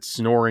curtain that's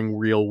snoring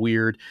real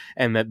weird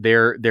and that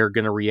they're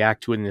going to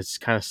react to it and it's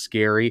kind of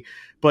scary.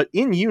 But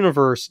in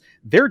universe,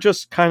 they're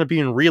just kind of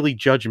being really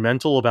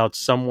judgmental about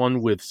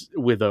someone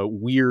with a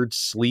weird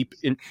sleep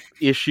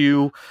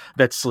issue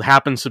that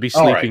happens to be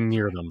sleeping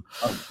near them.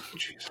 Oh,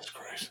 Jesus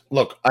Christ.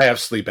 Look, I have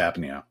sleep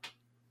apnea.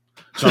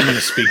 So I'm going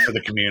to speak for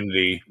the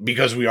community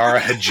because we are a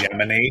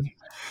hegemony.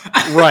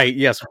 Right.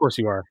 Yes, of course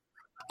you are.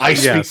 I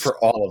speak for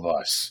all of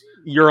us.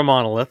 You're a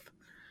monolith.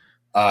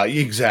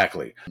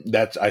 Exactly.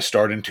 I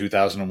started in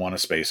 2001: A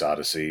Space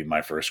Odyssey,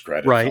 my first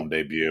credit film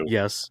debut.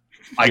 Yes.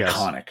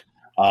 Iconic.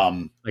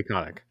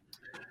 Iconic.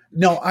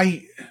 No,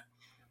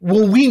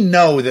 we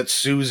know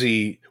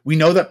that we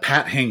know that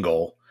Pat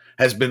Hingle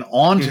has been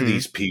on to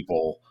these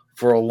people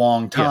for a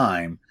long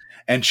time,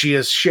 and she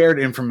has shared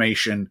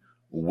information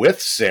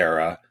with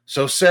Sarah,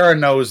 so Sarah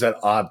knows that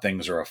odd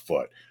things are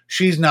afoot.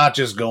 She's not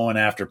just going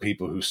after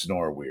people who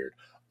snore weird.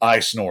 I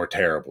snore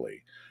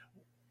terribly.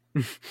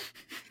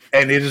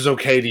 And it is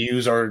okay to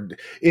use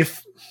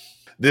if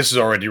this is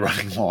already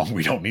running long,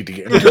 we don't need to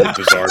get into a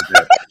bizarre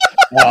bit.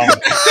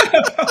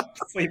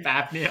 Sleep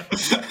apnea.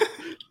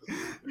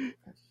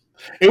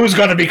 It was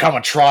going to become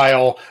a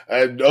trial.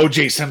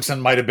 O.J. Simpson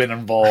might have been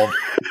involved.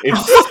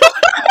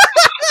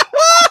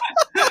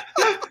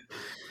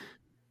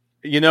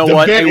 You know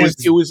what?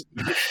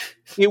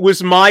 It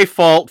was my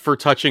fault for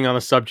touching on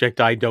a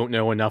subject I don't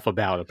know enough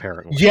about,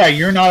 apparently. Yeah,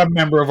 you're not a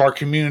member of our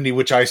community,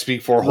 which I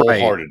speak for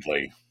wholeheartedly.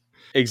 Right.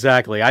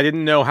 Exactly. I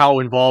didn't know how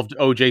involved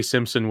O.J.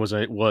 Simpson was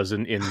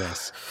in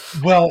this.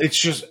 Well, it's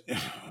just,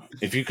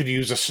 if you could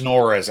use a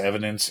snore as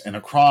evidence in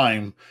a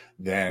crime,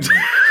 then...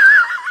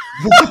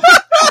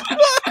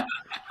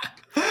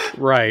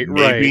 Right.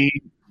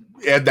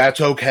 And that's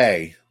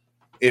okay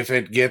if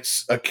it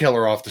gets a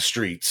killer off the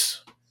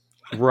streets.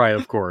 Right,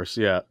 of course,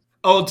 yeah.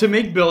 Oh, to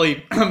make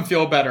Billy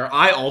feel better,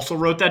 I also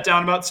wrote that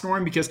down about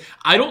snoring because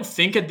I don't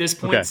think at this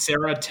point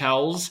Sarah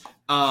tells...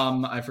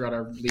 I forgot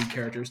our lead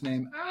character's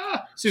name.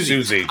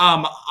 Susie.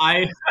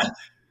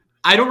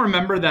 I don't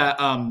remember that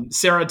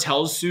Sarah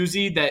tells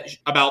Susie that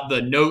about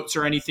the notes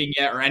or anything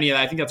yet or any of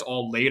that. I think that's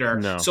all later.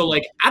 No. So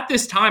like at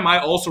this time, I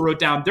also wrote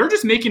down they're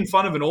just making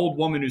fun of an old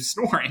woman who's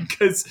snoring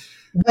because.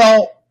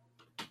 Well,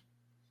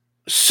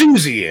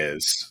 Susie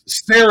is.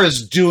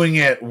 Sarah's doing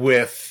it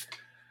with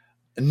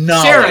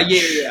knowledge. Sarah,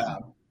 yeah.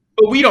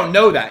 But we don't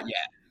know that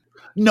yet.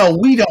 No,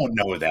 we don't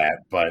know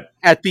that, but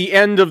at the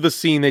end of the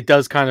scene, it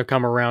does kind of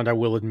come around, I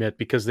will admit,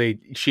 because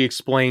she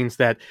explains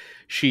that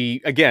she,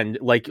 again,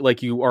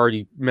 like you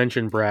already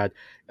mentioned, Brad,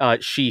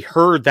 she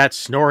heard that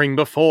snoring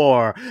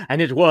before,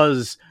 and it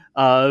was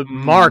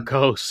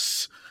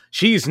Marcos.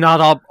 She's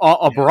not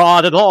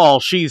abroad at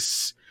all.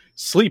 She's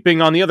sleeping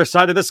on the other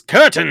side of this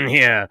curtain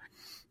here.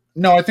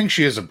 No, I think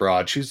she is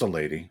abroad. She's a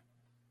lady.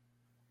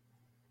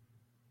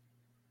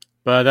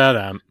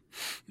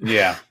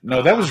 Yeah.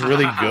 No, that was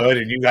really good,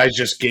 and you guys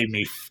just gave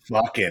me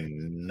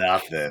fucking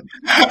nothing.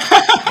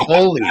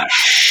 Holy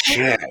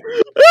shit.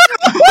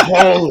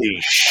 Holy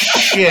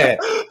shit.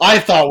 I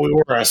thought we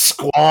were a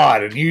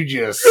squad, and you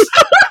just...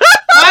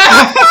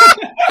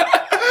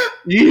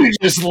 you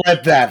just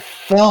let that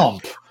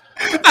thump.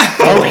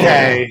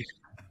 Okay.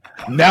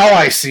 Now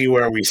I see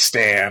where we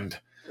stand.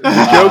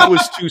 The joke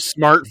was too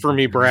smart for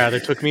me, Brad.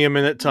 It took me a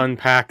minute to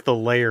unpack the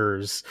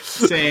layers.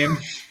 Same.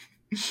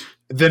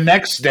 The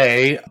next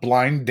day,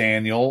 blind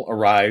Daniel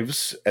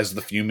arrives as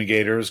the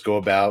fumigators go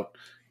about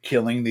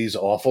killing these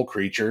awful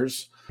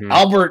creatures.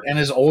 Albert and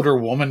his older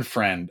woman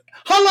friend.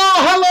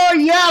 Hello,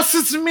 yes,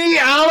 it's me,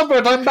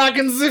 Albert. I'm back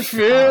in the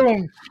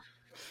film.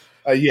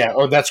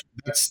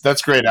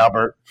 That's great,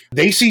 Albert.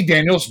 They see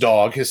Daniel's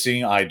dog, his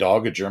seeing eye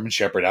dog, a German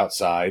Shepherd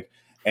outside,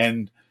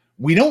 and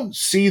we don't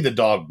see the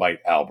dog bite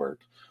Albert,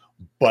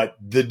 but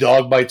the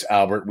dog bites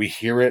Albert. We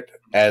hear it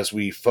as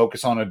we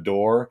focus on a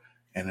door.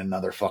 And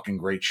another fucking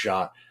great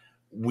shot.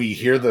 We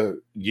hear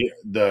the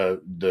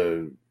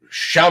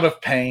shout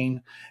of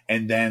pain,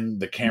 and then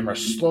the camera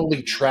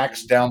slowly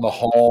tracks down the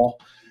hall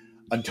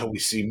until we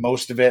see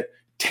most of it.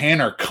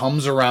 Tanner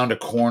comes around a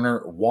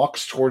corner,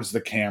 walks towards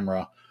the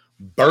camera,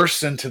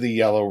 bursts into the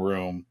yellow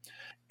room,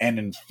 and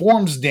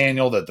informs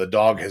Daniel that the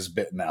dog has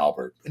bitten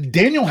Albert.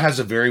 Daniel has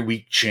a very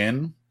weak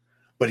chin,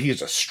 but he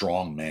is a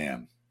strong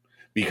man.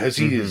 Because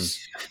he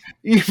is,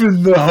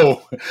 even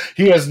though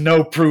he has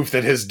no proof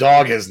that his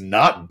dog has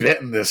not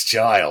bitten this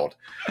child,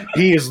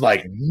 he is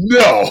like,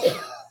 no.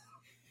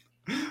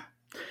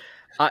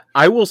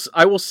 I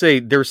will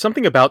say there's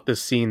something about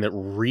this scene that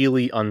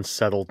really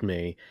unsettled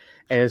me,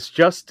 and it's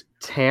just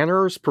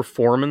Tanner's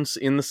performance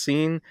in the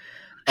scene.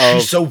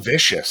 She's so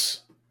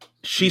vicious.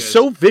 She's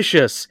so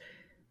vicious,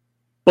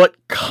 but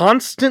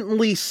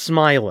constantly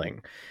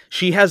smiling.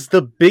 She has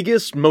the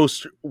biggest,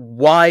 most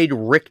wide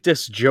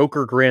rictus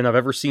Joker grin I've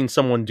ever seen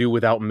someone do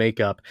without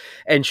makeup.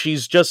 And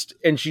she's just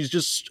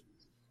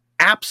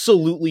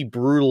absolutely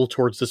brutal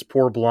towards this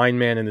poor blind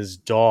man and his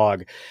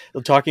dog.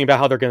 They're talking about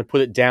how they're going to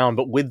put it down,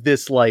 but with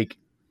this like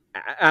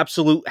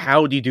absolute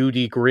howdy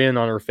doody grin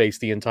on her face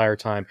the entire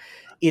time.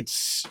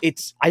 It's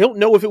I don't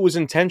know if it was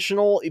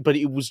intentional, but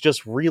it was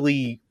just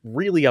really,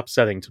 really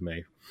upsetting to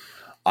me.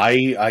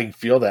 I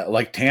feel that.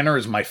 Like, Tanner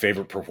is my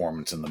favorite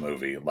performance in the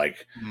movie.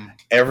 Like,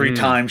 every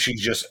time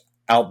she's just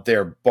out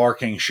there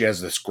barking, she has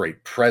this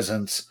great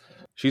presence.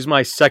 She's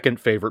my second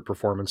favorite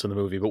performance in the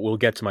movie, but we'll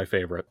get to my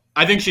favorite.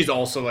 I think she's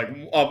also like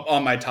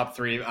on my top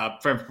 3 favorite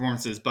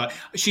performances, but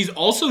she's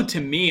also,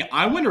 to me,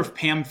 I wonder if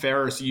Pam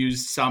Ferris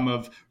used some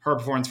of her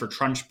performance for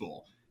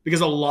Trunchbull,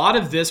 because a lot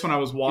of this, when I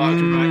was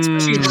watching,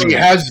 she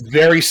has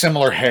very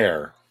similar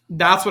hair.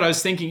 That's what I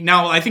was thinking.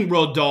 Now, I think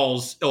Roald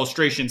Dahl's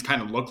illustrations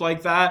kind of look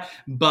like that,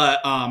 but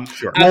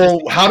sure.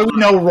 Well, how do we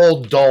know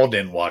Roald Dahl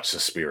didn't watch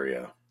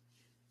Suspiria?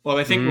 Well,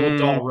 I think Roald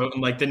Dahl wrote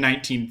in like the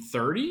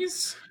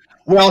 1930s.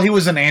 Well, he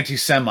was an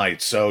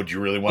anti-Semite, so do you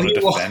really want to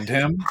defend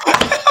him?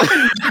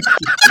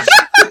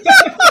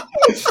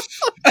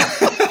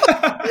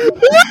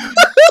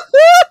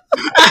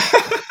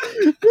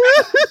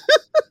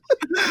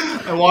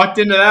 I walked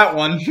into that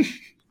one.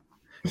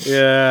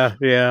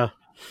 Yeah.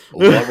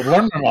 We're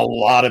learning a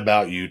lot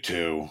about you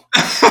two.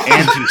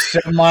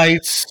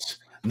 Anti-Semites,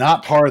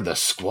 not part of the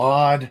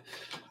squad.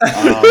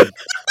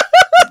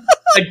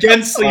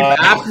 Against sleep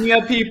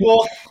apnea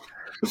people.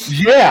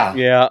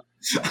 Yeah.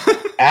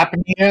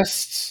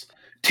 Apneists.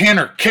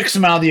 Tanner kicks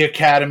him out of the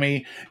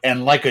academy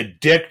and, like a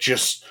dick,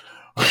 just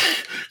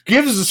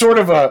gives sort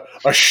of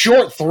a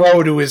short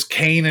throw to his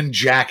cane and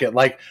jacket,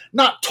 like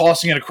not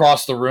tossing it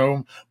across the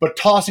room, but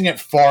tossing it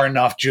far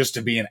enough just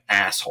to be an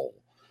asshole.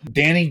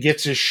 Danny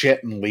gets his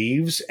shit and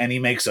leaves, and he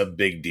makes a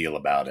big deal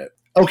about it.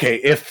 Okay,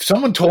 if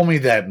someone told me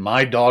that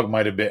my dog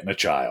might have bitten a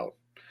child,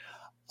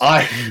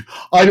 I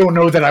don't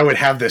know that I would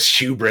have this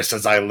hubris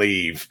as I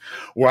leave,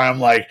 where I'm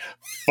like,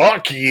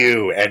 fuck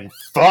you and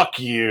fuck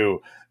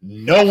you.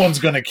 No one's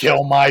going to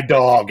kill my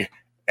dog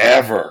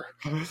ever.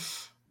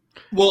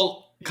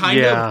 Well,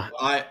 kind of.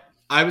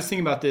 I was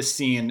thinking about this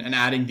scene and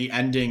adding the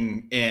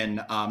ending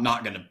in.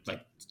 Not going to like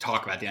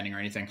talk about the ending or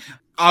anything.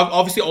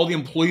 Obviously, all the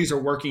employees are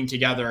working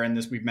together in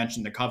this. We've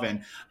mentioned the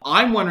Coven.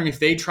 I'm wondering if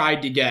they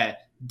tried to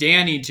get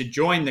Danny to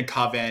join the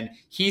Coven.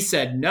 He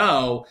said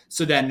no.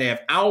 So then they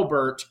have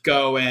Albert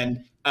go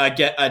and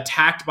get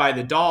attacked by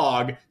the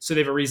dog. So they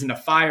have a reason to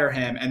fire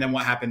him. And then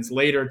what happens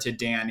later to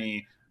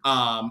Danny?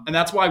 And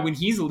that's why when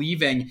he's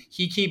leaving,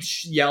 he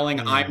keeps yelling,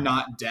 I'm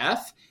not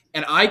deaf.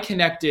 And I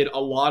connected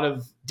a lot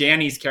of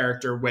Danny's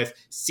character with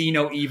see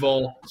no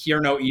evil, hear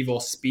no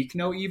evil, speak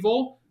no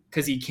evil,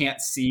 because he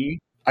can't see.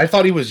 I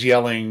thought he was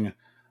yelling,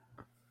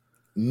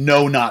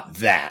 no, not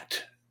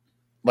that.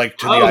 Like,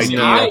 to the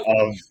idea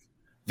of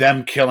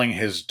them killing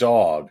his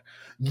dog.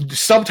 The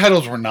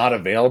subtitles were not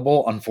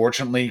available,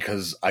 unfortunately,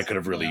 because I could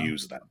have really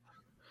used them.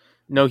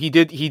 No, he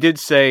did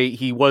say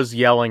he was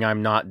yelling,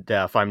 I'm not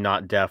deaf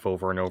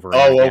over and over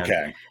again. Oh,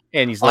 okay.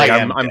 And he's like,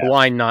 I'm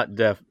blind, not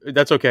deaf.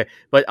 That's okay.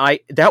 But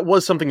that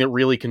was something that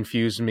really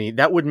confused me.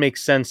 That would make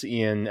sense,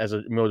 Ian, as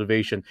a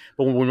motivation.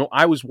 But when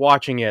I was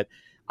watching it,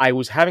 I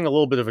was having a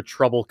little bit of a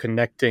trouble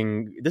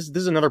connecting. This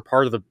is another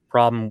part of the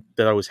problem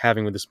that I was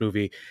having with this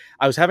movie.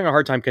 I was having a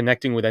hard time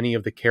connecting with any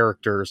of the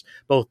characters,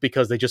 both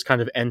because they just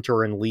kind of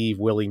enter and leave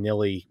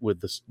willy-nilly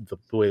with the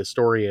way the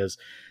story is.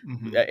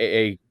 Mm-hmm.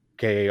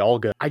 AKA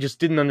Olga. I just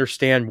didn't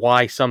understand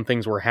why some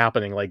things were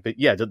happening. Like that,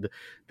 yeah,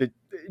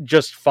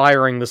 just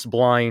firing this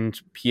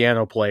blind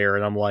piano player,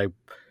 and I'm like,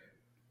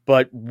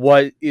 but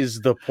what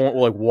is the point?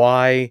 Like,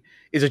 why?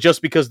 Is it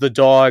just because the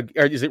dog,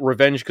 or is it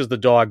revenge because the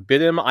dog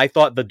bit him? I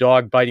thought the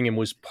dog biting him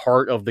was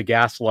part of the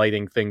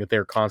gaslighting thing that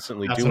they're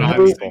constantly doing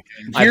to people.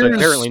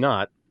 Apparently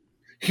not.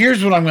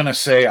 Here's what I'm going to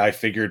say I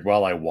figured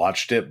while I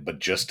watched it, but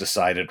just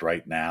decided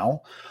right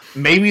now.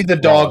 Maybe the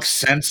dog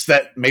sensed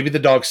that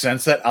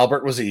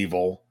Albert was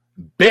evil,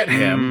 bit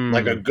him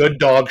like a good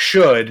dog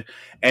should,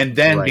 and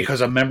then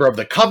because a member of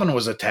the Coven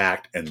was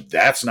attacked, and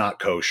that's not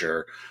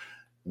kosher,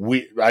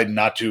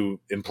 not to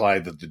imply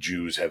that the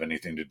Jews have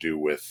anything to do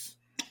with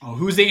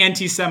who's the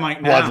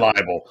anti-Semite now? Blood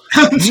libel.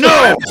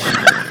 No!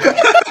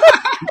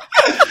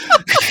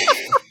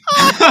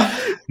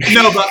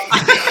 No, but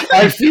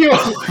I feel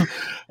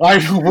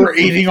we're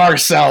eating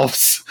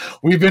ourselves.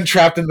 We've been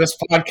trapped in this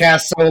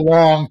podcast so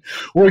long.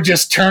 We're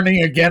just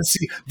turning against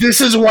this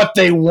is what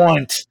they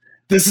want.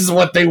 This is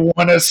what they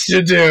want us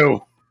to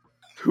do.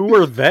 Who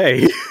are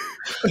they?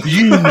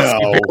 You know.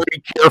 Be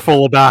very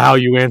careful about how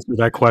you answer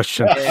that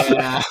question.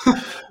 Yeah.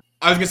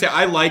 I was going to say,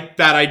 I like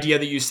that idea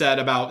that you said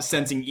about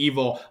sensing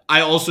evil.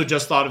 I also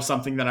just thought of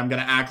something that I'm going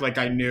to act like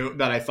I knew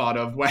that I thought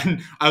of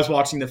when I was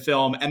watching the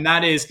film. And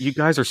that is... You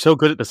guys are so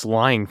good at this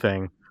lying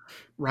thing.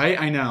 Right?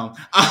 I know.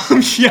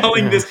 I'm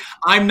yelling this,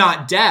 I'm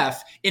not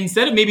deaf.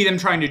 Instead of maybe them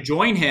trying to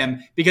join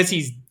him because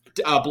he's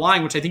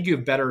blind, which I think you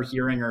have better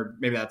hearing, or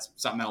maybe that's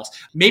something else.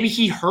 Maybe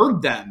he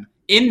heard them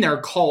in their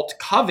cult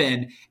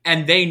Coven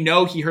and they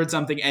know he heard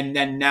something. And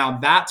then now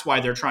that's why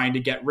they're trying to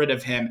get rid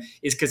of him,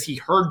 is because he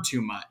heard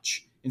too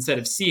much. instead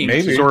of seeing.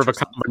 Maybe sort of a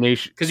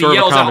combination. Because he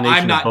yells out,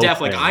 "I'm not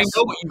deaf." Like, I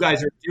know what you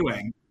guys are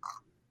doing.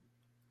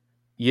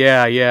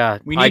 Yeah.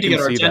 We need to get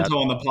Argento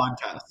on the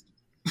podcast.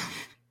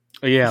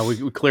 Yeah,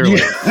 we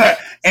clearly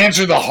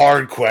answer the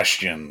hard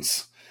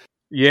questions.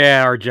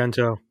 Yeah,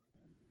 Argento.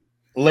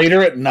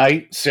 Later at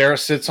night, Sarah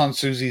sits on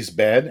Susie's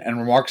bed and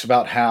remarks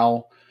about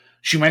how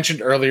she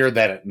mentioned earlier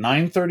that at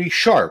 9:30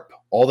 sharp,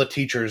 all the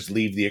teachers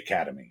leave the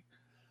academy.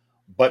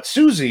 But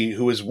Susie,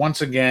 who is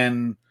once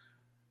again,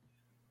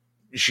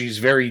 she's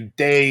very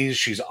dazed.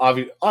 She's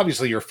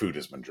obviously your food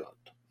has been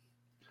drugged.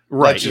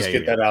 Right. Let's just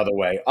get that out of the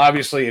way.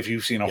 Obviously, if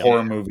you've seen a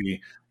horror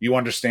movie, you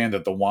understand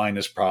that the wine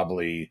is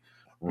probably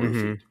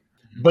roofied.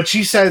 But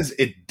she says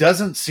it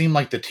doesn't seem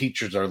like the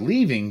teachers are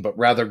leaving, but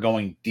rather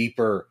going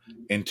deeper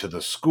into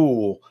the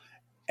school.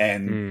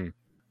 And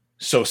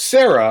so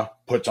Sarah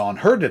puts on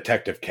her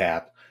detective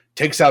cap,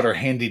 takes out her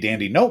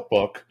handy-dandy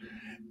notebook,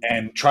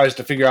 and tries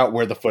to figure out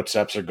where the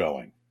footsteps are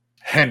going.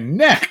 And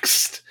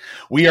next,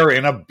 we are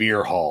in a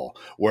beer hall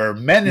where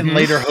men in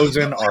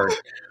lederhosen are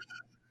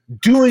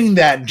doing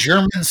that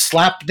German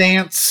slap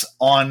dance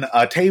on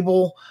a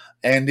table.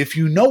 And if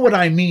you know what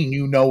I mean,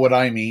 you know what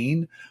I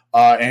mean.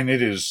 And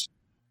it is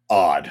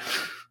odd.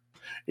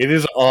 It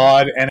is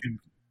odd and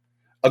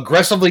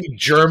aggressively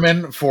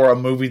German for a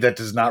movie that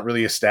does not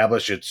really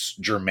establish its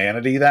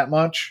Germanity that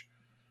much.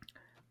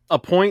 A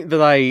point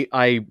that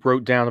I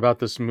wrote down about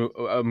this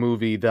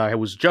movie that I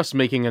was just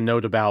making a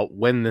note about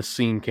when this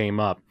scene came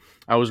up.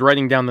 I was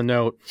writing down the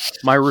note.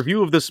 My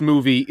review of this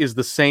movie is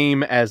the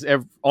same as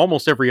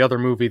almost every other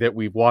movie that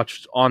we've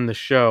watched on the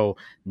show.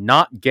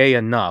 Not gay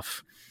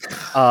enough.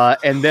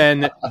 And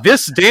then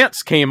this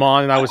dance came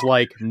on, and I was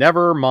like,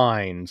 never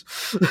mind.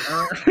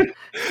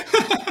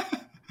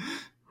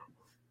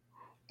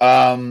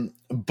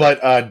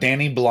 But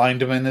Danny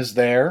Blindman is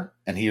there,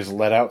 and he is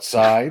let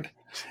outside,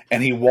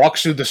 and he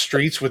walks through the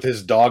streets with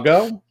his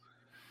doggo,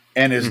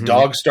 and his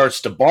dog starts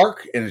to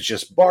bark, and it's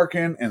just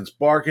barking, and it's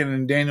barking,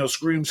 and Daniel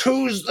screams,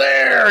 "Who's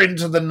there?"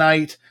 into the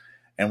night,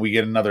 and we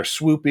get another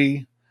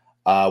swoopy.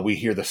 We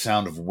hear the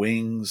sound of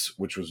wings,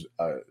 which was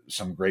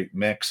some great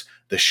mix.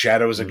 The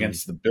shadows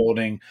against the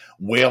building,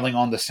 wailing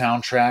on the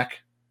soundtrack.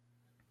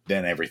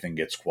 Then everything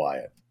gets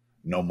quiet.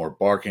 No more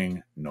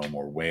barking, no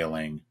more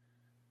wailing.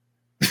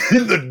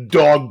 The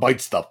dog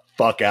bites the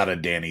fuck out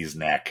of Danny's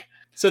neck.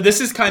 So this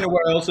is kind of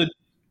what I also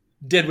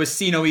did with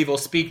see no evil,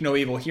 speak no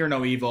evil, hear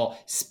no evil.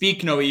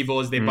 Speak no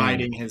evil as they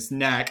biting his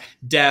neck.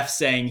 Deaf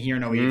saying hear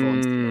no evil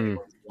and see no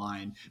evil is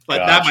blind.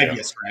 But that might be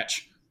a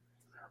stretch.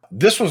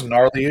 This was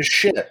gnarly as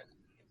shit.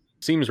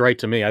 Seems right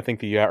to me. I think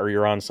that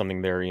you're on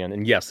something there, Ian.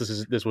 And yes,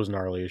 this was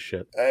gnarly as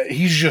shit.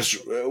 He's just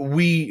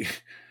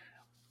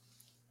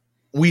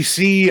we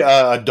see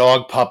a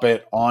dog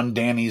puppet on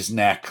Danny's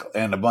neck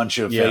and a bunch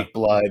of fake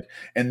blood,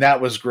 and that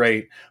was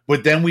great.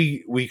 But then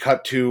we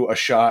cut to a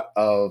shot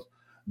of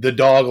the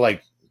dog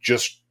like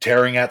just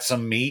tearing at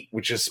some meat,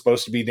 which is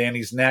supposed to be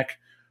Danny's neck.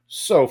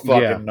 So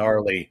fucking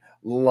gnarly.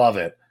 Love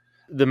it.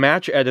 The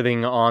match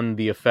editing on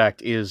the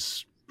effect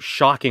is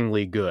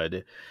shockingly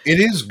good. It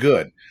is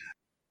good.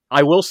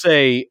 I will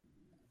say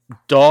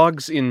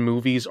dogs in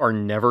movies are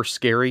never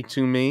scary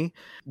to me.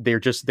 They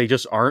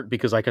just aren't,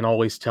 because I can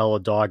always tell a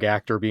dog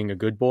actor being a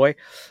good boy,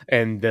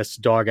 and this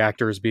dog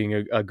actor is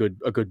being a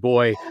good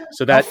boy.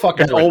 So that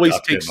always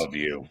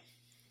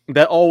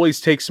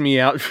takes me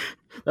out.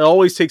 That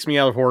always takes me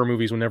out of horror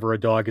movies whenever a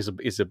dog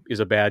is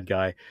a bad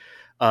guy.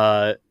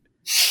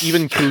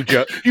 Even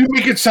Cujo. You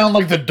make it sound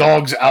like the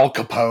dog's Al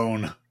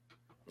Capone.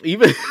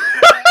 Even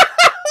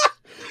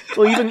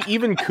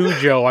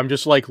Cujo, I'm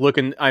just like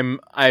looking.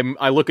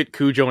 I look at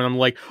Cujo and I'm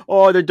like,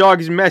 oh, the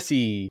dog's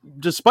messy.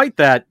 Despite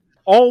that,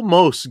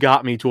 almost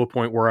got me to a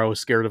point where I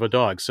was scared of a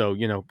dog. So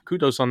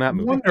kudos on that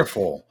movie.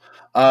 Wonderful.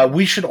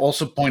 We should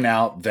also point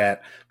out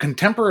that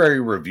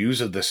contemporary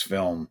reviews of this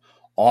film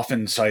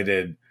often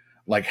cited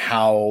like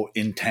how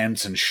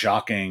intense and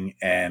shocking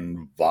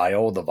and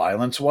vile the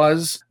violence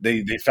was.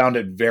 They found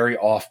it very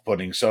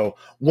off-putting. So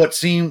what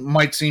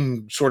might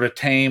seem sort of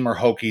tame or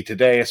hokey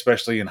today,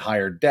 especially in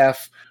higher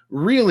def,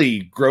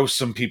 really grossed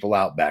some people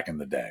out back in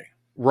the day.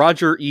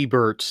 Roger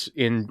Ebert,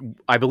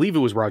 I believe it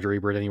was Roger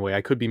Ebert anyway,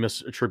 I could be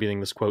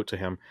misattributing this quote to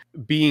him,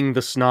 being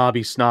the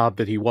snobby snob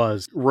that he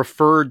was,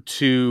 referred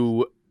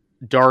to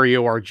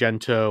Dario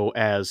Argento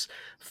as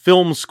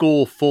film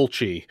school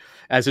Fulci,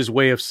 as his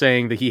way of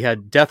saying that he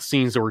had death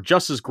scenes that were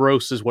just as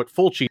gross as what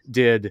Fulci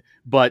did,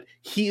 but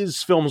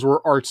his films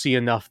were artsy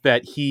enough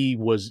that he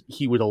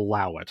would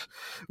allow it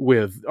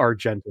with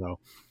Argento.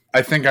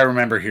 I think I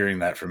remember hearing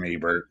that from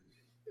Ebert.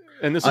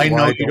 And this is I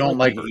know you don't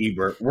like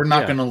Ebert. We're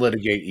not going to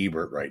litigate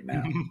Ebert right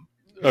now.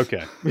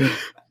 Okay.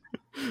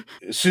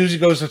 Susie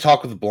goes to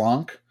talk with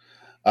Blanc.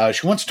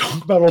 She wants to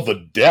talk about all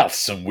the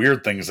deaths and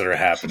weird things that are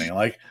happening.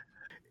 Like,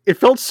 it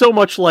felt so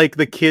much like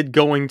the kid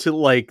going to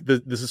like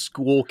the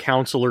school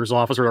counselor's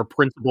office or a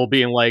principal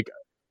being like,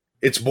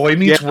 it's Boy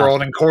Meets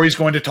World, and Corey's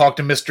going to talk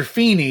to Mr.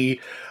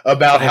 Feeney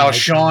about how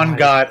Sean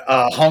got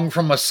hung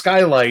from a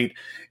skylight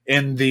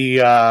in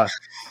the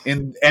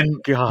and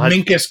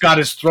Minkus got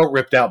his throat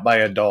ripped out by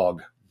a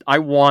dog. I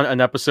want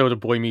an episode of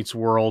Boy Meets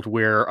World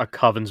where a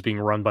coven's being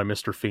run by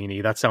Mr.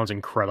 Feeney. That sounds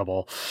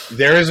incredible.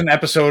 There is an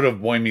episode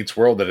of Boy Meets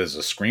World that is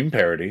a Scream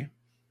parody.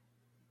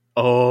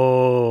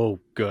 Oh,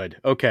 good.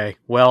 Okay.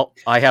 Well,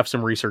 I have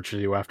some research to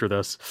do after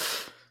this.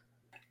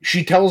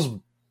 She tells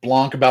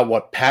Blanc about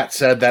what Pat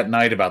said that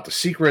night about the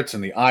secrets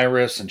and the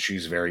iris, and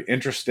she's very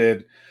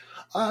interested.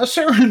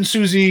 Sarah and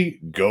Susie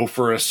go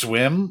for a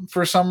swim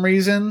for some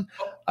reason.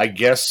 I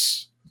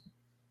guess...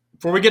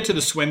 Before we get to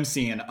the swim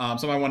scene,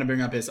 something I want to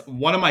bring up is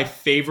one of my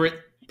favorite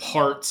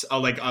parts,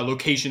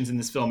 locations in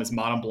this film is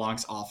Madame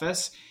Blanc's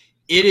office.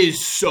 It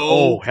is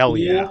so hell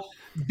yeah.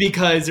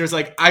 Because there's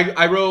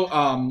I wrote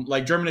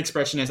German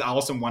Expressionist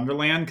Alice in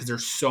Wonderland because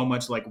there's so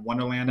much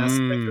Wonderland-esque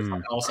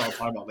things also I'll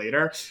talk about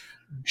later.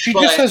 She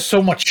just has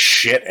so much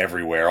shit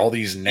everywhere, all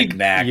these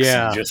knickknacks,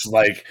 and just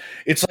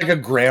it's like a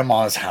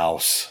grandma's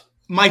house.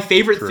 My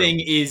favorite thing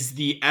is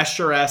the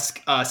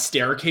Escher-esque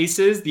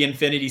staircases, the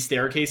infinity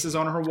staircases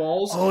on her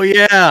walls. Oh,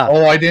 yeah.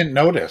 Oh, I didn't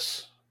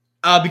notice.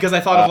 Because I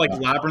thought of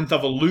Labyrinth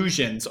of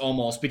Illusions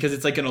almost, because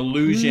it's like an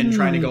illusion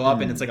trying to go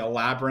up and it's like a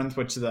labyrinth,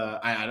 which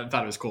I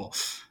thought it was cool.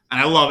 And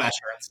I love Escher.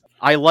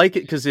 I like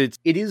it because it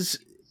is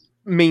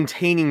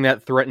maintaining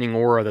that threatening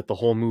aura that the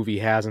whole movie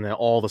has and that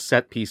all the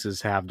set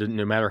pieces have,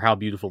 no matter how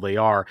beautiful they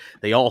are,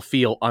 they all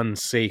feel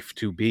unsafe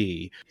to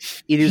be.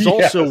 It is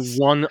also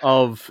one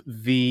of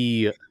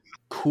the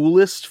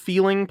coolest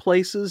feeling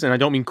places, and I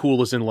don't mean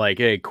cool as in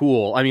hey,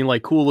 cool. I mean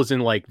cool as in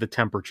the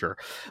temperature.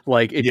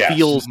 It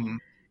feels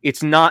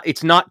it's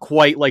not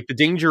quite the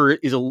danger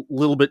is a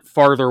little bit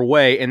farther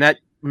away, and that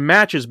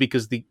matches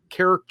because the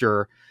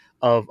character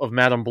of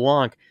Madame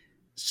Blanc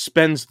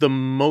spends the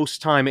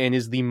most time and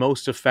is the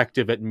most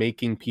effective at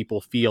making people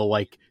feel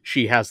like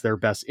she has their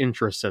best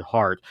interests at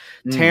heart.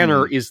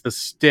 Tanner is the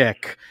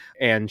stick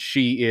and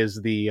she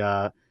is the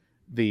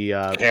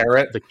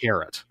carrot. The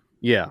carrot.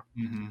 Yeah.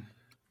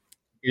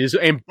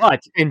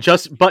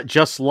 But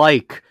just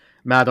like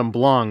Madame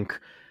Blanc,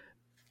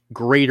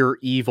 greater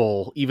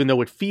evil, even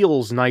though it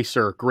feels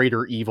nicer,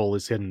 greater evil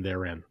is hidden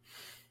therein.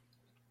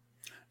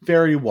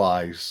 Very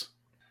wise.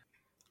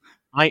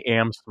 I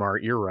am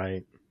smart, you're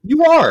right.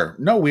 You are.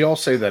 No, we all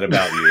say that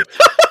about you.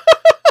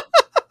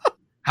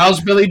 How's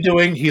Billy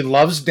doing? He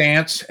loves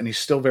dance, and he's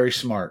still very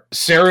smart.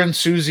 Sarah and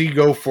Susie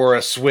go for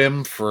a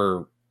swim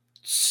for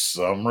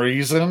some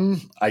reason,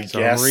 I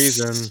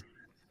guess.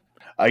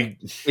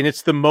 And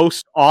it's the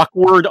most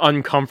awkward,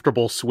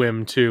 uncomfortable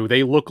swim, too.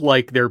 They look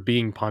like they're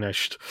being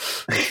punished.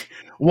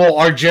 Well,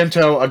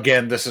 Argento,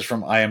 again, this is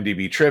from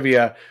IMDb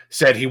Trivia,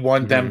 said he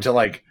wanted them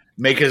to,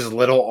 make as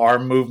little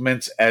arm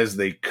movements as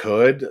they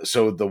could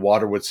so the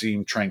water would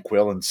seem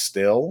tranquil and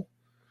still,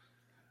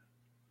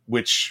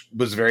 which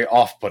was very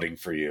off-putting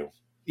for you.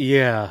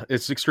 Yeah,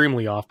 it's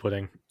extremely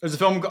off-putting. There's a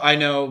film I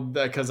know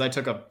because I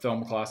took a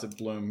film class at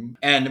Bloom,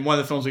 and one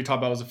of the films we talked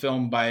about was a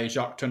film by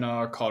Jacques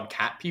Tourneur called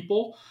Cat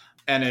People,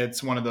 and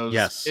it's one of those...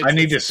 Yes, I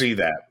need to see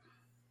that.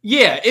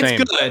 Yeah,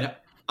 it's good.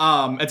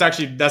 It's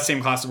actually that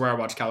same class where I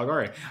watched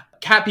Caligari.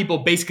 Cat People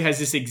basically has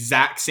this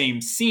exact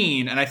same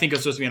scene, and I think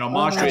it's supposed to be an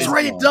homage. That's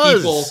right, it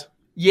does.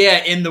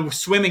 In the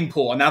swimming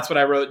pool, and that's what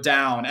I wrote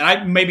down.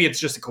 And maybe it's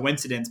just a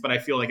coincidence, but I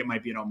feel like it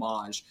might be an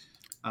homage.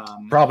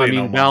 Probably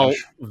an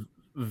homage.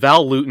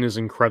 Val Lewton is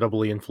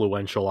incredibly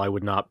influential. I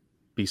would not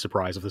be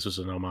surprised if this was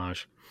an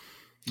homage.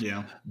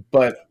 Yeah.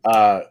 But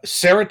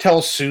Sarah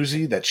tells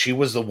Susie that she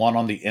was the one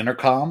on the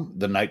intercom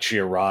the night she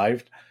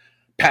arrived.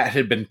 Pat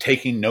had been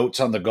taking notes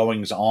on the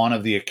goings-on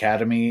of the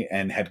academy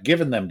and had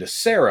given them to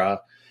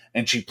Sarah,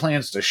 and she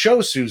plans to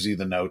show Susie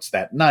the notes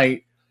that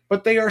night,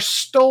 but they are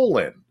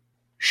stolen.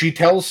 She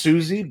tells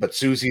Susie, but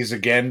Susie is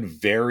again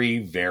very,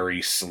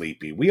 very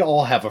sleepy. We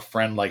all have a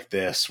friend like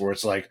this where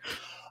it's like,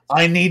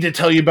 I need to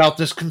tell you about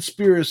this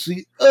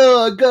conspiracy.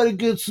 Oh, I gotta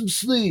get some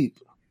sleep.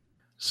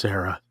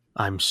 Sarah,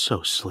 I'm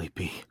so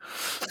sleepy.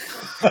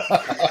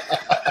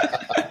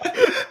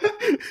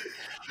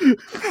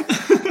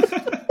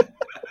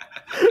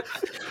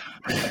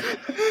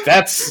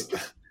 That's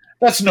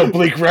an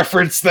oblique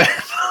reference that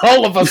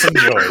all of us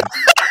enjoyed.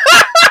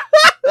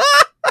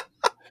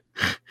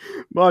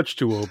 Much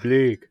too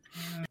oblique.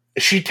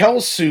 She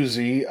tells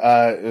Susie,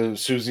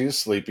 Susie is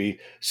sleepy.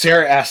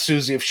 Sarah asks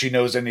Susie if she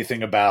knows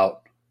anything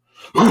about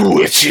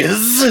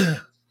witches.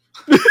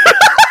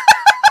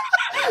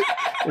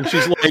 And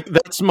she's like,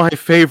 that's my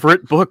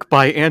favorite book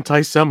by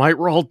anti-Semite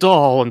Roald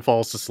Dahl, and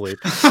falls asleep.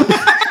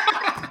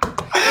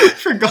 I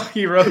forgot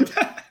he wrote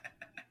that.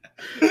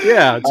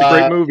 Yeah, it's a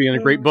great movie and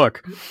a great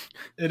book.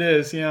 It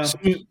is, yeah.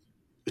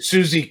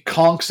 Susie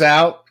conks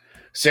out.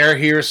 Sarah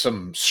hears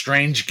some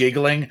strange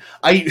giggling.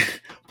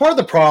 Part of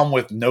the problem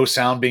with no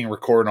sound being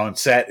recorded on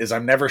set is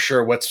I'm never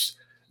sure what's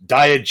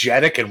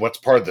diegetic and what's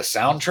part of the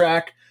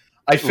soundtrack.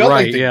 I felt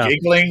like the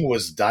giggling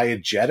was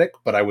diegetic,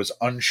 but I was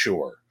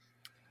unsure.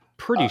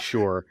 Pretty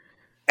sure.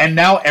 And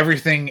now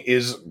everything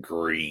is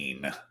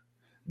green.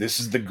 This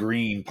is the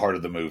green part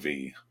of the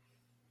movie.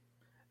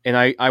 And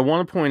I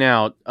want to point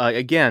out,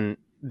 again,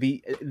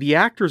 the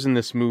actors in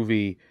this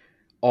movie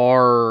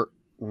are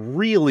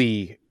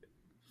really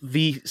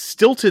the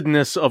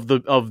stiltedness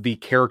of the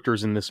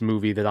characters in this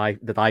movie that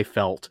I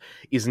felt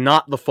is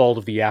not the fault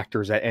of the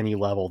actors at any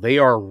level. They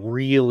are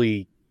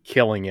really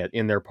killing it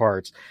in their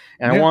parts.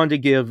 And I wanted to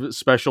give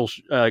special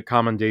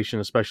commendation,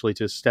 especially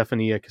to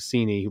Stefania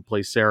Cassini, who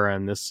plays Sarah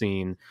in this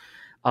scene.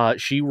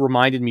 She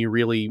reminded me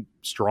really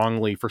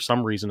strongly, for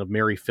some reason, of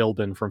Mary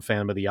Philbin from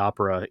Phantom of the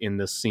Opera in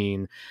this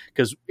scene.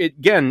 Because,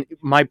 again,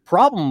 my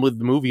problem with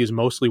the movie is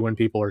mostly when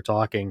people are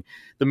talking.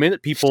 The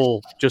minute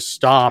people just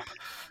stop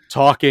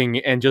talking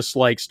and just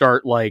like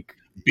start like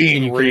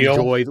being real,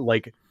 enjoy,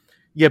 like,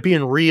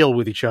 being real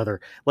with each other,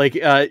 like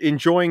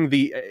enjoying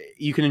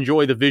you can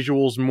enjoy the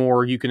visuals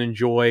more, you can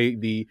enjoy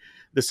the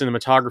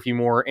cinematography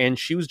more. And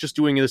she was just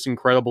doing this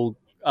incredible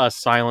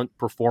silent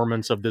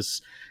performance of the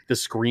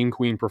Scream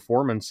Queen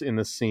performance in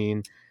this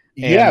scene.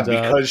 And,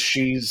 because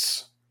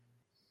she's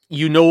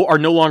are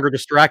no longer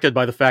distracted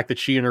by the fact that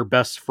she and her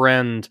best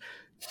friend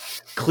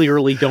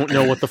clearly don't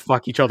know what the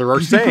fuck each other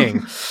are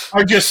saying.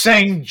 Are just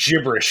saying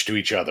gibberish to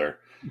each other.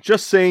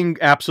 Just saying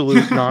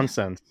absolute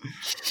nonsense.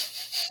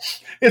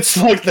 It's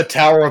like the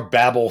Tower of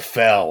Babel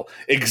fell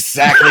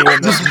exactly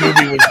when this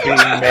movie was being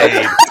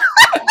made.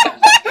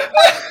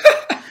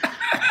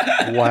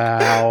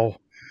 Wow.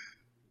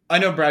 I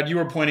know, Brad, you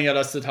were pointing at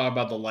us to talk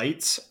about the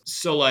lights.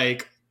 So,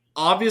 like,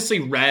 obviously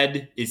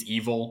red is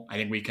evil. I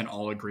think we can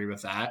all agree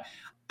with that.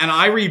 And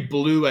I read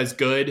blue as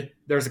good.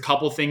 There's a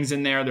couple things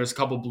in there. There's a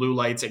couple blue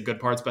lights at good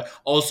parts. But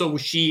also,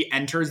 she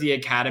enters the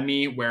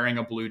academy wearing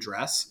a blue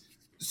dress.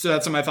 So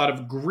that's what I thought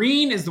of.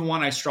 Green is the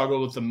one I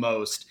struggle with the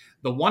most.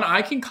 The one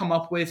I can come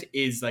up with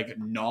is like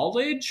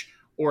knowledge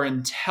or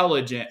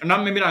intelligent.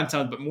 Maybe not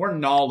intelligent, but more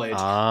knowledge.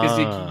 Because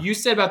like you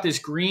said about this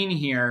green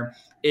here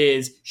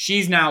is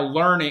she's now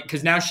learning,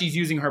 because now she's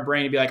using her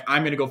brain to be like,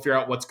 I'm going to go figure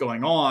out what's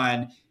going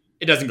on.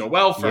 It doesn't go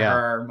well for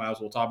her. Might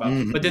as well talk about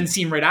it. But then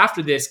scene right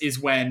after this is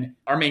when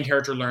our main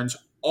character learns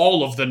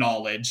all of the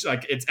knowledge.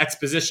 Like, it's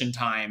exposition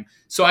time.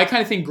 So I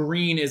kind of think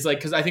green is like,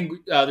 because I think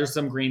there's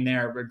some green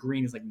there, but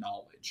green is like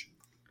knowledge.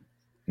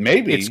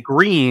 Maybe. It's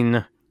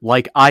green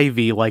like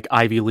Ivy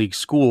League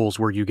schools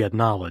where you get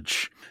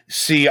knowledge.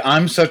 See,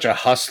 I'm such a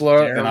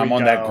hustler and I'm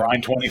on that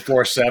grind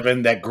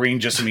 24/7 that green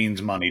just means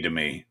money to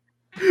me.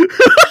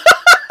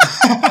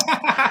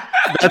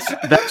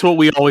 That's what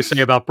we always say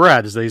about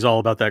Brad, is that he's all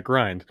about that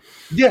grind.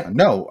 Yeah,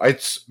 no,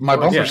 it's my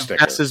bumper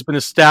sticker. This has been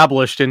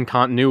established in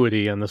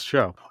continuity in this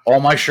show.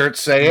 All my shirts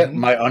say it.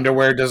 My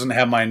underwear doesn't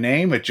have my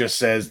name. It just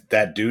says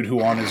that dude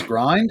who on his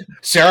grind.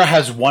 Sarah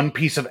has one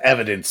piece of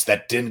evidence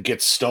that didn't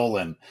get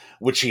stolen,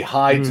 which she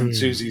hides in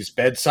Susie's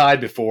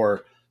bedside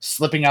before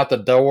slipping out the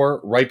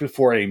door right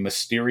before a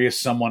mysterious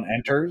someone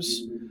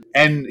enters.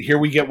 And here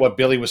we get what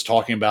Billy was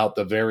talking about,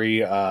 the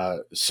very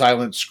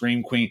silent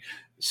Scream Queen.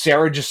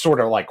 Sarah just sort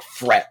of like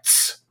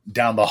frets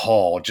down the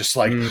hall, just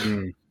like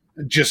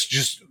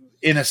just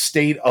in a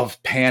state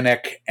of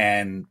panic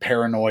and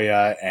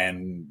paranoia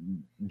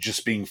and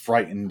just being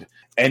frightened.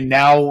 And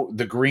now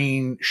the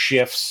green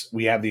shifts.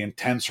 We have the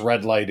intense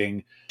red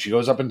lighting. She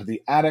goes up into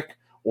the attic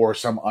or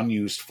some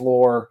unused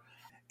floor,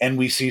 and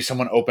we see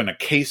someone open a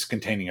case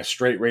containing a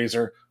straight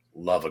razor.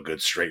 Love a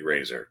good straight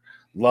razor.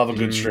 Love a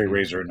good straight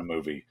razor in a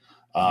movie.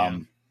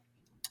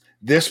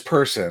 This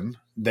person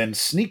then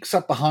sneaks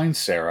up behind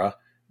Sarah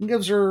and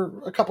gives her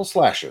a couple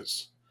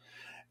slashes.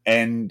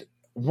 And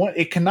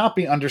it cannot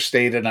be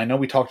understated. I know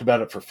we talked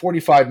about it for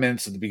 45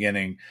 minutes at the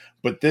beginning,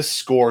 but this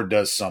score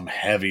does some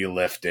heavy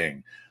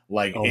lifting.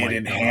 Like, it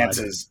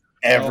enhances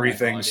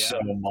everything so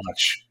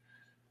much.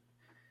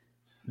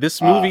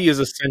 This movie is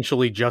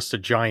essentially just a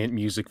giant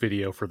music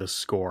video for the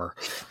score.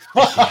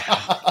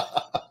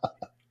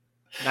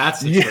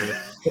 That's the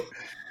truth.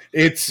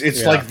 It's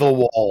like The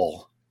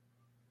Wall.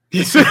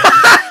 That's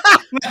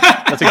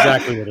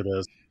exactly what it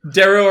is.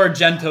 Dario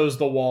Argento's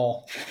The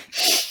Wall.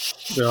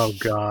 Oh,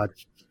 God.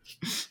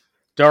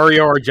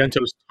 Dario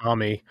Argento's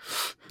Tommy.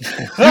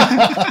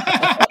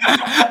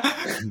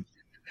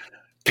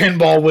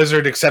 Pinball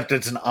wizard, except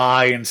it's an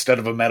eye instead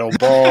of a metal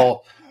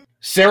ball.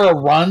 Sarah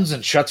runs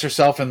and shuts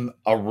herself in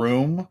a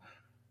room.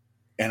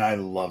 And I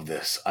love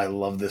this. I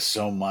love this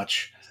so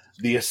much.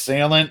 The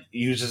assailant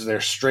uses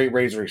their straight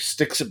razor. He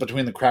sticks it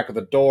between the crack of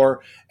the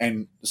door,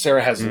 and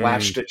Sarah has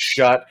latched it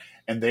shut,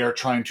 and they are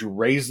trying to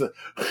raise the...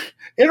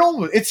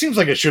 It seems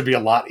like it should be a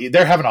lot...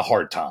 They're having a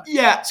hard time.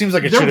 Yeah. It seems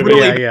like it should have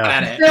really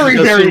been very,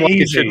 very like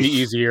easy. It should be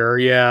easier.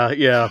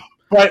 Yeah.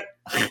 But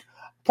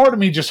part of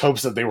me just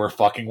hopes that they were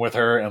fucking with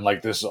her, and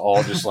like this is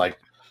all just like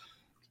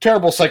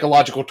terrible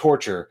psychological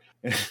torture.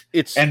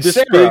 It's and this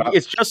Sarah, big.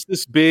 It's just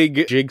this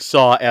big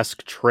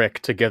jigsaw-esque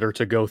trick to get her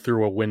to go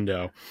through a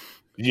window.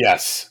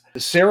 Yes.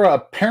 Sarah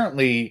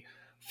apparently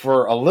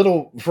for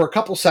a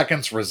couple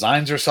seconds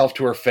resigns herself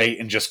to her fate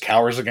and just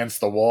cowers against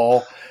the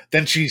wall.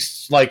 Then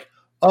she's like,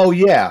 oh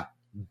yeah,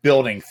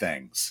 building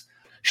things.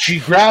 She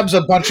grabs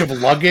a bunch of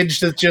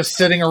luggage that's just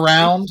sitting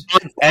around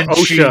and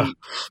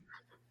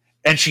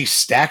she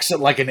stacks it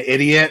like an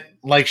idiot.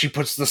 Like she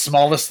puts the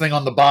smallest thing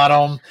on the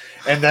bottom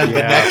and then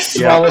the next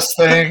smallest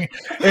thing.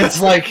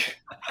 It's like,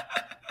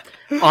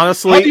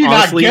 honestly,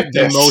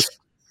 the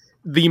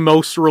the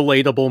most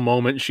relatable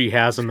moment she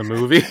has in the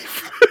movie.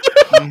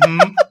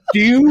 Mm-hmm.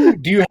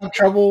 Do you have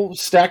trouble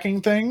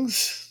stacking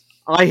things?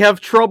 I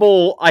have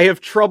trouble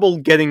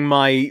getting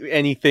my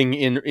anything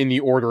in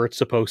the order it's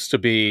supposed to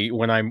be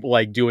when I'm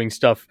like doing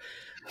stuff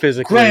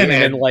physically. Granted.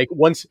 And then like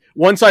once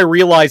I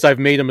realize I've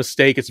made a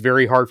mistake, it's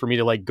very hard for me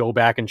to like go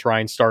back and try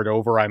and start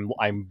over. I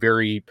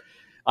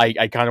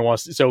kind of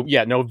want to, so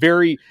yeah, no,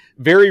 very,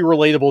 very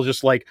relatable.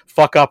 Just like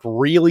fuck up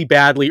really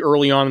badly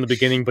early on in the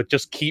beginning, but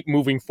just keep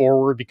moving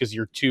forward because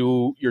you're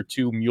too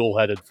mule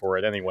headed for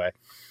it anyway.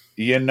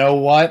 You know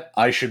what?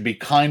 I should be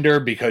kinder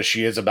because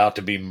she is about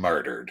to be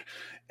murdered.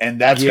 And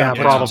that's going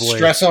to put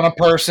stress on a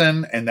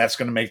person, and that's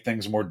going to make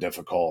things more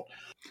difficult.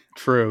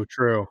 True.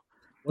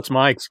 What's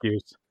my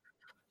excuse?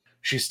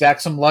 She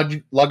stacks some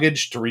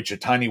luggage to reach a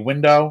tiny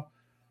window.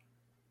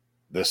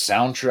 The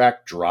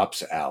soundtrack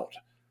drops out,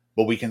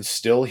 but we can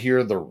still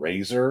hear the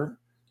razor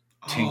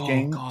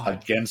tinking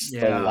against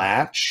the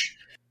latch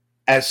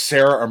as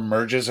Sarah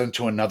emerges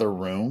into another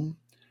room.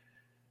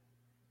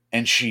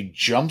 And she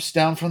jumps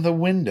down from the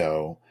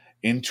window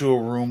into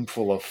a room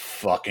full of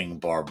fucking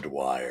barbed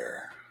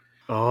wire.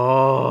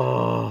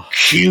 Oh.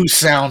 Cue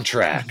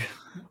soundtrack.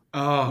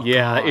 Oh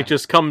yeah, God.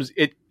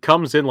 it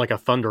comes in like a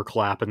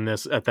thunderclap in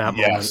this at that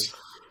moment.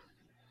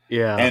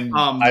 Yeah. And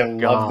I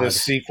love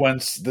this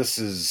sequence. This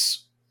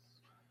is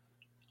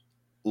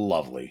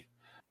lovely.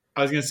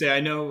 I was gonna say, I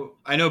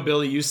know,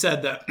 Billy, you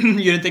said that you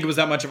didn't think it was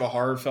that much of a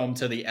horror film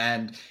to the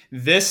end.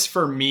 This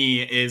for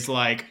me is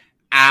like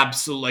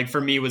absolute, like for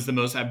me was the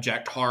most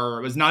abject horror.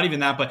 It was not even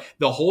that, but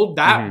the whole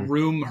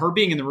room, her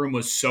being in the room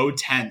was so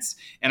tense,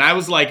 and I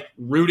was like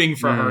rooting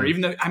for her,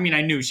 even though I mean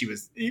I knew she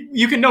was.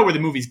 You can know where the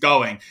movie's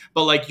going,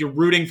 but like you're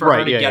rooting for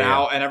her to get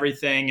out and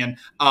everything, and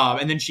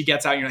then she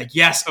gets out, and you're like,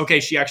 yes,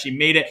 okay, she actually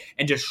made it,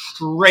 and just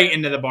straight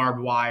into the barbed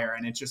wire,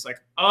 and it's just like,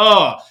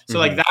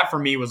 like that for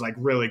me was like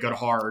really good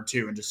horror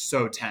too, and just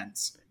so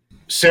tense.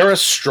 Sarah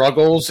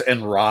struggles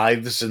and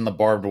writhes in the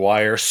barbed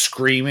wire,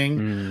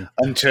 screaming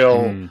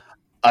until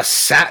a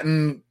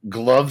satin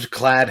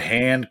gloved-clad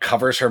hand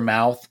covers her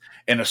mouth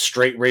and a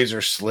straight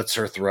razor slits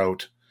her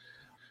throat.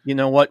 You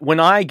know what? When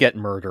I get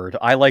murdered,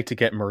 I like to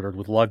get murdered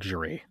with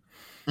luxury.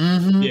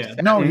 Mm-hmm.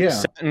 Yeah.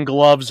 Satin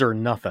gloves or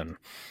nothing.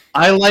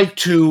 I like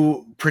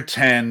to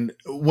pretend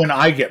when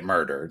I get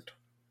murdered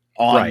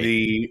on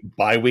the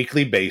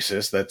bi-weekly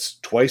basis, that's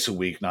twice a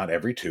week, not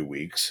every 2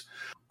 weeks,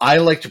 I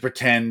like to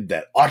pretend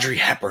that Audrey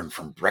Hepburn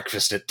from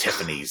Breakfast at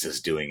Tiffany's is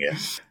doing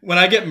it. When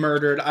I get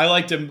murdered, I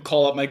like to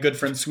call up my good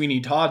friend Sweeney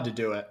Todd to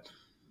do it.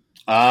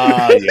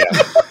 Yeah.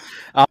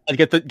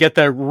 Get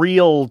the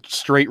real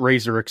straight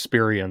razor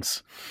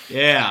experience.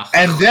 Yeah.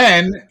 And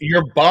then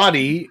your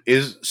body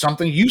is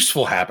something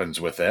useful happens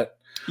with it.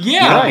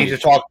 Yeah.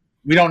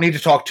 We don't need to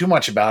talk too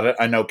much about it.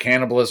 I know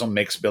cannibalism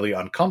makes Billy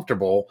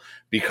uncomfortable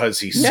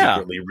because he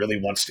secretly really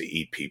wants to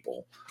eat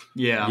people.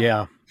 Yeah.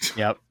 Yeah.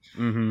 Yep.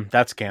 Mm-hmm.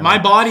 That's canon. My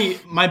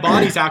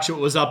body's actually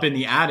was up in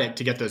the attic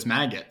to get those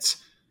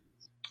maggots.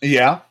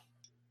 Yeah.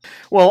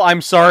 Well,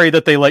 I'm sorry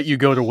that they let you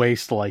go to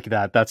waste like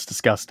that. That's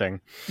disgusting.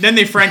 Then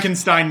they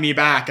Frankenstein me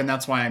back, and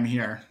that's why I'm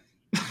here.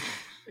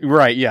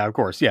 Right? Yeah. Of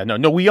course. Yeah.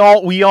 No. We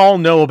all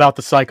know about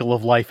the cycle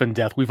of life and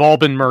death. We've all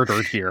been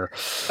murdered here.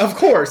 Of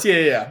course.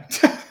 Yeah.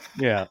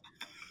 Yeah.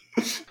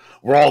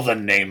 We're all the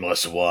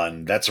nameless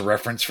one. That's a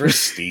reference for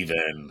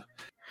Steven.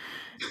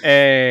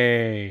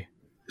 Hey.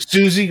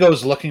 Susie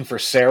goes looking for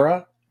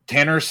Sarah.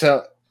 Tanner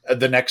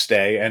the next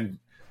day, and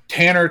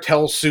Tanner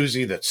tells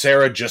Susie that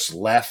Sarah just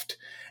left,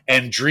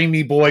 and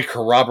Dreamy Boy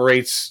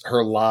corroborates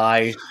her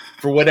lie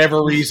for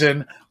whatever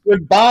reason.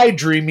 Goodbye,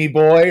 Dreamy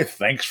Boy.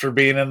 Thanks for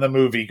being in the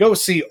movie. Go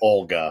see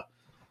Olga.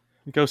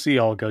 Go see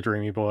Olga,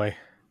 Dreamy Boy.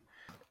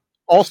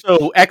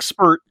 Also,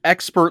 expert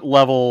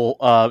level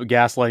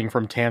gaslighting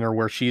from Tanner,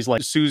 where she's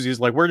like, Susie's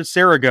like, "Where did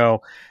Sarah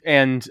go?"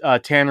 And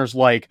Tanner's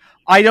like,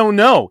 "I don't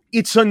know.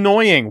 It's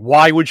annoying.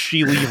 Why would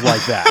she leave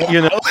like that?"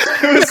 You know,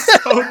 it was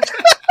so.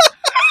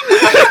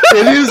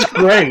 It is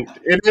great.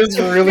 It is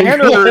really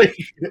great.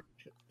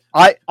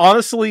 I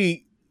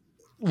honestly,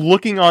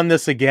 looking on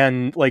this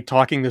again, like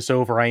talking this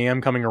over, I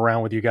am coming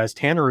around with you guys.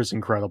 Tanner is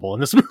incredible in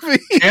this movie.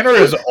 Tanner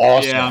is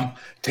awesome. Yeah.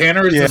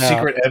 Tanner is the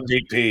secret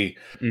MVP.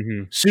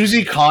 Mm-hmm.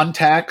 Susie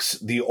contacts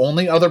the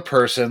only other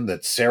person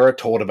that Sarah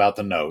told about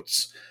the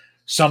notes.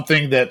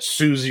 Something that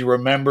Susie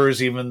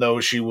remembers even though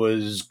she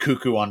was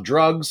cuckoo on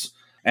drugs.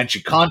 And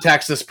she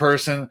contacts this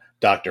person,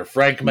 Dr.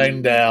 Frank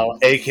Mandel,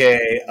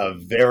 a.k.a. a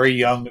very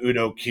young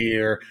Udo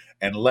Kier.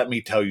 And let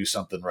me tell you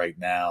something right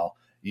now.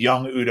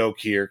 Young Udo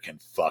Kier can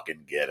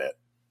fucking get it.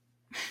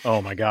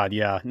 Oh my god,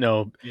 yeah.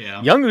 No.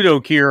 Yeah. Young Udo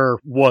Kier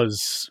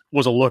was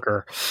a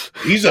looker.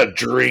 He's a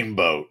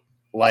dreamboat.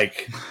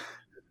 Like,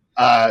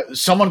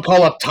 someone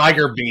call up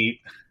Tiger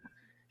Beat.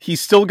 He's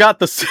still got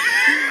the same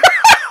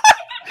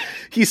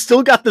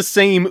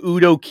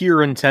Udo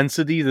Kier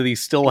intensity that he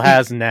still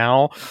has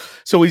now.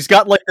 So he's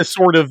got like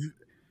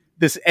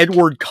this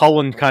Edward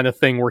Cullen kind of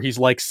thing where he's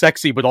like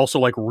sexy but also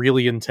like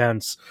really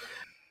intense.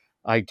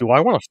 Do I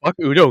want to fuck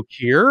Udo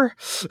Kier?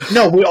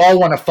 No, we all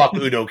want to fuck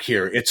Udo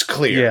Kier. It's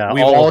clear. Yeah,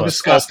 We've all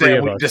discussed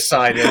it. We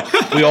decided.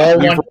 We all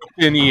want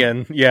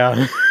Ian.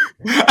 Yeah.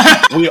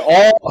 we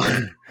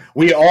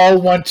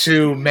all want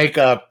to make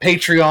a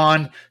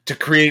Patreon to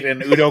create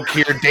an Udo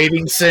Kier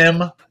dating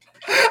sim.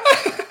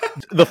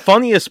 The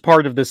funniest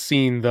part of this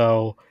scene,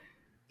 though,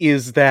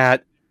 is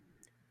that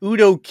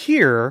Udo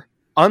Kier,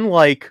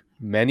 unlike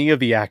many of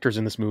the actors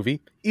in this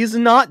movie, is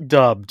not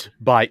dubbed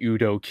by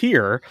Udo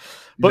Kier,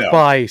 but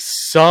by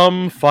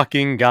some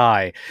fucking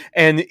guy.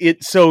 And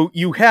so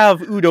you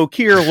have Udo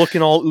Kier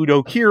looking all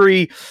Udo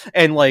Kier-y,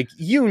 and like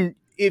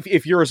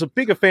if you're as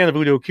big a fan of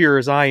Udo Kier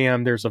as I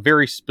am, there's a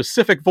very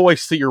specific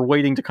voice that you're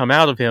waiting to come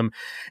out of him,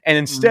 and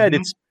instead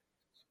it's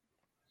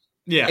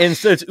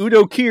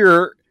Udo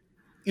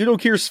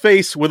Kier's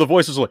face with a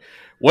voice is like,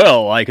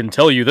 well, I can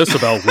tell you this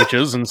about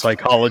witches and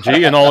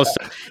psychology and all this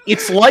stuff.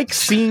 It's like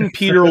seeing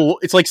Peter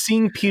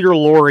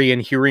Lorre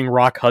and hearing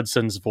Rock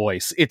Hudson's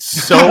voice. It's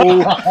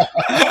so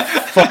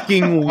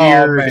fucking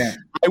weird.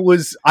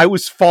 I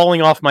was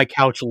falling off my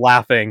couch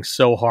laughing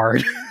so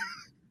hard.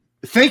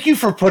 Thank you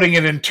for putting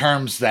it in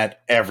terms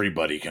that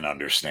everybody can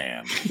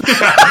understand.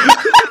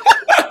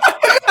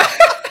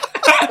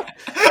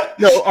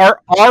 No,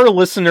 our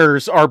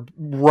listeners are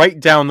right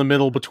down the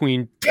middle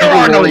between. There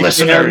are no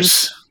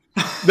listeners.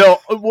 No,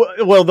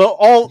 well,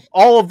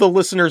 all of the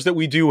listeners that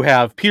we do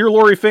have, Peter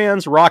Lorre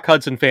fans, Rock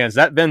Hudson fans.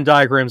 That Venn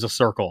diagram's a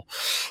circle.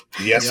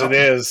 Yes, it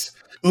is.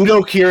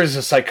 Udo Kier is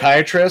a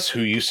psychiatrist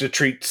who used to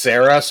treat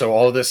Sarah, so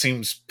all of this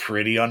seems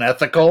pretty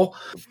unethical.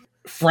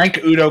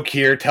 Frank Udo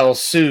Kier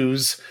tells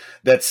Suze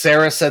that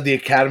Sarah said the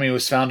academy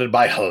was founded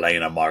by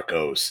Helena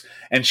Marcos,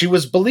 and she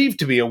was believed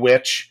to be a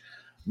witch.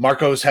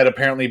 Marcos had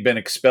apparently been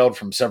expelled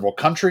from several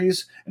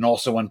countries and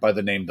also went by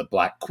the name the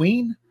Black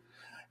Queen.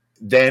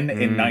 Then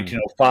in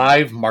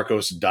 1905,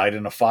 Marcos died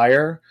in a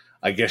fire.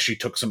 I guess she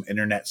took some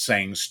internet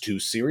sayings too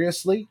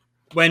seriously.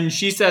 When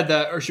she said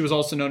that, or she was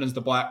also known as the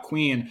Black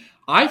Queen,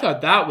 I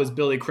thought that was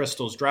Billy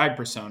Crystal's drag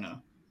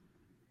persona.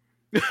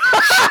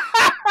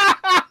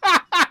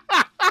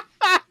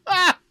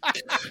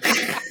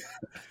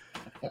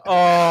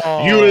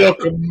 Oh, you look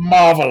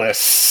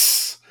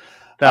marvelous.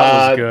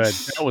 That was good.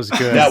 That was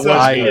good. That was good.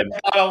 I had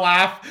a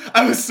laugh.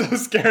 I was so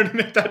scared to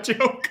make that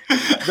joke.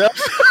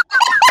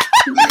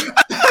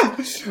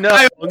 No.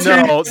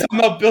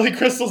 Billy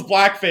Crystal's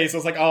blackface. I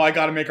was like, oh, I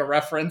got to make a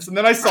reference, and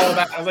then I saw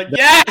that. I was like,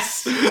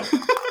 yes.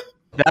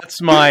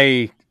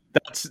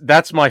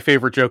 That's my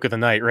favorite joke of the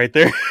night, right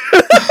there.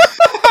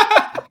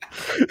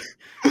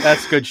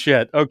 That's good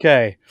shit.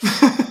 Okay.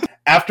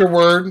 After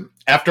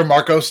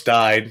Marcos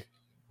died,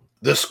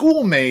 the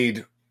school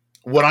made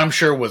what I'm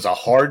sure was a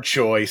hard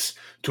choice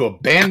to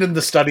abandon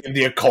the study of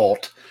the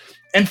occult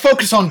and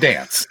focus on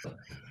dance.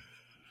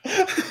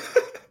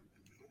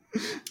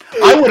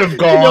 I would have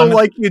gone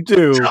like you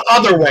do the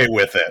other way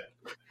with it.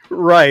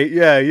 Right.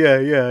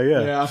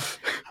 Yeah.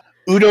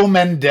 Udo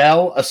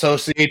Mendel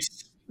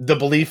associates the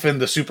belief in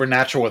the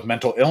supernatural with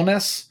mental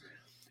illness.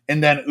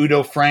 And then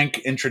Udo Frank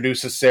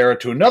introduces Sarah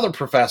to another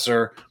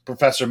professor,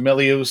 Professor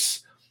Milius.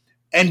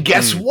 And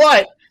guess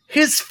what?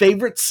 His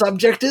favorite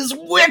subject is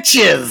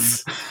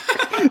witches.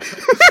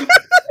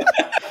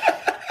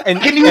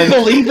 Can you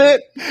believe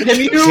it? Can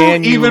you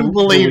even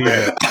believe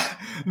it?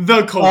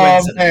 The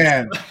coincidence. Oh,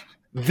 man.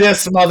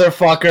 This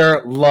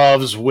motherfucker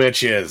loves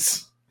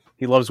witches.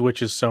 He loves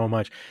witches so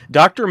much.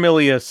 Dr.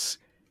 Milius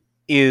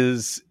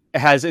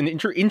has an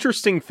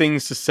interesting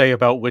things to say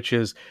about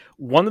witches.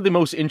 One of the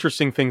most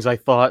interesting things I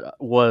thought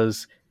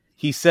was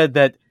he said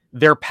that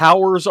their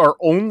powers are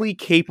only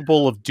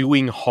capable of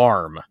doing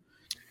harm.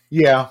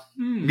 Yeah.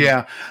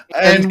 Yeah.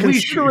 And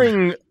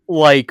considering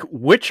like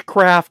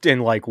witchcraft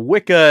and like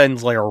Wicca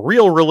and like a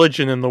real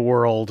religion in the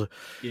world.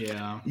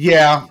 Yeah.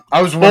 Yeah.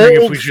 I was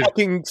wondering if we should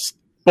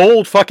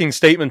bold fucking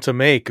statement to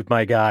make,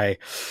 my guy.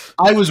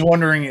 I was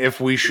wondering if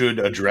we should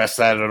address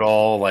that at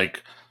all.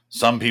 Like,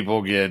 some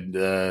people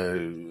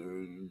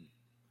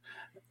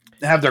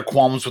have their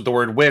qualms with the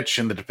word witch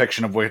and the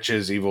depiction of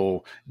witches,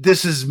 evil.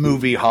 This is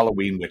movie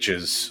Halloween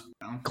witches.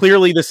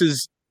 Clearly, this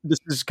is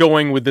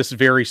going with this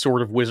very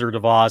sort of Wizard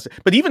of Oz.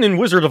 But even in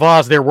Wizard of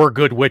Oz, there were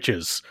good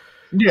witches.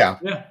 Yeah.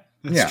 Yeah,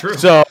 that's true.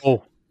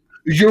 So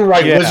you're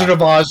right. Yeah. Wizard of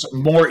Oz,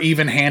 more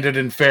even-handed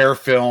and fair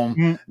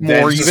film.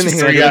 More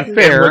even-handed and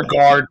fair in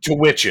regard to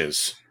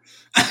witches.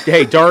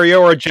 Hey,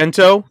 Dario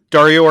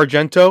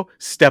Argento,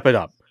 step it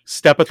up.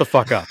 Step it the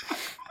fuck up.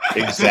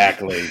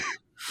 Exactly.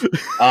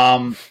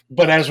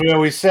 But as we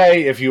always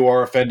say, if you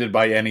are offended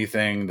by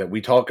anything that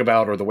we talk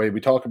about or the way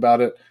we talk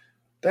about it,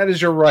 that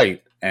is your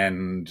right.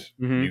 And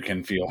you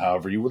can feel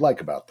however you would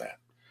like about that.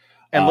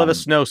 And let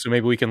us know so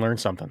maybe we can learn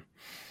something.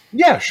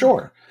 Yeah,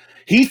 sure.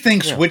 He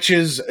thinks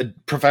witches,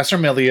 Professor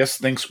Milius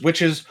thinks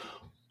witches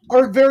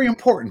are very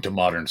important to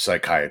modern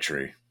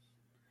psychiatry.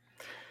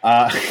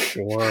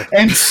 Sure.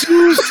 And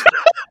Suze,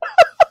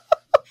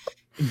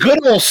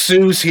 good old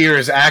Suze here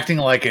is acting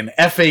like an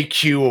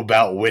FAQ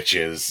about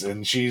witches.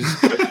 And she's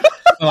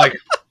like,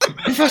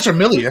 Professor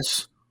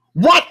Milius,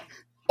 what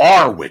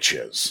are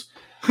witches?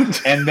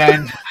 And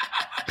then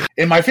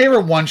In my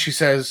favorite one, she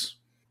says,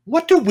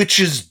 "What do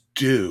witches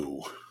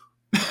do?"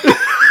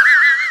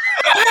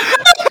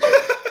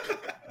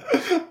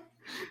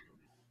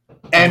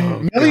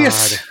 And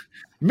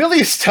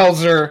Milius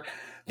tells her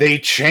they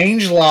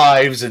change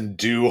lives and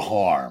do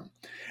harm.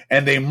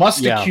 And they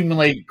must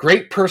accumulate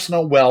great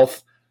personal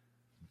wealth,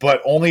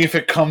 but only if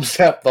it comes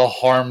at the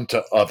harm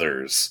to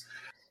others.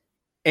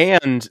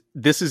 And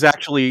this is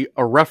actually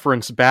a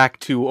reference back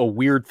to a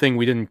weird thing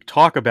we didn't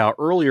talk about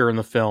earlier in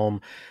the film,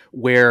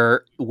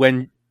 where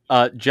when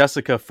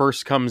Jessica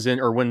first comes in,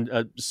 or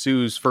when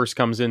Suze first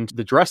comes into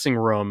the dressing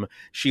room,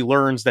 she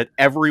learns that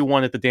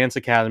everyone at the dance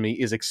academy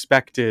is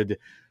expected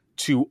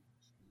to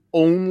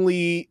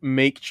only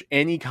make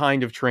any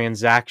kind of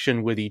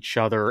transaction with each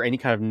other, any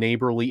kind of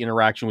neighborly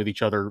interaction with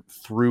each other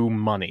through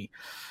money.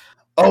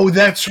 Oh,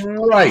 that's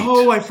right.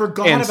 Oh, I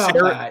forgot about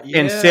that. Yeah.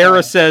 And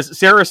Sarah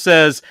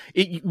says,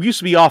 it used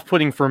to be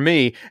off-putting for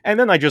me, and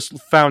then I just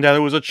found out it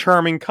was a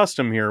charming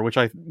custom here,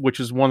 which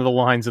is one of the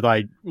lines that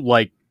I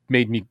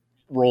made me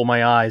roll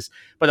my eyes.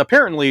 But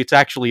apparently it's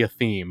actually a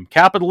theme.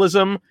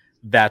 Capitalism,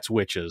 that's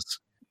witches.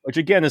 Which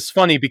again is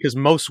funny because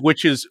most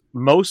witches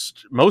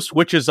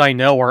I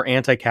know are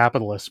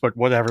anti-capitalist, but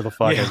whatever the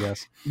fuck, I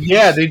guess.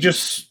 Yeah, they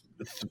just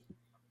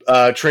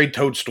trade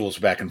toadstools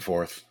back and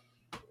forth.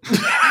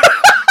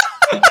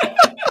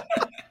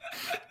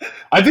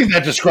 I think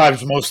that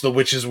describes most of the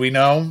witches we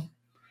know.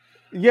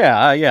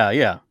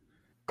 Yeah.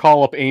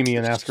 Call up Amy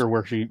and ask her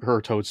where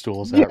her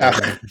toadstool is at. Yeah.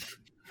 Right.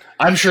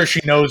 I'm sure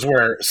she knows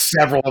where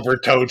several of her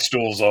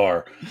toadstools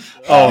are.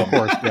 Oh, of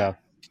course, yeah.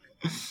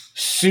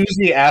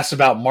 Susie asks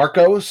about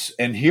Marcos,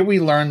 and here we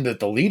learn that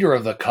the leader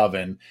of the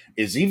coven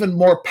is even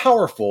more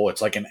powerful.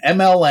 It's like an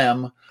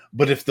MLM,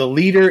 but if the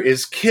leader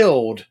is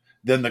killed,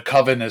 then the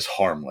coven is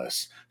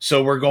harmless.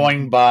 So we're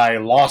going by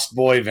Lost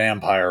Boy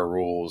vampire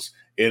rules.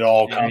 It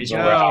all comes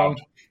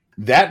around.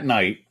 That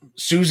night,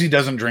 Susie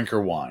doesn't drink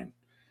her wine.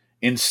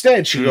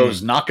 Instead, she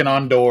goes knocking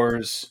on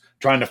doors,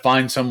 trying to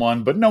find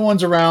someone, but no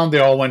one's around. They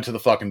all went to the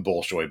fucking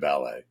Bolshoi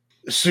Ballet.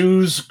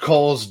 Suze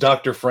calls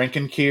Dr.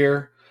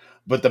 Frankenkier,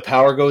 but the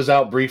power goes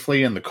out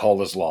briefly and the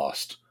call is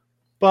lost.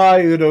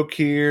 Bye, Udo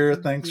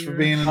Kier. Thanks for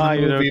being in the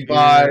movie.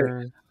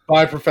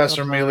 Bye,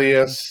 Professor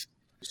Milius.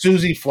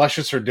 Susie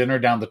flushes her dinner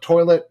down the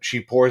toilet.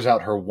 She pours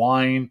out her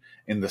wine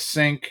in the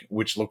sink,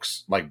 which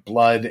looks like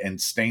blood and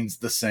stains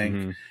the sink.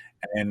 Mm-hmm.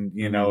 And,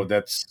 you know,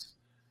 that's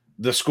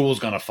the school's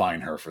going to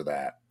fine her for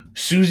that.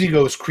 Susie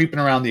goes creeping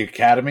around the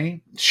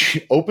academy.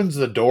 She opens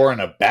the door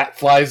and a bat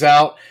flies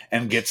out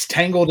and gets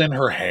tangled in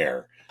her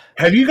hair.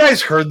 Have you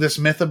guys heard this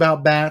myth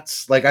about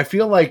bats? Like, I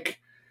feel like...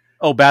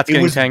 Oh, bats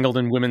getting tangled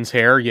in women's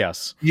hair?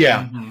 Yes.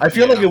 Yeah. Mm-hmm. I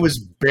feel like it was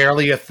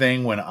barely a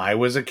thing when I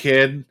was a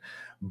kid,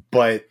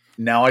 but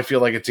now I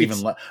feel like it's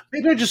even less.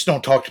 Maybe I just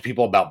don't talk to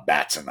people about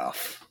bats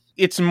enough.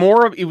 It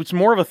was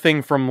more of a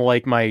thing from,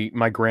 like,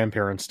 my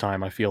grandparents'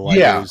 time, I feel like.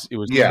 It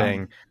was a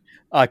thing.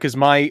 Because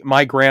my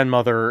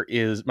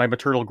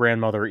maternal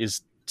grandmother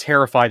is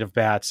terrified of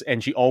bats,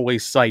 and she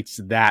always cites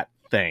that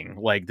thing.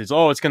 Like,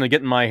 it's going to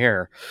get in my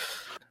hair.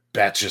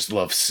 Bats just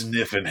love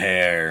sniffing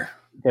hair.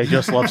 They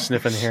just love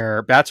sniffing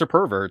hair. Bats are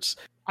perverts.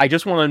 I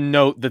just want to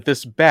note that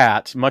this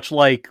bat, much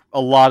like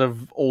a lot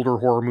of older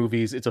horror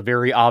movies, it's a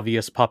very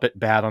obvious puppet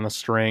bat on a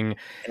string.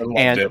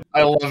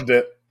 I loved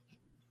it.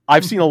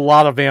 I've seen a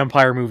lot of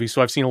vampire movies,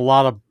 so I've seen a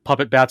lot of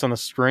puppet bats on the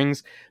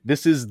strings.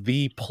 This is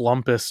the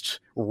plumpest,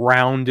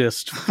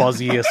 roundest,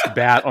 fuzziest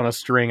bat on a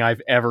string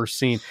I've ever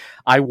seen.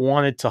 I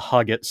wanted to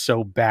hug it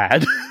so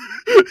bad.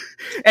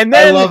 And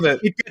then I love it.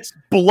 It gets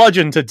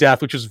bludgeoned to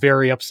death, which is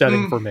very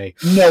upsetting for me.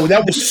 No,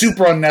 that was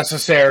super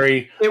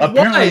unnecessary.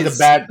 Apparently the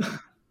bat...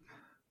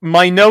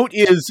 My note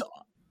is,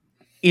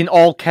 in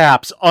all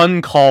caps,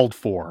 uncalled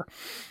for.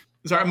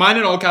 Sorry, mine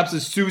in all caps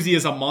is Susie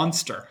is a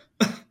monster.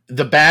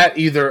 The bat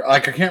either,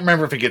 like, I can't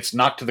remember if it gets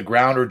knocked to the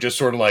ground or just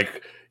sort of,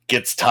 like,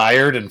 gets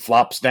tired and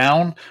flops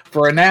down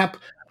for a nap.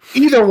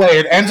 Either way,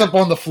 it ends up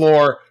on the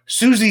floor.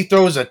 Susie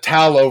throws a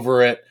towel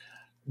over it.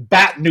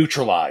 Bat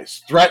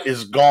neutralized. Threat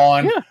is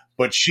gone,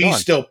 but she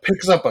still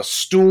picks up a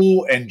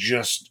stool and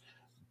just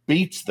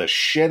beats the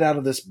shit out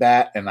of this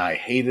bat, and I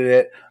hated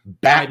it.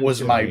 Bat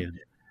was my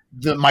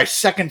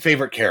second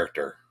favorite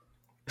character.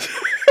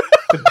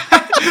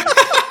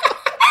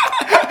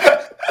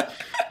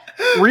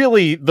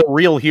 Really, the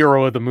real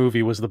hero of the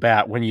movie was the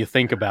bat when you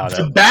think about it.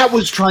 The bat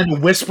was trying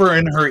to whisper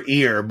in her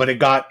ear, but it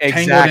got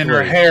tangled in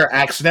her hair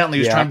accidentally.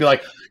 He was trying to be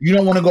like, you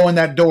don't want to go in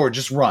that door,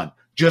 just run.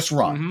 Just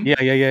run.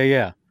 Mm-hmm.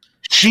 Yeah.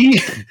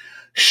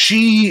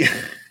 She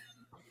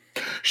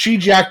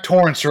Jack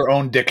Torrance her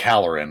own Dick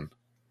Halloran.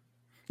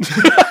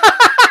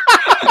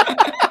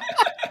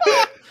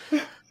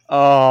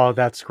 Oh,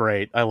 that's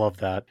great. I love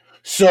that.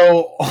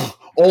 So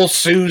old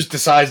Suze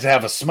decides to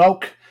have a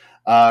smoke.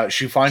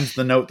 She finds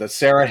the note that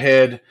Sarah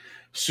hid.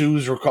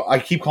 I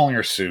keep calling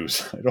her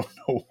Suze. I don't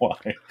know why.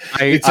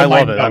 I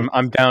love it.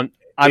 I'm down.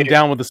 I'm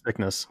down with the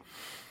sickness.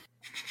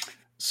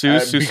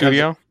 Suze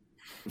Studio.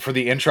 For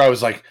the intro, I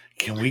was like,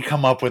 can we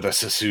come up with a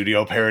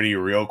Susudio parody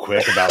real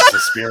quick about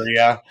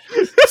Suspiria?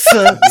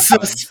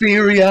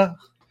 Suspiria.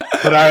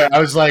 But I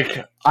was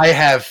like, I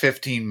have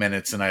 15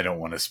 minutes and I don't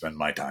want to spend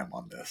my time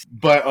on this.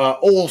 But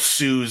old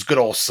Sue's good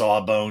old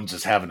Sawbones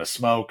is having a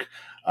smoke.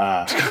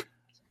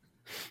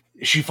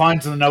 She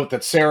finds the note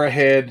that Sarah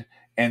hid,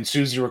 and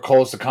Susie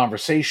recalls the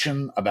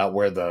conversation about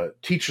where the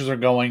teachers are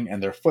going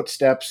and their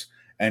footsteps,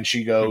 and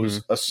she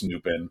goes a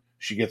snooping.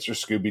 She gets her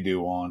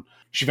Scooby-Doo on.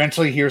 She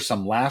eventually hears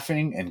some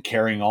laughing and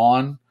carrying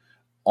on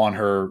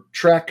her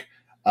trek.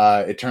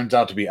 It turns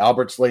out to be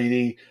Albert's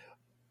lady.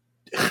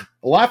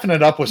 Laughing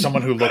it up with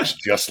someone who looks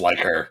just like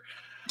her.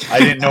 I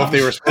didn't know if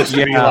they were supposed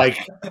to be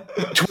like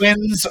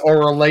twins or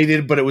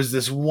related, but it was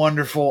this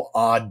wonderful,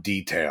 odd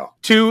detail.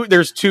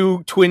 There's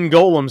two twin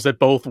golems that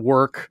both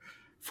work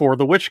for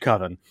the Witch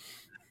Coven.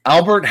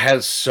 Albert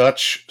has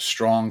such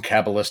strong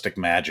Kabbalistic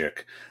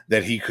magic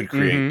that he could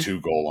create two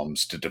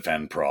golems to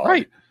defend Prague.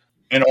 Right.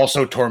 And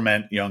also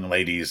torment young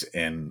ladies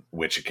in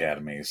witch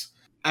academies.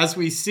 As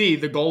we see,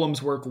 the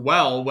golems work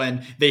well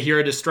when they hear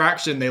a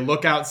distraction, they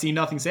look out, see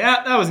nothing, say,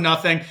 that was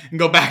nothing, and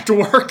go back to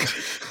work.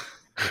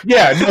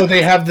 Yeah, no,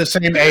 they have the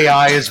same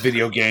AI as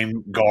video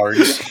game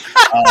guards.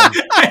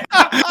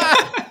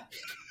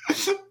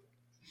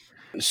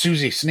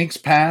 Susie sneaks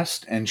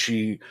past, and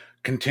she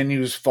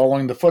continues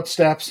following the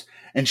footsteps,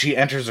 and she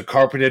enters a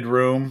carpeted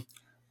room.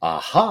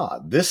 Aha,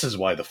 this is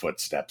why the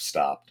footsteps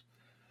stopped.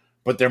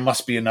 But there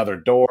must be another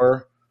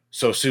door,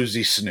 so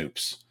Susie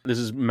snoops. This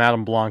is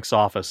Madame Blanc's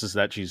office, is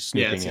that she's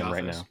snooping in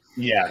right now.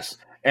 Yes,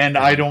 and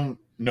I don't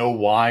know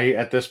why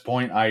at this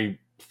point I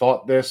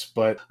thought this,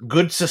 but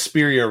good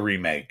Suspiria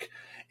remake.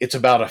 It's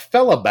about a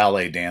fella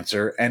ballet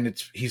dancer,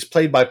 and he's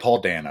played by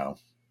Paul Dano.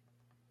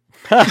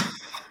 All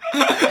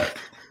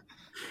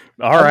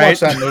right,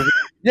 watched that movie.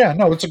 Yeah,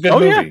 no, it's a good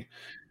movie.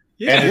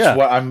 Yeah, and it's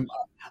what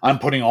I'm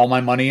putting all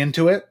my money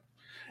into it,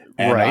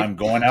 and I'm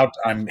going out.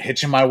 I'm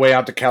hitching my way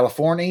out to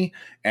California,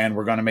 and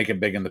we're going to make it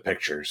big in the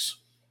pictures.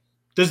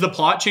 Does the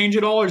plot change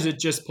at all, or is it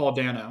just Paul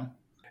Dano?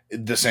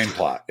 The same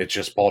plot. It's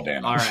just Paul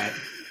Dano. All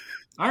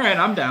right,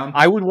 I'm down.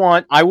 I would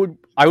want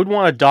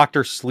a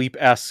Dr.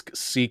 Sleep-esque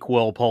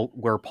sequel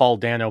where Paul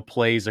Dano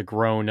plays a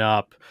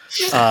grown-up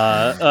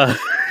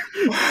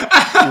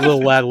little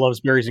lad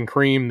loves berries and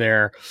cream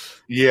there.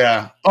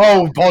 Yeah.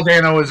 Oh, Paul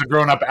Dano is a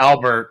grown-up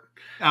Albert.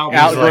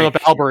 Grown-up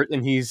Albert,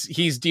 and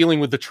he's dealing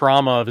with the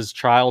trauma of his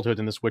childhood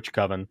in this witch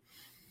coven.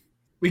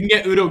 We can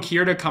get Udo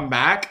Kier to come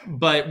back,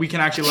 but we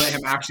can actually let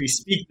him actually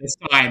speak this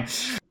time.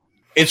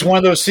 It's one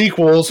of those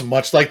sequels,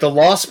 much like the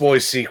Lost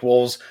Boys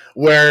sequels,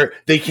 where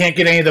they can't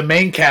get any of the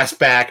main cast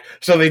back,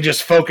 so they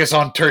just focus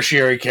on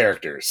tertiary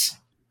characters.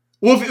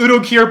 Well, if Udo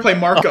Kier play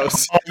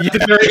Marcos.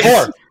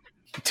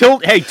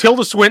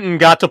 Tilda Swinton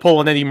got to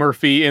pull an Eddie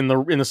Murphy in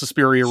the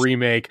Suspiria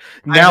remake.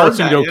 Now it's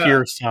Udo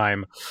Kier's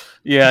time.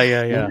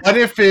 Yeah. What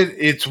if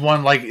it's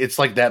one like it's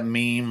like that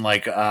meme,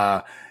 like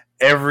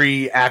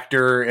every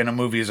actor in a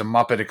movie is a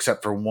Muppet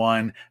except for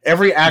one.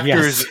 Every actor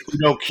is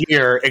Udo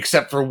Kier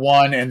except for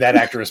one, and that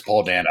actor is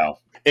Paul Dano.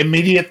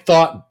 Immediate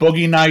thought: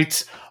 Boogie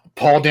Nights.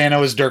 Paul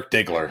Dano is Dirk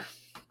Diggler.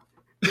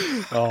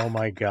 Oh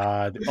my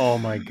god!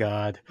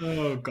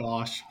 Oh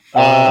gosh!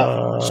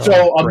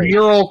 So a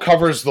mural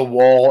covers the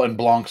wall in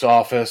Blanc's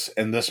office,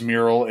 and this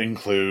mural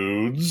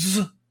includes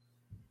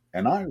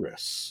an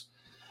iris.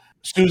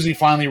 Susie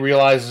finally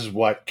realizes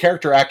what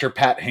character actor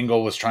Pat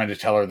Hingle was trying to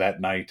tell her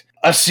that night.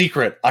 A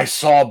secret I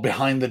saw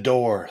behind the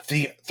door.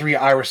 Three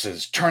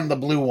irises. Turn the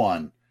blue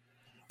one.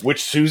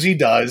 Which Susie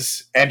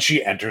does, and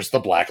she enters the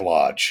Black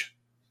Lodge.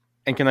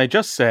 And can I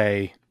just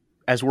say,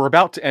 as we're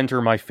about to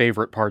enter my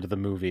favorite part of the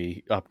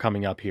movie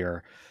coming up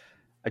here,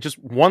 I just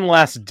one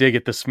last dig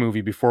at this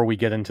movie before we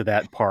get into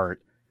that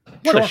part.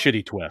 What a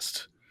shitty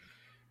twist.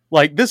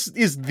 Like, this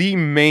is the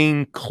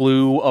main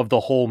clue of the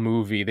whole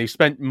movie. They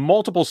spent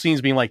multiple scenes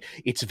being like,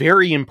 it's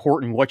very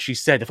important what she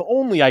said. If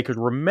only I could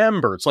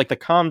remember. It's like the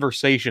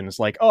conversation. It's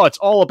like, oh, it's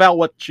all about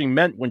what she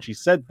meant when she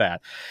said that.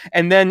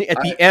 And then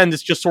at the end,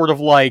 it's just sort of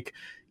like,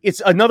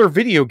 it's another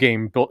video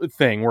game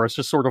thing where it's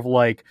just sort of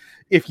like,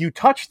 if you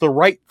touch the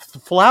right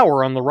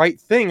flower on the right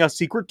thing, a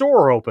secret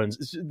door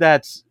opens.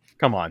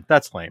 Come on,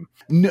 that's lame.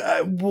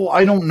 No, well,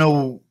 I don't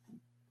know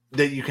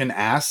that you can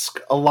ask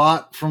a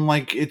lot from,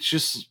 like, it's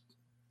just,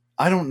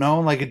 I don't know,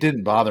 like, it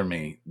didn't bother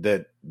me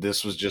that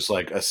this was just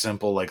like a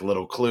simple, like,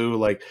 little clue.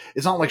 Like,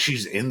 it's not like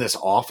she's in this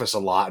office a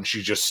lot and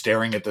she's just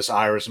staring at this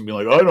iris and being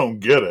like, I don't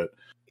get it.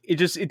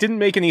 It didn't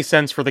make any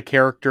sense for the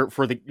character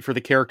for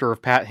the character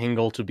of Pat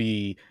Hingle to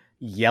be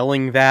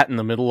yelling that in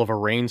the middle of a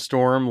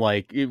rainstorm.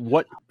 Like,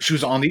 what? She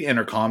was on the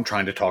intercom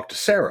trying to talk to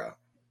Sarah.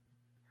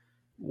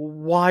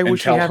 Why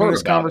was she having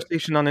this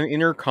conversation on an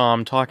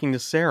intercom talking to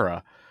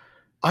Sarah?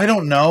 I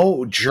don't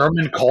know.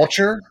 German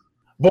culture?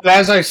 But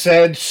as I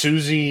said,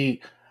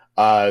 Susie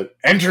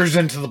enters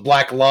into the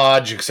Black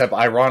Lodge, except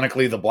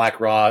ironically, the Black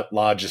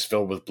Lodge is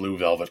filled with blue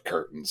velvet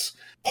curtains.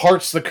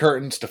 Parts the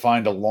curtains to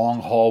find a long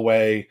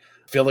hallway,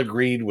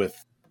 filigreed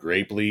with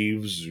grape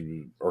leaves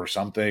or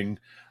something.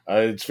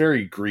 It's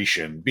very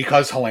Grecian,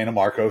 because Helena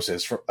Marcos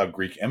is a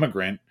Greek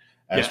immigrant,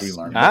 as we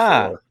learned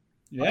before.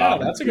 Yeah,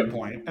 that's a good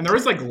point. And there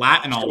was, like,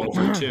 Latin all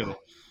over, too.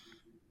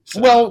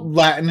 So. Well,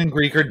 Latin and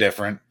Greek are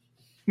different.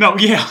 No,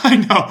 yeah, I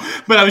know.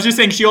 But I was just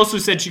saying, she also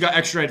said she got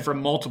extradited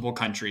from multiple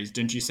countries,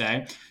 didn't you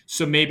say?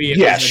 So maybe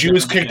she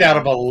was kicked out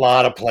of a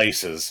lot of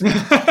places.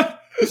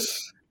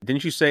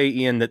 Didn't you say,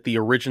 Ian, that the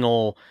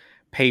original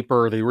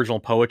paper, the original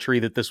poetry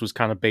that this was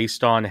kind of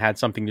based on had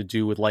something to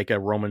do with like a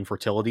Roman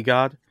fertility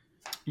god?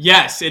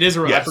 Yes, it is.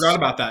 I forgot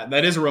about that.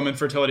 That is a Roman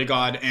fertility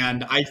god,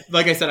 and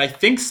like I said, I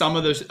think some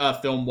of this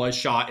film was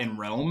shot in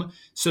Rome,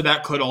 so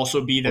that could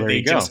also be that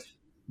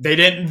they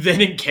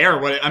didn't care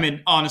what it. I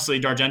mean, honestly,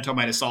 D'Argento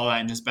might have saw that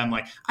and just been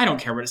like, I don't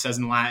care what it says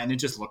in Latin, it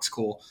just looks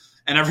cool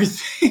and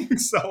everything.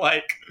 So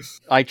like,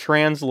 I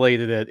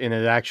translated it, and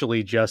it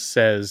actually just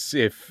says,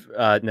 "If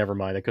never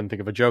mind, I couldn't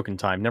think of a joke in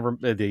time.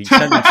 The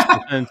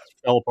sentence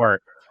fell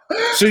apart."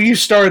 So you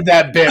started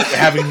that bit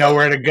having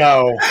nowhere to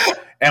go,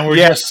 and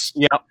we're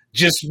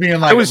just being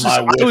like, I was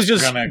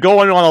just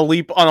going on a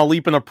leap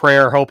and a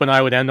prayer, hoping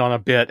I would end on a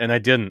bit, and I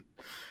didn't.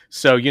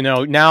 So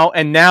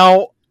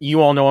now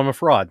you all know I'm a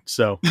fraud.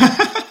 So,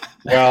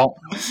 well,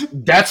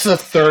 that's the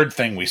third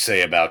thing we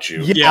say about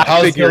you. Yeah,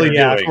 how's Billy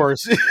doing? Of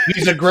course,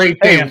 he's a great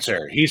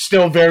dancer. He's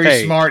still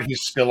very smart.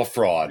 He's still a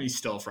fraud. He's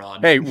still a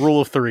fraud. Hey,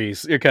 rule of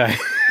threes. Okay,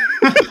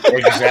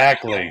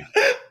 exactly.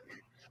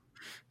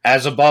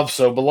 As above,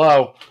 so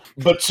below.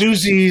 But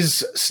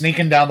Susie's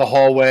sneaking down the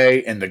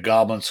hallway, and the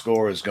goblin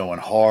score is going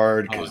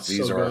hard because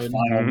these are our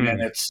final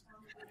minutes.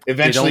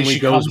 Eventually, she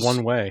goes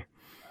one way.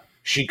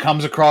 She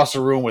comes across the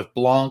room with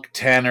Blanc,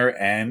 Tanner,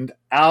 and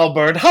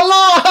Albert.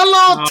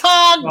 Hello,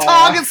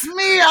 Tog, it's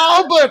me,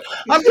 Albert.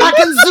 I'm back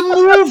in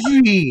the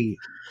movie.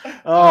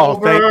 Oh,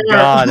 Albert. Thank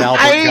God,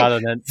 Albert got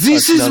an.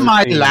 This is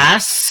my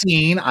last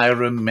scene. I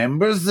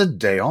remember the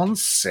day on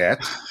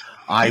set.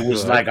 I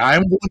was like,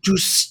 I'm going to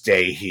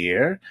stay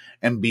here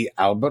and be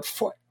Albert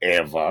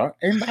forever,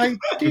 and I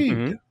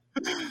did.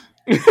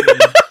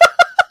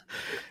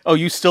 Oh,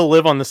 you still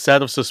live on the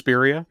set of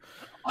Suspiria?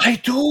 I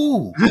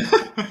do.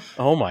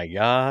 Oh my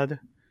God!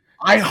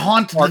 I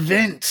haunt the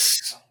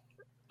vents.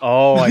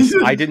 Oh,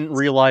 I didn't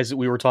realize that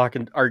we were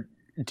talking. Are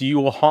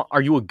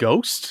you a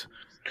ghost?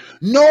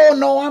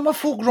 No, I'm a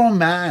full-grown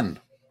man.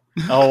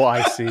 Oh,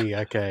 I see.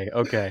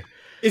 Okay.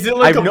 Is it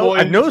like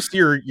I've noticed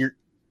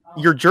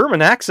your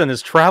German accent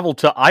has traveled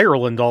to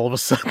Ireland all of a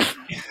sudden.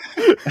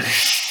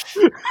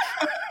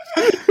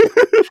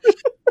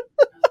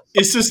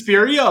 Is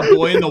Suspiria a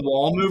boy in the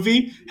wall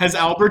movie? Has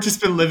Albert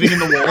just been living in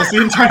the walls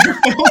the entire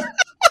film?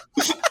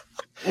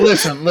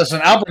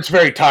 Listen. Albert's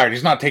very tired.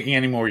 He's not taking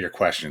any more of your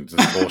questions.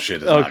 This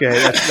bullshit is okay,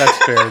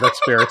 that's fair. That's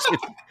fair.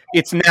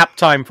 It's nap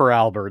time for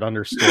Albert.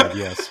 Understood.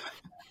 Yes.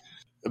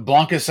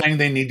 Blanc is saying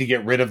they need to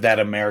get rid of that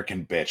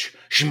American bitch.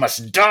 She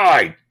must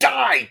die.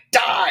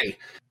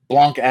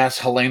 Blanc asks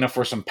Helena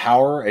for some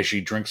power as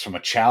she drinks from a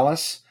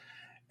chalice,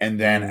 and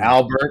then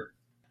Albert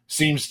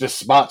seems to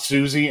spot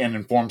Susie and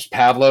informs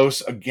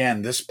Pavlos.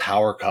 Again, this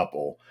power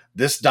couple,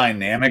 this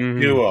dynamic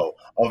duo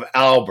of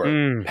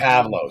Albert,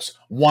 Pavlos.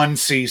 One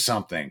sees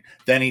something,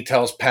 then he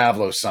tells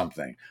Pavlos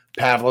something.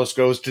 Pavlos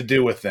goes to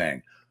do a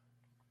thing.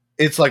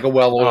 It's like a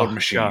well-oiled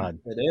machine. God.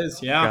 It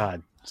is, yeah.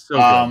 God.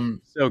 So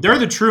they're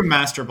the true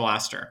master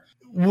blaster.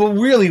 Well,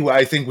 really,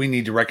 I think we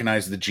need to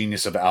recognize the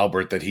genius of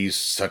Albert, that he's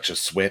such a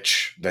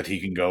switch that he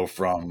can go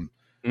from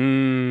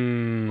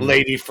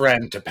lady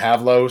friend to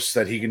Pavlos,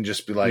 that he can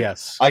just be like,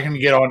 I can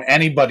get on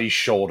anybody's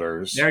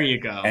shoulders. There you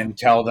go. And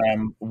tell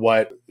them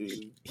which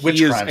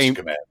crimes to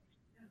commit.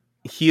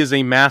 He is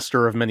a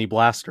master of many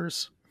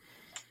blasters.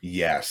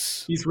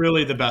 Yes. He's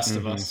really the best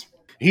of us.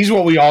 He's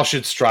what we all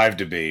should strive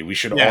to be. We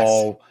should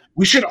all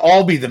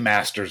be the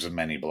masters of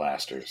many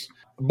blasters.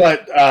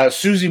 But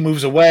Susie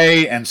moves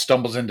away and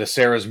stumbles into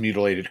Sarah's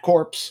mutilated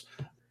corpse.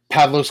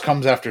 Pavlos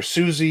comes after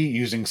Susie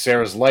using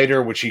Sarah's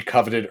lighter, which he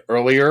coveted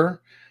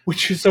earlier,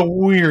 which is a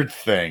weird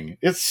thing.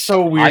 It's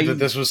so weird that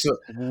this was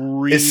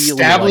really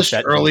established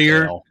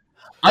earlier. Detail.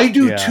 I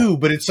do too,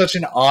 but it's such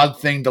an odd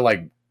thing to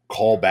like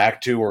call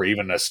back to or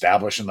even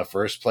establish in the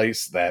first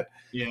place that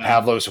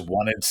Pavlos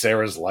wanted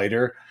Sarah's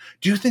lighter.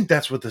 Do you think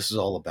that's what this is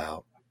all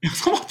about?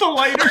 It's about the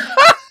lighter.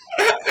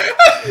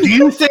 Do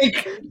you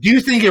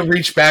think it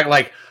reached back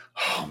like,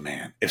 oh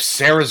man, if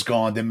Sarah's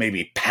gone, then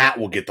maybe Pat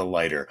will get the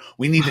lighter.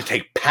 We need to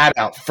take Pat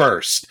out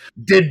first.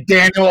 Did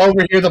Daniel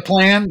overhear the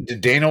plan?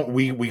 Did Daniel?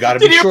 We got to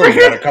be sure. We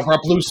got to cover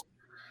up loose.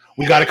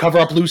 We got to cover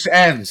up loose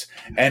ends.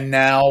 And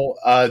now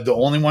the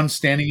only one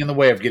standing in the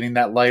way of getting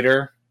that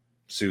lighter,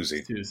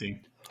 Susie.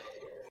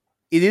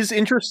 It is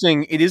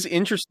interesting.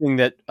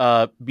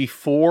 That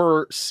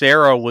before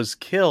Sarah was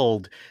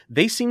killed,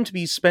 they seem to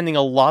be spending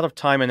a lot of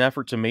time and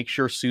effort to make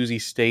sure Susie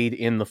stayed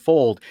in the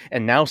fold.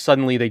 And now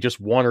suddenly they just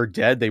want her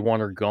dead. They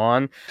want her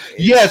gone.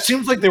 Yeah, it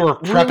seems like they were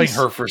prepping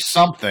her for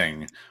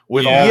something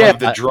with all of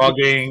the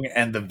drugging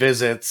and the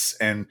visits,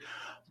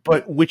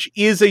 but which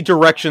is a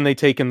direction they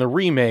take in the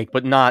remake,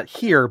 but not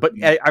here. But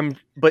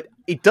but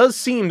it does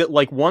seem that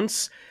like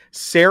once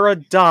Sarah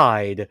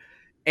died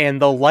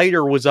and the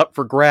lighter was up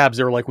for grabs,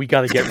 they were like, we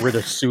got to get rid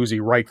of Susie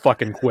right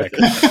fucking quick.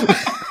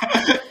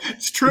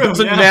 It's true. It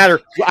doesn't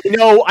matter.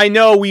 I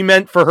know we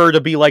meant for her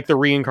to be like the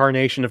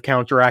reincarnation of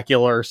Count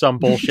Dracula or some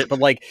bullshit, but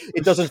like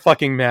it doesn't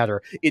fucking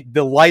matter.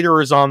 The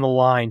lighter is on the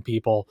line,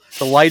 people.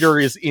 The lighter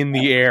is in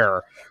the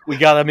air. We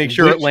gotta make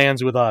sure it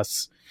lands with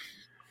us.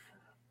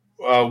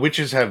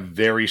 Witches have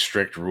very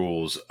strict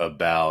rules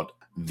about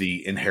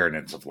the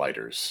inheritance of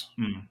lighters.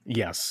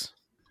 Yes.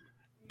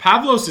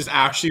 Pavlos is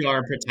actually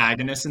our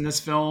protagonist in this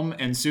film,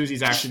 and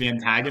Susie's actually the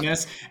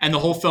antagonist, and the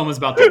whole film is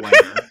about the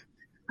lighter.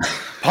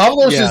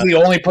 Pavlos is the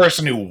only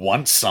person who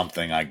wants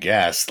something, I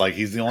guess. Like,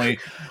 he's the only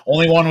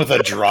one with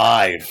a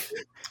drive.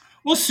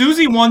 Well,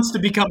 Susie wants to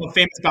become a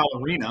famous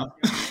ballerina.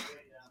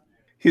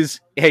 His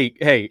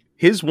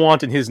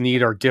want and his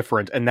need are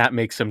different, and that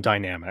makes him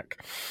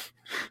dynamic.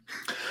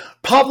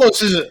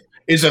 Pavlos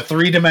is a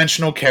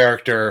three-dimensional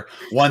character,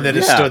 one that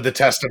has stood the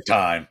test of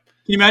time.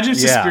 Can you imagine if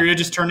Suspiria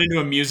just turned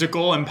into a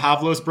musical and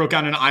Pavlos broke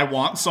out an I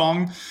Want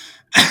song?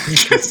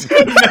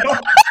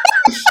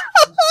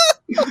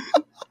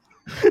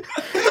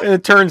 And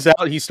it turns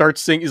out he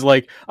starts singing, he's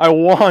like, I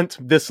want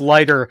this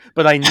lighter,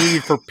 but I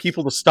need for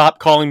people to stop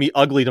calling me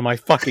ugly to my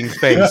fucking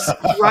face.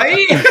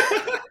 Right?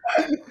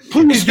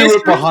 Please do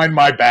it behind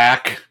my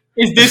back.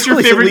 Is this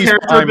your favorite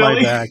character,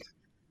 Billy?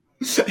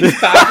 Is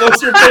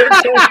Pavlos your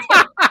favorite character?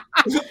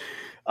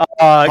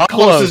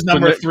 Pavlos is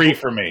number 3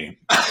 for me.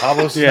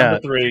 Pavlos is number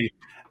 3.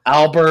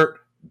 Albert,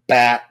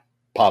 Bat,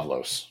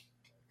 Pavlos.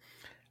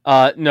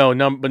 No,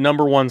 but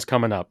number one's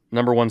coming up.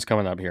 Number one's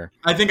coming up here.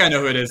 I think I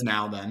know who it is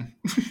now, then.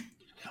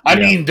 I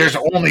mean, there's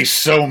only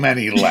so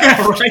many left.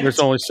 Yeah, right. There's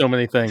only so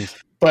many things.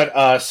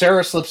 But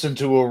Sarah slips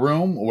into a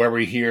room where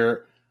we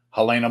hear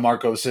Helena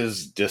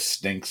Markos's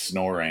distinct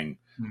snoring.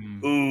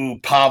 Ooh,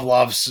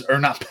 Chekhov's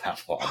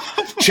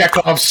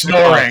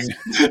snoring.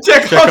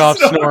 Chekhov's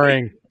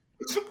snoring.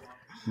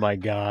 My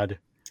God.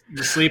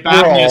 The sleep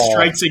apnea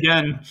strikes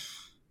again.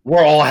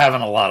 We're all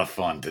having a lot of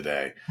fun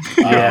today.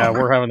 Yeah,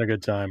 we're having a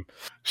good time.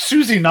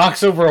 Susie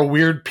knocks over a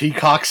weird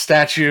peacock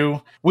statue,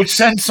 which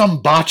sends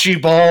some bocce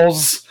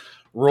balls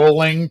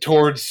rolling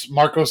towards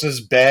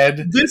Markos's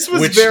bed. This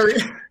was very,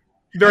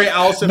 very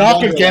Alice in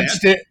Wonderland. Knock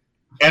Against it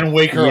and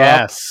wake her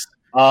up.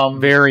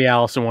 Very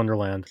Alice in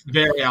Wonderland.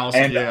 Very Alice,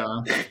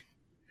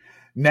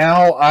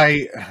 Now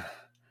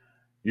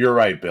you're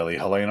right, Billy.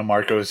 Helena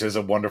Markos is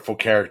a wonderful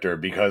character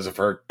because of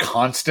her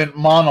constant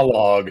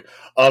monologue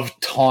of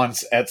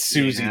taunts at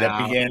Susie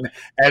that begin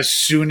as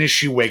soon as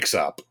she wakes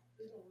up.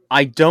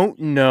 I don't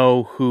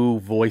know who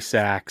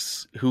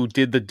who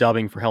did the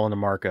dubbing for Helena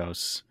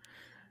Markos.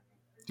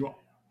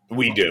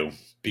 We do,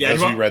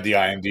 because we read the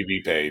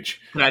IMDb page.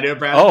 Can I do it,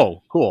 Brad?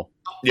 Oh, cool.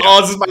 Yeah.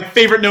 Oh, this is my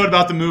favorite note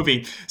about the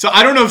movie. So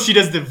I don't know if she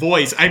does the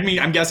voice. I mean,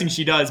 I'm guessing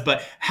she does,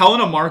 but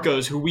Helena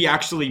Markos, who we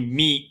actually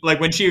meet, like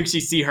when she actually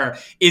see her,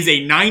 is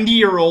a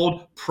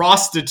 90-year-old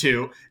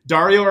prostitute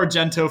Dario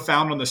Argento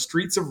found on the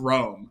streets of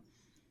Rome.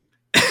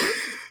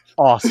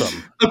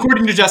 Awesome.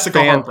 According to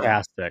Jessica Harper.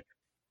 Fantastic.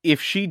 If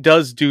she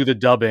does do the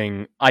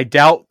dubbing, I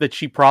doubt that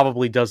she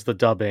probably does the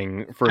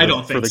dubbing for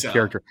the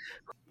character.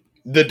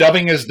 The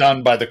dubbing is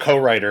done by the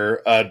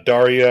co-writer,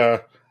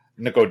 Daria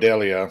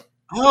Nicodelia.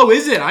 Oh,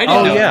 is it? I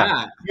didn't know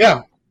that.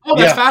 Yeah. Oh,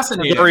 that's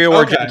fascinating. Dario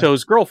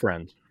Argento's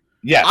girlfriend.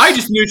 Yes. I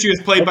just knew she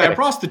was played by a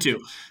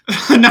prostitute. A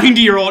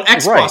 90-year-old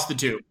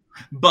ex-prostitute.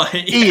 But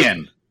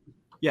Ian.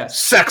 Yes.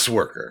 Sex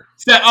worker.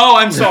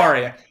 I'm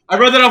sorry. I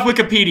read that off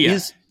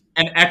Wikipedia.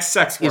 An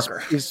ex-sex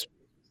worker.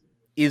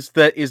 Is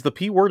the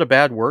P word a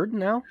bad word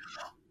now?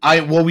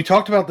 We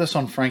talked about this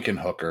on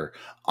Frankenhooker.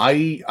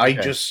 I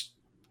just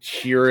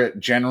hear it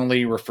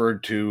generally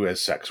referred to as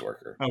sex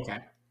worker.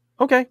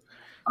 Okay.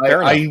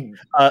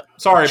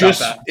 Sorry about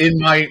that.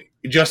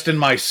 In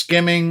my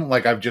skimming,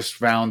 like I've just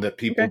found that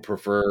people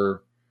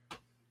prefer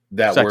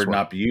that word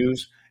not be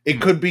used.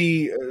 It could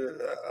be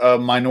a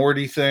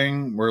minority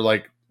thing where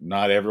like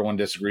not everyone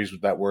disagrees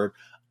with that word.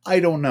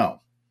 I don't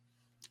know.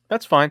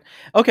 That's fine.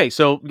 Okay,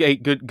 so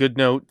good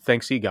note.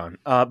 Thanks, Egon.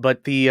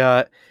 But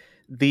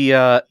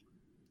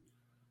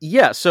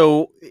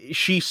so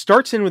she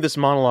starts in with this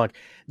monologue.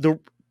 The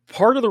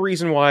part of the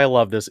reason why I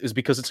love this is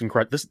because it's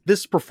incredible.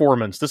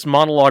 This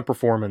monologue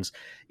performance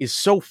is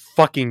so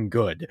fucking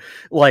good.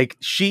 Like,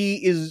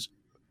 she is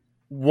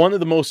one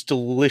of the most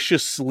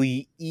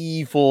deliciously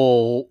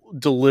evil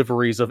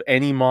deliveries of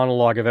any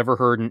monologue I've ever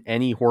heard in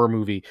any horror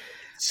movie.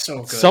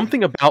 So good.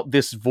 Something about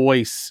this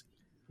voice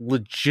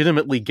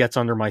legitimately gets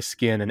under my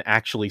skin and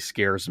actually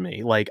scares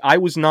me. Like, I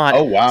was not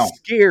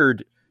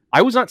scared.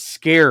 I was not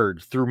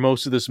scared through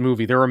most of this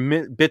movie. There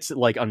are bits that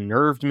like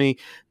unnerved me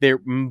there,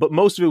 but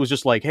most of it was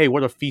just like, hey,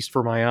 what a feast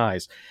for my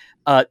eyes.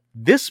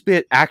 This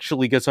bit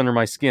actually gets under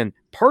my skin,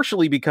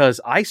 partially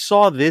because I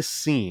saw this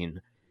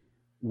scene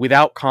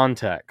without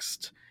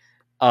context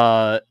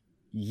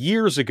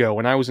years ago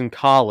when I was in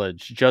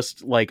college.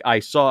 Just like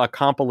I saw a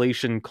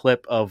compilation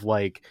clip of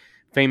like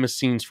famous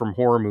scenes from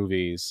horror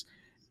movies,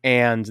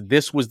 and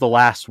this was the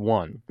last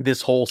one.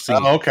 This whole scene.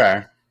 Oh,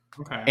 okay.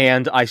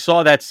 And I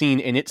saw that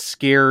scene and it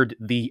scared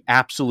the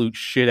absolute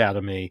shit out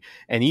of me.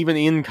 And even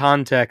in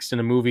context in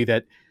a movie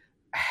that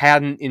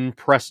hadn't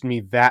impressed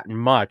me that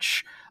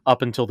much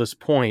up until this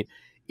point,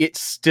 it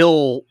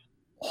still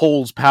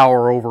holds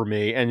power over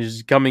me, and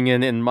is coming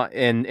in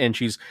and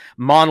she's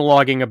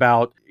monologuing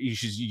about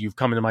you've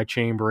come into my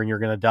chamber and you're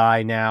gonna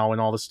die now and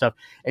all this stuff,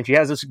 and she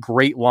has this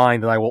great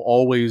line that I will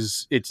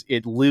always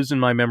it lives in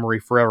my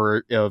memory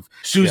forever. Of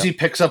Susie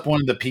picks up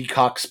one of the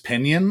peacock's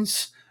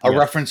pinions, a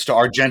reference to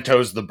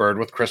Argento's The Bird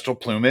with Crystal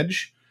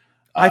Plumage.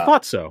 I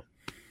thought so.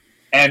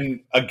 And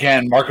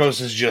again,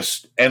 Marcos is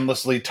just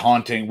endlessly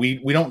taunting.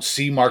 We don't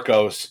see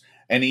Marcos,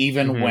 and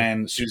even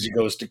when Susie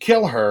goes to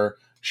kill her,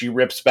 she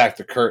rips back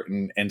the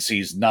curtain and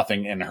sees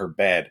nothing in her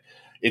bed.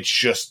 It's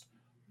just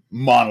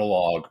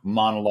monologue.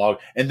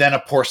 And then a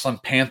porcelain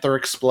panther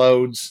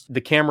explodes.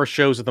 The camera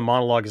shows that the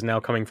monologue is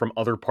now coming from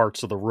other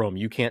parts of the room.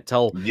 You can't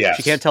tell. Yes.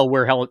 She can't tell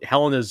where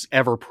Helen is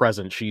ever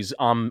present. She's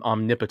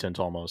omnipotent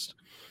almost.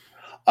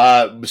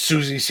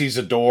 Susie sees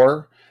a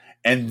door,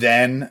 and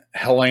then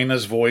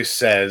Helena's voice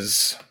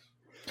says,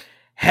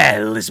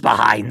 "Hell is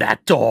behind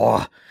that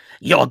door.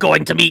 You're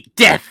going to meet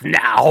death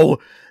now.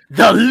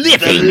 The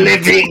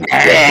living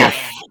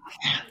death."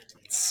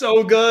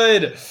 So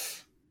good.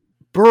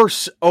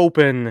 Bursts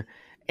open,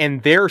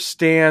 and there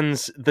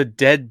stands the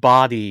dead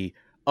body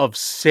of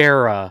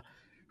Sarah.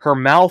 Her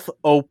mouth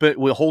open,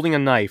 holding a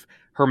knife.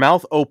 Her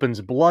mouth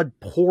opens, blood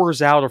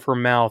pours out of her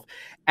mouth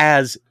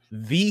as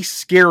the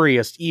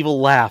scariest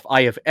evil laugh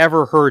I have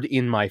ever heard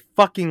in my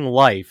fucking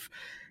life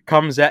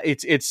comes at.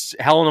 It's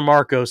Helena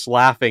Marcos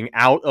laughing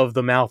out of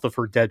the mouth of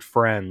her dead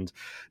friend.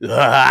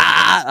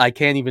 I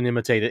can't even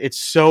imitate it. It's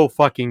so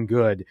fucking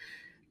good.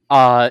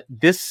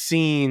 This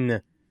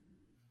scene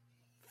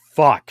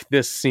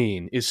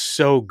is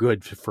so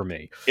good for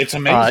me. It's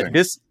amazing.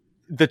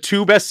 The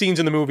two best scenes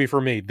in the movie for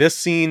me. This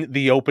scene,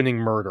 the opening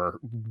murder.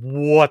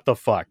 What the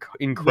fuck?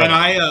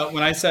 Incredible.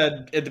 When I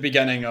said at the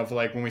beginning of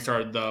when we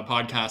started the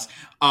podcast,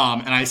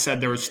 and I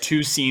said there was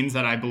two scenes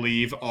that I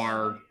believe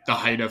are the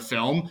height of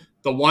film.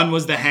 The one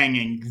was the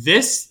hanging.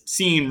 This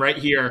scene right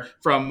here,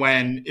 from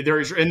when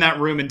they're in that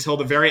room until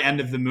the very end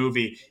of the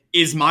movie,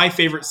 is my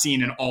favorite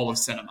scene in all of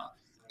cinema.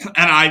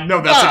 And I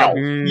know that's I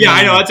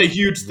know that's a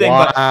huge thing.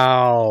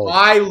 Wow. But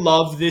I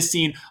love this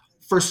scene.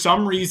 For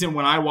some reason,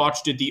 when I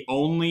watched it, the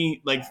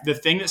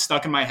thing that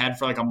stuck in my head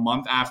for a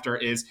month after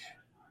is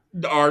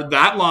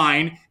that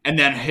line, and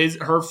then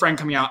her friend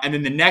coming out, and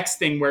then the next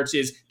thing where it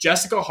is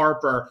Jessica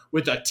Harper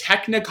with a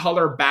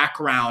Technicolor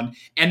background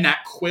and that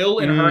quill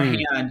in her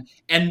hand,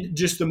 and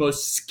just the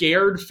most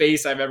scared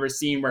face I've ever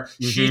seen, where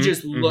she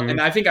just look. And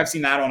I think I've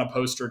seen that on a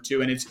poster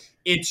too, and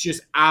it's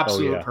just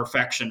absolute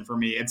perfection for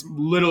me. It's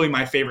literally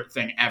my favorite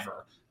thing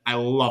ever. I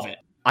love it.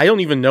 I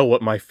don't even know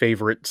what my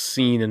favorite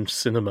scene in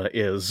cinema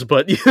is,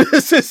 but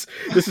this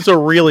is a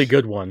really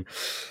good one.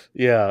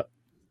 Yeah.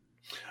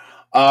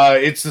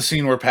 It's the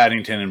scene where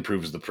Paddington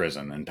improves the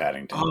prison in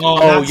Paddington.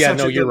 Oh yeah,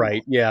 no, you're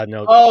right. Yeah,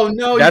 no. Oh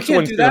no, that's you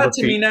can't do that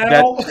to me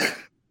now.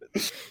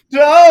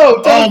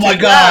 No, oh my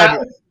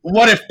god.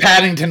 What if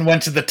Paddington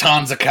went to the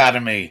Tons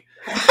Academy?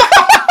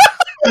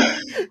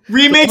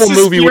 Remakes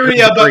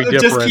Suspiria, but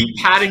just keep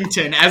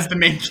Paddington as the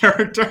main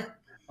character.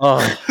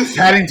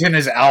 Paddington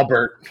is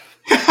Albert.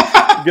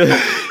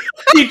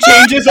 He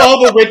changes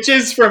all the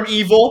witches from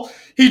evil.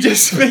 He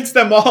just makes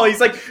them all. He's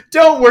like,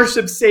 don't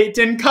worship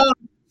Satan. Come,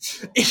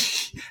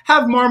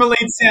 have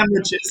marmalade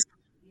sandwiches.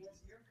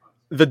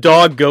 The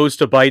dog goes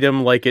to bite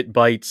him like it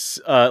bites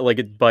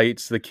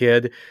the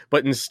kid,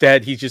 but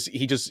instead he does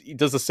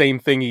the same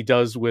thing he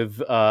does with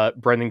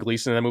Brendan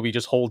Gleeson in that movie. He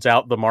just holds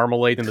out the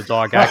marmalade, and the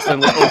dog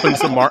accidentally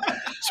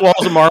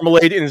swallows the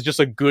marmalade, and is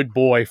just a good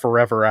boy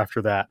forever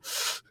after that.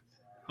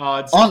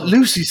 Aunt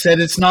Lucy said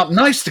it's not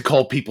nice to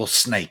call people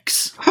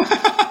snakes.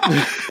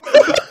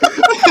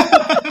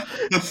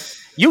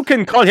 You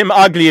can call him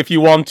ugly if you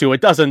want to.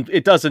 It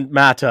doesn't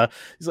matter.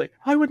 He's like,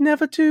 I would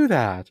never do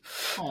that.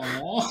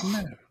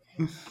 Aww.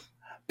 No.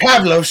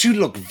 Pavlos, you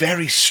look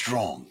very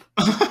strong.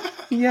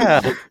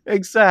 Yeah,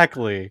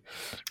 exactly.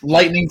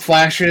 Lightning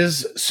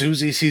flashes.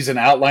 Susie sees an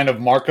outline of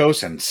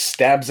Marcos and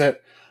stabs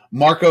it.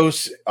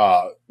 Marcos,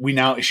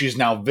 she's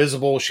now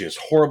visible. She is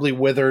horribly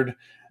withered.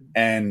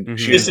 And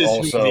she this is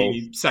also who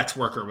the sex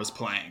worker was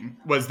playing.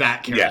 Was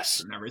that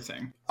character and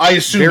everything? I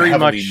assume very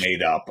heavily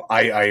made up.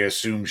 I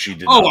assume she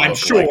did. Oh, I'm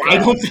sure. I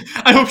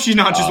hope she's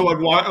not just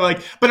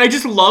But I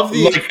just love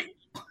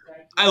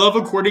I love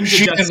according to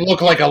she didn't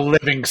look like a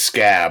living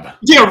scab.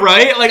 Yeah,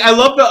 right. I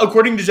love that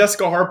according to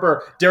Jessica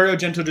Harper, Dario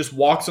Argento just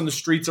walks on the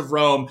streets of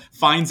Rome,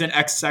 finds an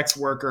ex-sex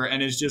worker,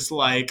 and is just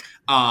like,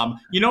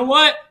 you know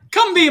what?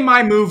 Come be in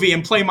my movie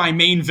and play my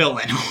main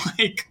villain.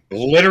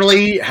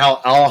 Literally how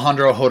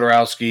Alejandro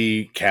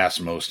Jodorowsky casts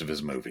most of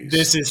his movies.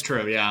 This is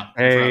true, yeah.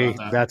 Hey,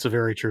 that's a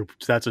very true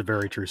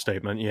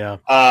statement, yeah.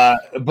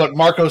 But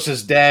Marcos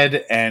is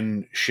dead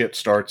and shit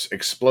starts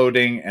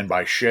exploding, and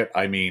by shit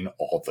I mean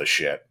all the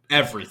shit.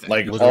 Everything.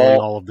 Literally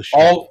all of the shit.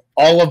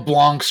 All of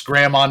Blanc's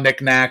grandma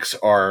knickknacks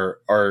are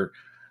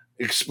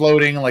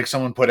exploding like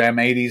someone put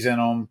M80s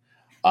in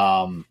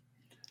them.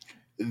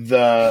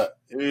 The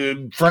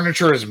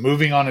furniture is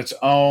moving on its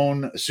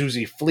own.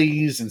 Susie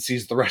flees and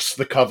sees the rest of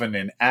the coven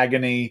in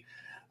agony.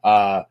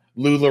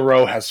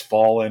 LuLaRoe has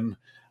fallen.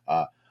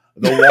 The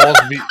walls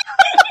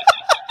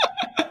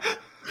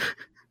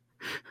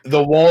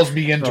The walls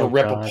begin to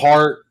rip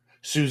apart.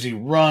 Susie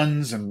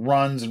runs and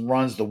runs and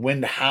runs. The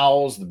wind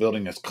howls. The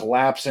building is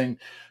collapsing.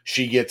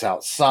 She gets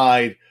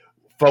outside,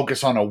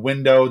 focus on a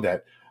window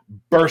that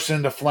bursts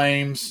into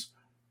flames.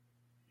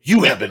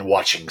 You have been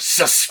watching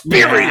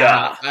Suspiria.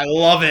 Yeah, I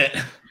love it.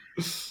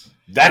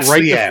 That's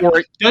right the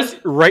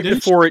before end.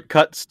 Before it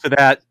cuts to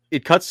that.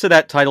 It cuts to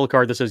that title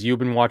card that says, "You've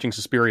been watching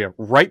Suspiria."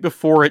 Right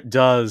before it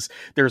does,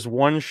 there's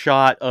one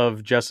shot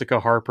of Jessica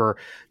Harper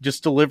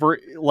just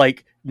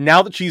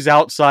now that she's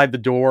outside the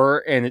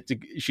door and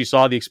she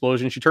saw the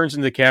explosion, she turns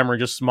into the camera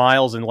and just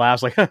smiles and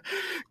laughs like,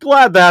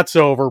 glad that's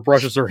over,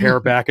 brushes her hair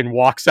back and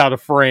walks out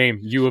of frame.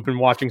 You have been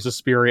watching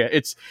Suspiria.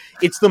 It's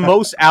the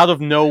most out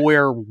of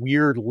nowhere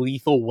weird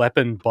Lethal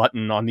Weapon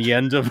button on the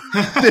end of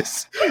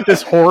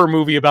this horror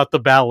movie about the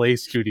ballet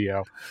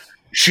studio.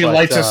 She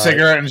lights a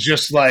cigarette and is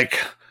just like,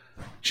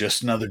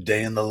 just another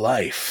day in the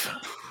life.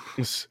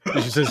 She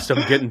says,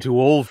 I'm getting too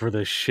old for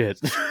this shit.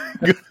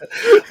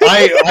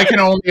 I can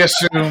only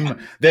assume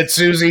that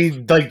Susie,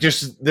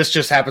 this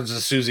just happens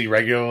to Susie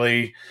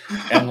regularly.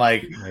 And oh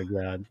my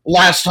God.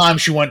 Last time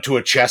she went to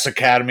a chess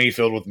academy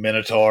filled with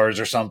minotaurs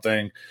or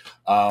something.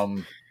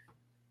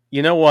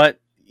 You know what?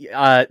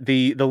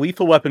 The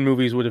Lethal Weapon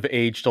movies would have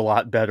aged a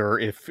lot better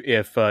if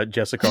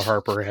Jessica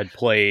Harper had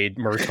played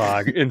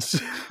Murtaugh.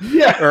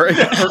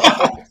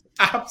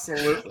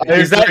 Absolutely.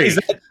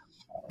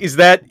 Is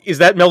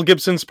that Mel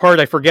Gibson's part?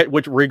 I forget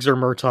which Riggs or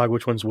Murtaugh,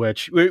 which one's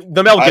which.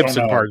 The Mel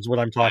Gibson part is what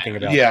I'm talking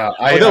about. Yeah,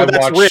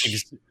 that's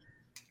Riggs.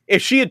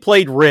 If she had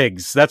played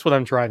Riggs, that's what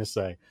I'm trying to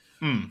say.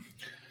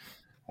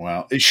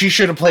 Well, she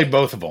should have played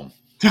both of them.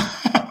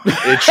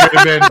 It should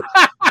have been.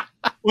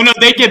 Well, no,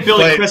 they get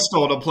Billy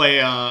Crystal to play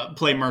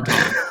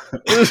Murtaugh.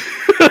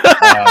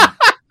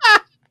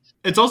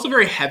 It's also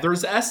very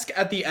Heathers-esque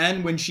at the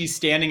end when she's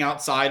standing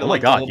outside of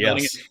the whole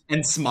building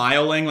and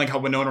smiling like how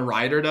Winona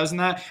Ryder does in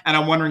that. And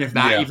I'm wondering if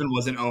that even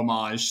was an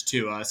homage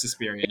to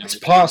Suspiria. It's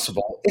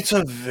possible. It's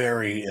a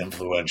very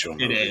influential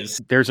movie. It is.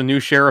 There's a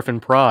new sheriff in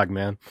Prague,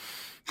 man.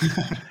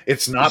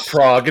 It's not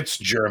Prague, it's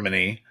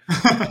Germany.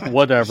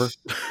 Whatever.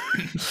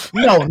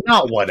 No,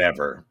 not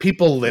whatever.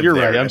 People live there.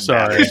 You're right. I'm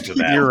sorry.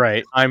 You're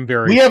right. I'm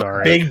very sorry. We have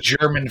a big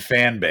German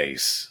fan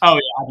base. Oh,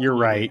 yeah. You're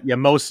right. Yeah,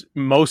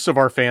 most of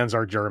our fans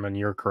are German.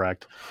 You're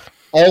correct.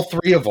 All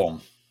three of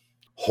them.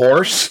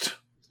 Horst,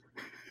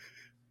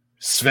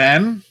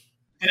 Sven,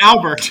 and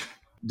Albert.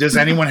 Does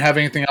anyone have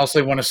anything else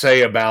they want to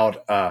say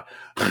about... I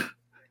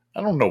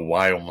don't know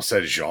why I almost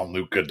said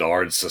Jean-Luc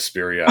Godard's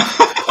Suspiria.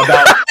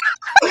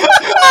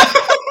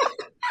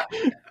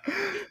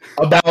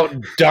 About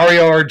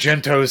Dario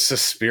Argento's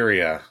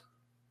Suspiria.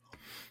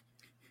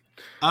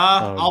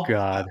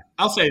 God.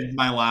 I'll say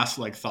my last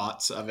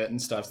thoughts of it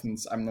and stuff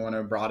since I'm the one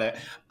who brought it.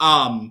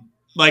 How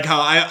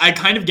I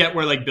kind of get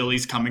where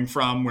Billy's coming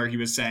from, where he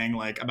was saying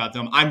about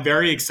them. I'm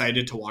very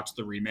excited to watch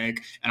the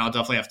remake, and I'll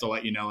definitely have to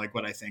let you know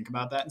what I think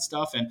about that and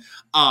stuff. And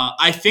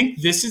I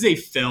think this is a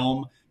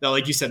film that,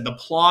 like you said, the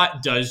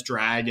plot does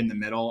drag in the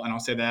middle, and I'll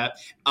say that,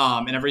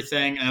 and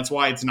everything, and that's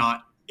why it's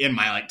not in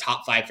my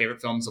top 5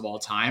 favorite films of all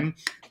time.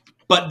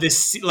 But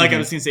this, I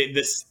was going to say,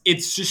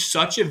 it's just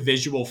such a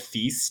visual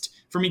feast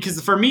for me,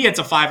 because for me, it's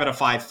a 5 out of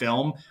 5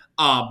 film.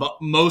 But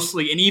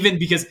mostly, and even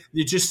because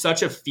it's just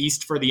such a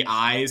feast for the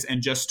eyes,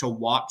 and just to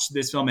watch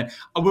this film. And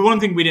one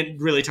thing we didn't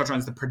really touch on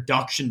is the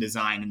production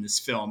design in this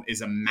film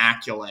is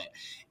immaculate.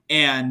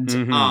 And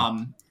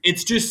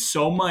it's just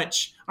so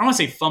much, I don't want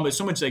to say fun, but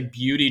so much like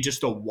beauty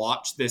just to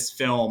watch this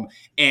film.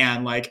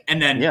 And like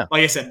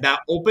I said, that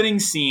opening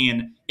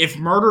scene, if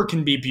murder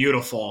can be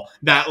beautiful,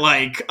 that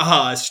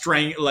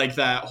strength,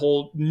 that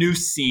whole new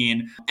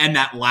scene, and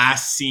that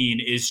last scene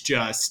is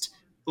just,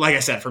 like I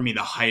said, for me,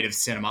 the height of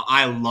cinema.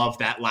 I love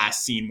that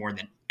last scene more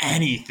than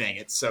anything.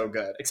 It's so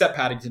good. Except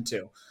Paddington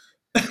 2.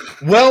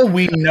 Well,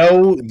 we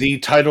know the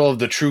title of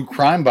the true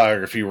crime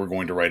biography we're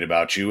going to write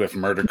about you, If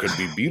Murder Could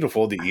Be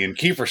Beautiful, the Ian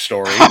Kiefer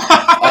story.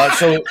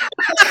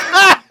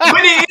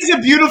 But it is a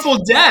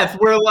beautiful death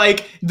where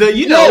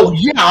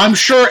I'm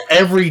sure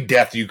every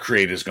death you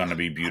create is going to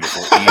be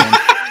beautiful,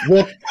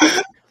 Ian.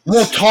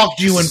 We'll talk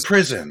to you in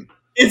prison.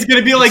 It's going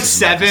to be like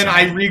Seven.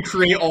 I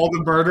recreate all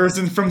the murders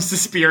from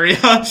Suspiria.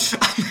 I'm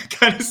the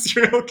kind of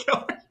serial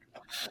killer.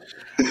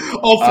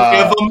 All 3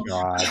 of them.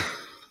 God.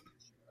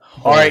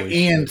 All right,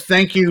 Ian,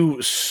 thank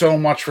you so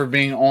much for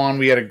being on.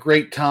 We had a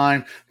great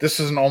time. This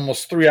is an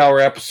almost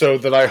 3-hour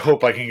episode that I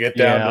hope I can get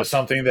down to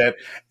something that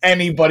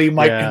anybody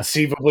might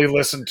conceivably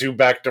listen to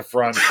back to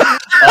front.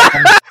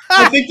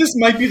 I think this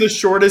might be the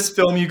shortest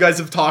film you guys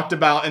have talked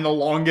about and the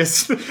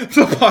longest the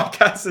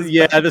podcast is.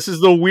 Yeah, this is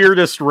the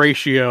weirdest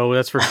ratio,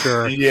 that's for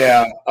sure.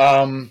 Yeah.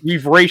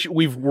 We've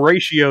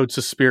ratioed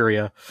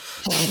Suspiria.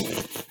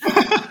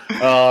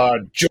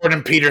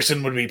 Jordan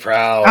Peterson would be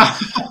proud.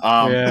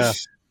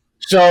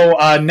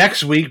 So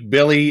next week,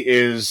 Billy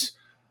is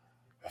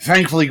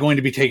thankfully going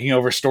to be taking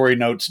over Story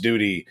Notes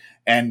duty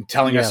and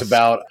telling us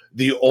about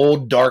The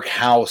Old Dark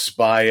House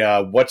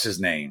by, what's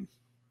his name?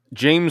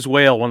 James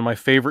Whale, one of my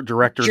favorite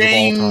directors of all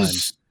time.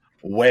 James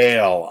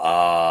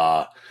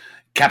Whale,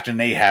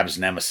 Captain Ahab's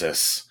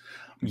nemesis.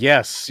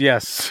 Yes.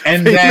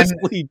 And then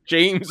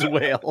James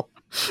Whale.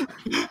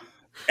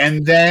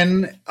 And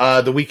then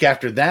the week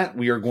after that,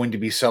 we are going to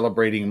be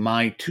celebrating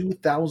my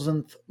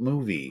 2000th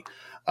movie.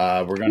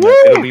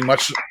 It'll be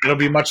much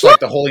like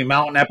the Holy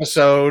Mountain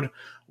episode,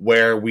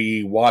 where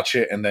we watch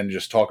it and then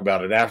just talk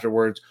about it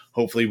afterwards.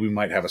 Hopefully we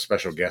might have a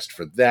special guest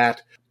for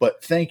that.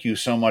 But thank you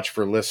so much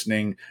for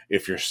listening.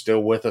 If you're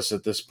still with us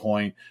at this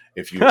point,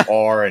 if you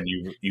are and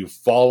you've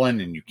fallen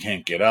and you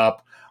can't get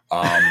up,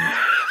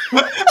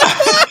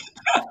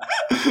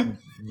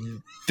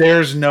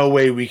 there's no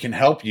way we can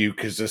help you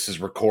because this is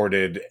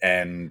recorded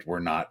and we're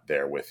not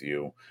there with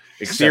you.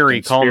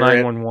 Siri, call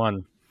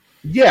 911.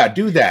 Yeah,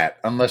 do that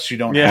unless you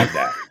don't have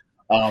that.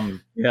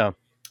 Yeah.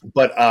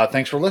 But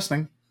thanks for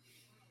listening.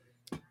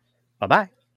 Bye-bye.